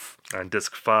Direwolf on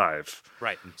disc 5.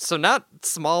 Right. So not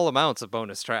small amounts of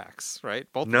bonus tracks,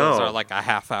 right? Both of those are like a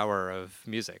half hour of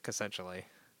music, essentially.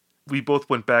 We both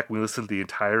went back and we listened to the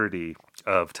entirety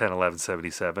of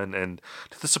 10/11/77, and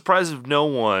to the surprise of no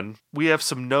one, we have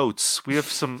some notes. We have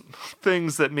some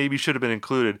things that maybe should have been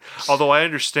included, although I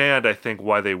understand, I think,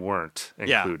 why they weren't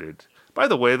included. Yeah. By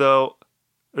the way, though,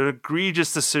 an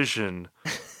egregious decision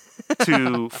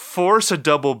to force a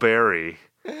double Barry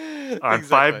on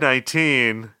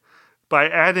 519 by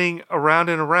adding Around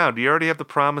and Around. You already have the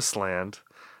Promised Land.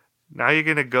 Now you're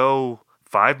going to go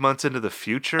 5 months into the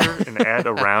future and add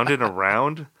Around and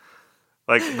Around?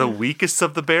 Like the weakest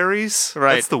of the berries?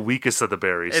 Right. That's the weakest of the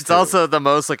berries. It's also the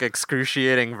most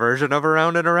excruciating version of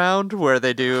Around and Around, where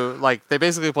they do they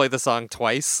basically play the song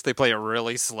twice. They play it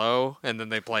really slow and then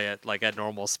they play it at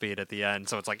normal speed at the end.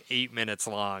 So it's 8 minutes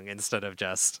long instead of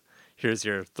just here's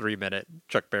your 3-minute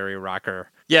Chuck Berry rocker.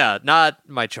 Yeah, not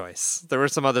my choice. There were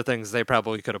some other things they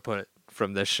probably could have put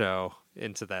from this show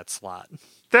into that slot.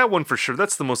 That one for sure.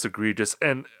 That's the most egregious.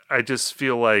 And I just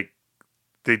feel like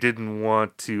they didn't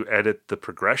want to edit the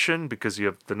progression because you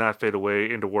have the Not Fade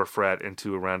Away into Wharf Rat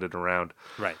into Around and Around.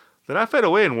 Right. The Not Fade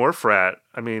Away and Wharf Rat,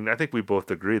 I mean, I think we both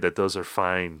agree that those are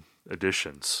fine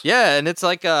additions. Yeah, and it's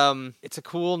it's a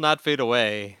cool Not Fade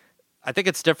Away. I think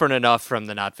it's different enough from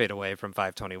the Not Fade Away from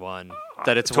 521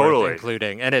 that it's worth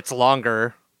including. And it's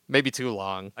longer, maybe too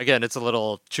long. Again, it's a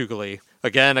little chugly.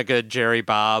 Again, a good Jerry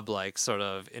Bob sort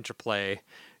of interplay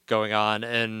going on,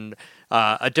 and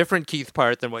a different Keith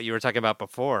part than what you were talking about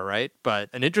before, right? But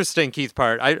an interesting Keith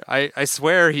part. I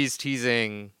swear he's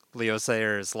teasing Leo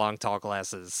Sayer's long tall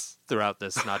glasses throughout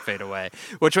this Not Fade Away,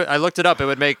 which I looked it up. It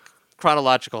would make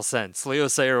chronological sense. Leo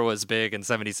Sayer was big in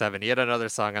 77. He had another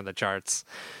song on the charts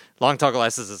Long Tall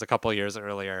Glasses is a couple years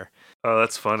earlier. Oh,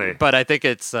 that's funny. But I think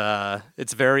it's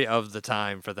very of the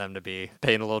time for them to be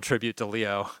paying a little tribute to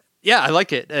Leo. Yeah, I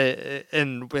like it.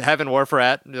 And having Wharf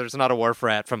Rat, there's not a Wharf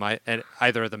Rat from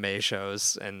either of the May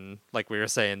shows. And like we were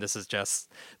saying, this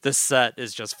set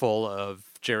is just full of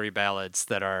Jerry ballads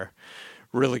that are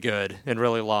really good and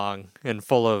really long and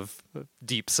full of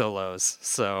deep solos.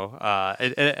 So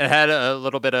it had a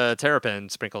little bit of Terrapin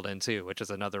sprinkled in too, which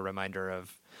is another reminder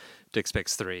of Dick's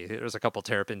Picks 3. There's a couple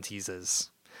Terrapin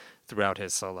teases throughout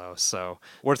his solo, so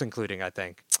worth including, I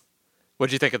think.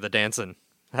 What'd you think of the dancing?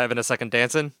 Having a second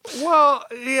dancing? Well,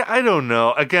 yeah, I don't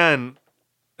know. Again,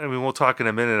 I mean, we'll talk in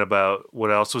a minute about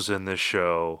what else was in this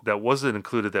show that wasn't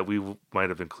included that we might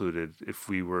have included if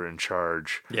we were in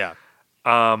charge. Yeah.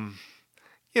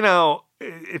 You know,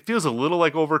 it feels a little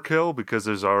like overkill because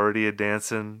there's already a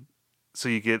dancing, so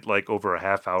you get like over a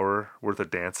half hour worth of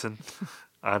dancing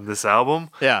on this album.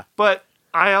 Yeah. But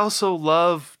I also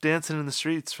love Dancing in the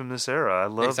Streets from this era. I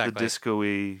love Exactly. the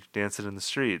disco-y Dancing in the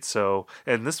Streets. So,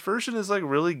 and this version is like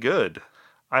really good.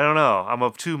 I don't know. I'm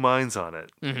of two minds on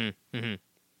it. Mm-hmm. Mm-hmm.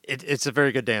 It's a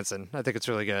very good dancing. I think it's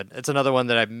really good. It's another one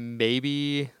that I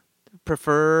maybe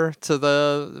prefer to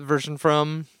the version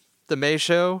from the May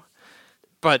show.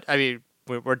 But, I mean,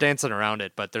 we're dancing around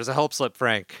it, but there's a Help Slip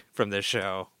Frank from this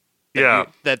show.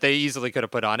 That they easily could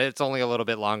have put on it. It's only a little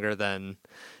bit longer than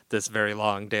this very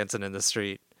long Dancing in the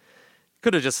Street.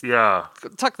 Could have just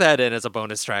tucked that in as a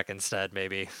bonus track instead,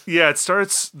 maybe. Yeah, it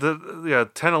starts,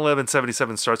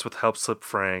 10-11-77 starts with Help Slip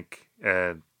Frank,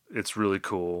 and it's really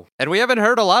cool. And we haven't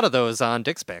heard a lot of those on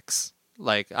Dick's Picks.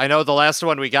 Like, I know the last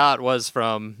one we got was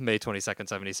from May 22nd,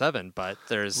 77, but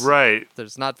there's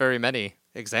not very many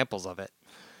examples of it.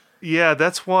 Yeah,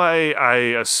 that's why I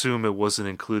assume it wasn't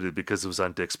included, because it was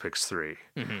on Dick's Picks 3.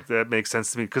 Mm-hmm. That makes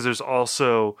sense to me, because there's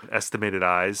also Estimated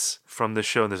Eyes from the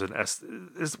show, and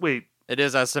there's It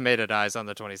is Estimated Eyes on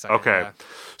the 22nd. Okay. Yeah.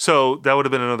 So that would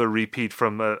have been another repeat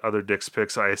from other Dick's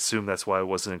Picks. I assume that's why it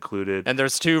wasn't included. And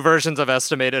there's 2 versions of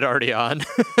Estimated already on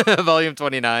Volume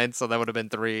 29, so that would have been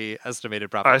 3 estimated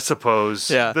probably. I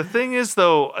suppose. Yeah. The thing is,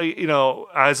 though,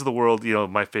 Eyes of the World,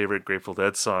 my favorite Grateful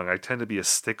Dead song, I tend to be a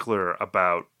stickler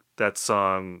about that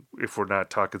song if we're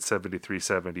not talking 73,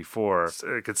 74.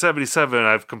 Like at 77,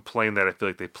 I've complained that I feel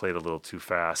like they played a little too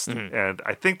fast. Mm-hmm. And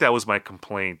I think that was my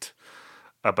complaint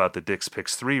about the Dick's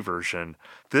Picks 3 version.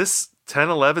 This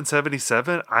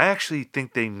 10-11-77, I actually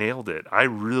think they nailed it. I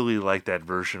really like that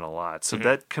version a lot. So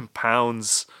that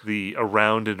compounds the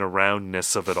around and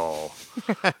aroundness of it all.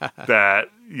 That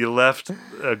you left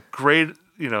a great,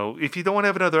 if you don't want to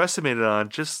have another estimated on,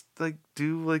 just like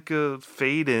do like a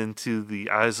fade into the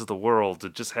Eyes of the World to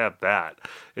just have that.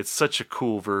 It's such a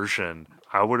cool version.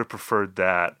 I would have preferred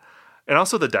that. And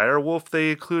also the Dire Wolf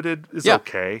they included is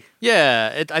okay.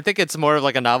 Yeah, I think it's more of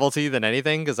like a novelty than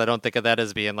anything, because I don't think of that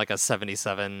as being like a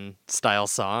 77 style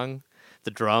song.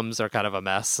 The drums are kind of a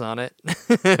mess on it.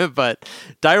 But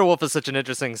Dire Wolf is such an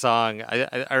interesting song.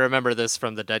 I remember this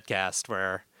from the Deadcast,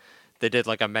 where they did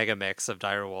like a mega mix of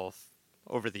Dire Wolf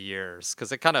over the years,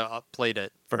 because it kind of played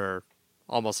it for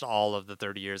almost all of the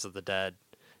 30 years of the Dead.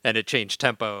 And it changed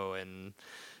tempo and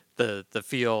the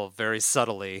feel very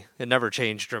subtly. It never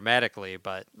changed dramatically,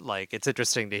 but like it's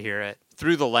interesting to hear it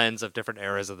through the lens of different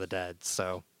eras of the Dead.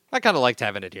 So I kind of liked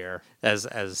having it here as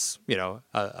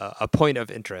a point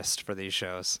of interest for these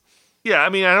shows. Yeah, I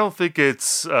mean, I don't think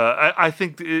it's. I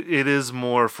think it is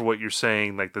more for what you're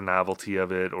saying, like the novelty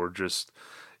of it, or just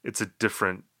it's a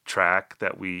different track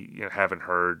that we haven't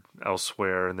heard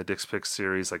elsewhere in the Dick's Picks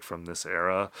series, like from this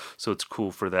era. So it's cool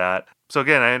for that. So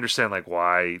again, I understand like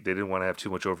why they didn't want to have too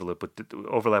much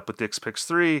overlap with Dick's Picks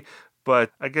 3,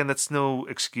 but again, that's no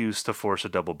excuse to force a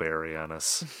double Barry on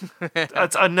us.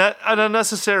 That's an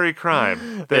unnecessary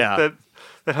crime that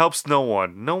helps no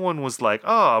one. No one was like,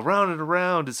 "Oh, Round and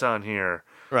Around is on here."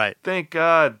 Right. Thank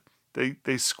God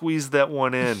they squeezed that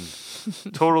one in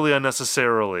totally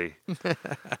unnecessarily.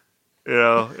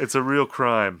 It's a real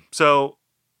crime. So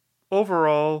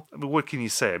overall, I mean, what can you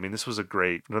say? I mean, this was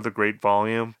another great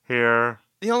volume here.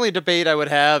 The only debate I would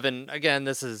have, and again,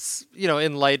 this is,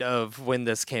 in light of when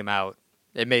this came out,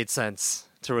 it made sense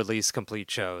to release complete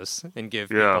shows and give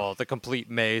people the complete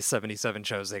May 77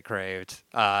 shows they craved.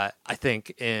 I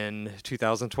think in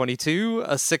 2022,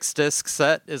 a 6-disc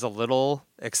set is a little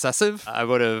excessive. I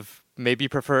would have maybe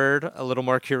preferred a little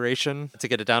more curation to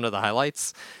get it down to the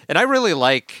highlights. And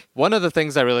one of the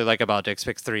things I really like about Dick's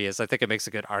Picks 3 is I think it makes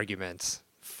a good argument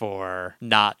for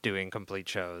not doing complete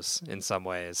shows in some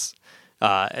ways.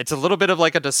 It's a little bit of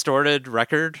like a distorted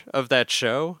record of that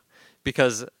show,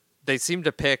 because they seem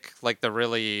to pick like the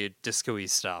really disco-y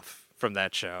stuff from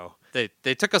that show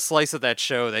They took a slice of that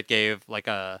show that gave like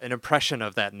an impression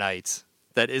of that night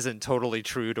that isn't totally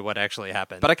true to what actually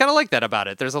happened. But I kind of like that about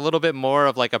it. There's a little bit more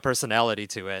of like a personality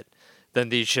to it than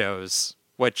these shows,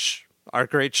 which are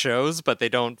great shows, but they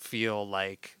don't feel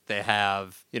like they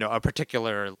have, a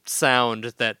particular sound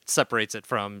that separates it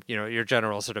from, your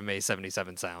general sort of May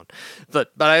 77 sound.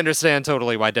 But I understand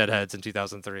totally why Deadheads in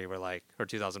 2003 were like, or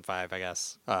 2005, I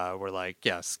guess, were like,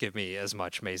 yes, give me as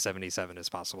much May 77 as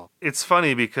possible. It's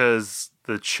funny because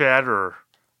the chatter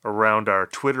around our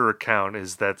Twitter account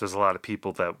is that there's a lot of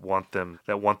people that want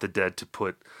the Dead to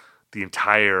put the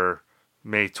entire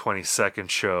May 22nd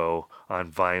show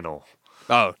on vinyl.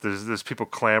 Oh, there's people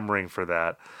clamoring for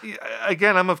that.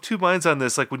 Again, I'm of two minds on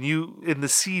this. Like when in the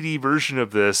CD version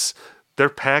of this, they're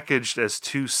packaged as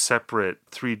two separate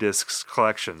 3-disc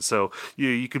collections. So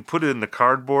you can put it in the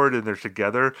cardboard and they're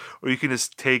together, or you can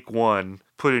just take one,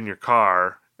 put it in your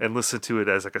car, and listen to it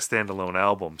as like a standalone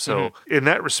album. So in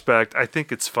that respect, I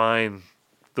think it's fine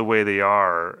the way they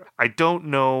are. I don't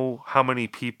know how many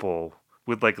people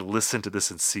would like listen to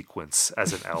this in sequence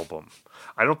as an album.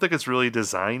 I don't think it's really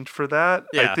designed for that.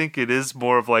 Yeah. I think it is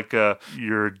more of like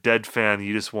you're a Dead fan,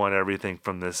 you just want everything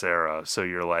from this era. So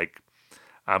you're like,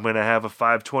 I'm going to have a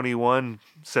 521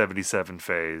 77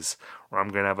 phase, or I'm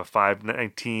going to have a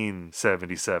 519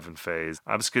 77 phase.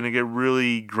 I'm just going to get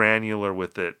really granular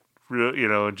with it,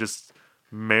 and just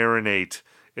marinate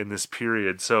in this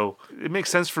period. So it makes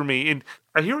sense for me. And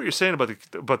I hear what you're saying about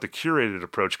the curated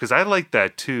approach, because I like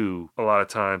that too a lot of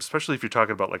times, especially if you're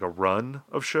talking about like a run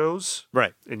of shows.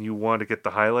 Right. And you want to get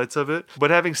the highlights of it.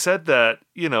 But having said that,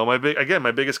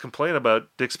 my biggest complaint about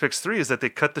Dick's Picks 3 is that they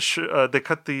cut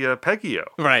the Peggio.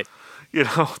 Right.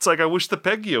 It's like I wish the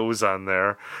Peggio was on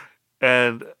there.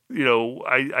 And,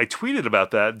 I tweeted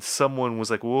about that, and someone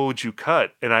was like, what would you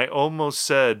cut? And I almost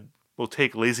said, we'll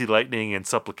take Lazy Lightning and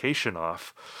Supplication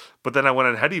off. But then I went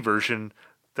on Heady version.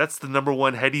 That's the number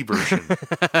one Heady version.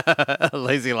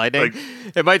 Lazy Lightning?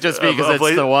 It might just be because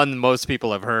it's the one most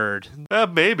people have heard.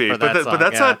 Maybe. But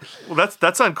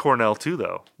that's on Cornell too,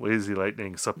 though. Lazy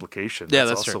Lightning, Supplication. Yeah,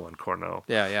 that's also true. On Cornell.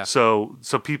 Yeah. So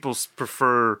people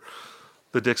prefer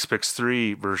the Dick's Picks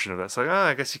 3 version of that. It's like,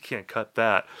 I guess you can't cut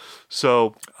that.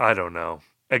 So I don't know.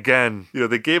 Again,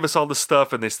 they gave us all this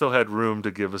stuff and they still had room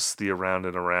to give us the Around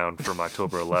and Around from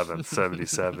October 11th,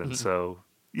 77. So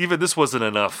even this wasn't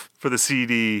enough for the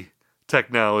CD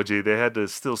technology. They had to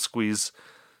still squeeze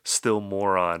still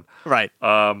more on. Right.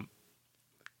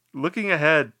 Looking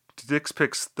ahead to Dick's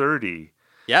Picks 30.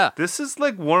 Yeah. This is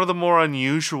like one of the more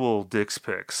unusual Dick's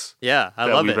Picks. Yeah, I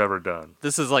love it. That we've ever done.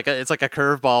 This is it's like a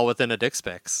curveball within a Dick's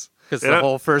Picks, because the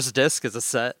whole first disc is a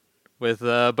set with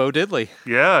Bo Diddley.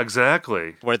 Yeah,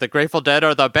 exactly. Where the Grateful Dead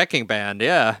are the backing band,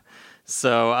 yeah.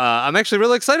 So I'm actually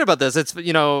really excited about this. It's,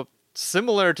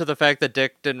 similar to the fact that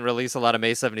Dick didn't release a lot of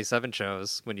May 77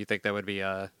 shows, when you think that would be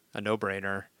a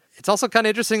no-brainer. It's also kind of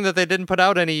interesting that they didn't put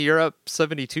out any Europe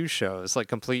 72 shows, like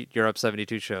complete Europe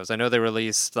 72 shows. I know they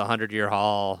released the 100-Year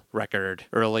Hall record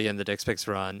early in the Dick's Picks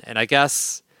run, and I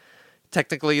guess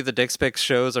technically the Dick's Picks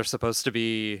shows are supposed to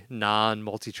be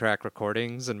non-multi-track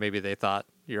recordings, and maybe they thought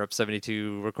Europe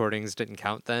 72 recordings didn't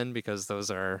count then because those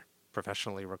are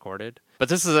professionally recorded. But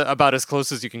this is about as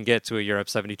close as you can get to a Europe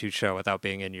 72 show without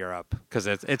being in Europe, because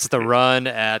it's the run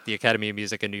at the Academy of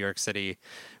Music in New York City,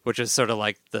 which is sort of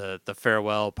like the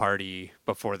farewell party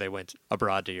before they went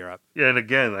abroad to Europe. Yeah, and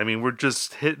again, we're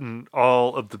just hitting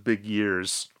all of the big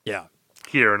years. Yeah.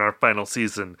 Here in our final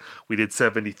season, we did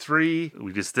 73.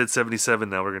 We just did 77.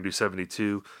 Now we're going to do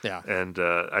 72. Yeah. And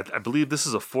I believe this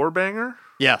is a 4-banger?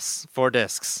 Yes, 4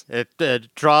 discs.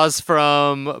 It draws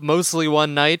from mostly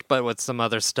one night, but with some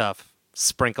other stuff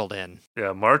sprinkled in.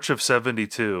 Yeah, March of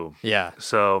 72. Yeah.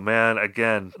 So, man,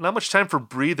 again, not much time for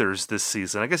breathers this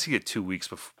season. I guess you get 2 weeks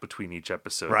between each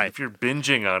episode. Right. If you're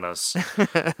binging on us,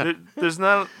 there's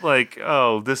not like,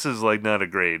 this is like not a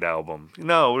great album.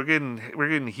 No, we're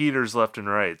getting heaters left and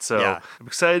right. So yeah. I'm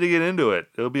excited to get into it.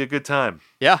 It'll be a good time.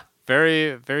 Yeah,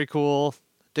 very, very cool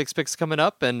Dick's Picks coming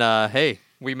up. And hey,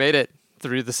 we made it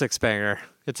through the 6-banger.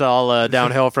 It's all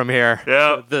downhill from here.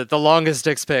 Yeah. The longest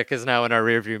Dick's Pick is now in our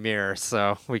rearview mirror,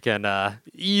 so we can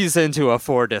ease into a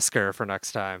 4-discer for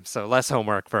next time. So less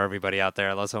homework for everybody out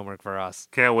there, less homework for us.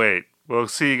 Can't wait. We'll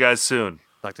see you guys soon.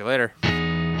 Talk to you later.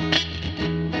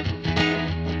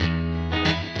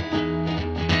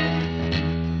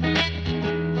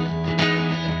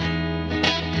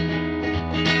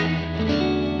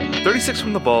 "36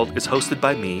 from the Vault" is hosted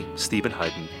by me, Stephen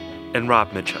Hyden, and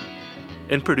Rob Mitchum,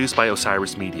 and produced by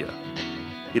Osiris Media.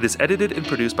 It is edited and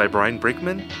produced by Brian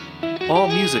Brinkman. All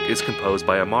music is composed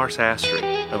by Amar Sastry,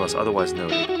 unless otherwise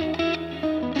noted.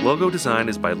 Logo design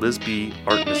is by Liz B.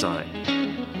 Art Design.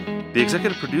 The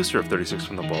executive producer of 36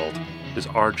 from the Vault is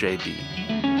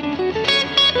RJB.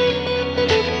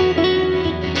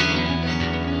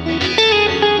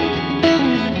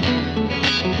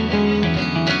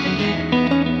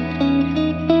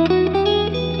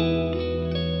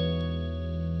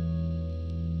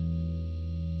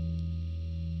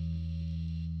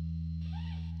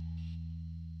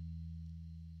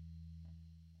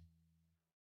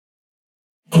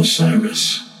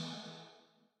 Osiris.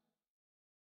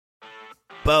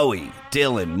 Bowie,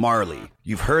 Dylan, Marley.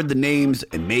 You've heard the names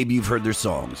and maybe you've heard their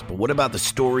songs, but what about the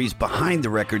stories behind the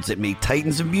records that made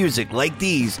titans of music like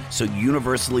these so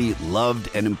universally loved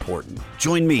and important?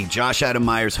 Join me, Josh Adam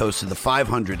Myers, host of The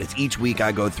 500, as each week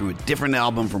I go through a different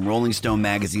album from Rolling Stone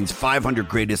magazine's 500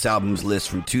 Greatest Albums list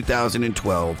from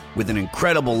 2012 with an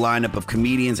incredible lineup of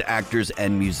comedians, actors,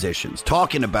 and musicians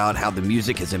talking about how the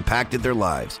music has impacted their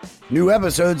lives. New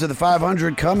episodes of The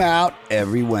 500 come out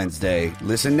every Wednesday.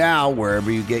 Listen now wherever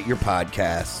you get your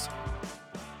podcasts.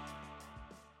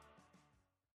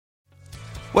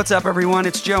 What's up, everyone?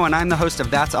 It's Joe, and I'm the host of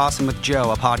That's Awesome with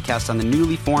Joe, a podcast on the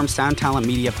newly formed Sound Talent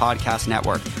Media Podcast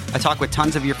Network. I talk with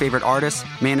tons of your favorite artists,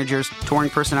 managers, touring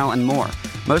personnel, and more.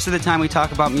 Most of the time we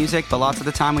talk about music, but lots of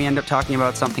the time we end up talking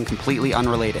about something completely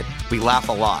unrelated. We laugh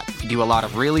a lot. We do a lot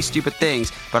of really stupid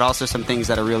things, but also some things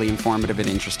that are really informative and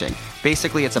interesting.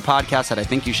 Basically, it's a podcast that I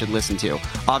think you should listen to.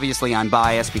 Obviously, I'm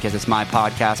biased because it's my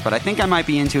podcast, but I think I might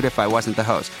be into it if I wasn't the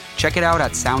host. Check it out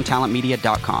at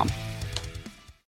soundtalentmedia.com.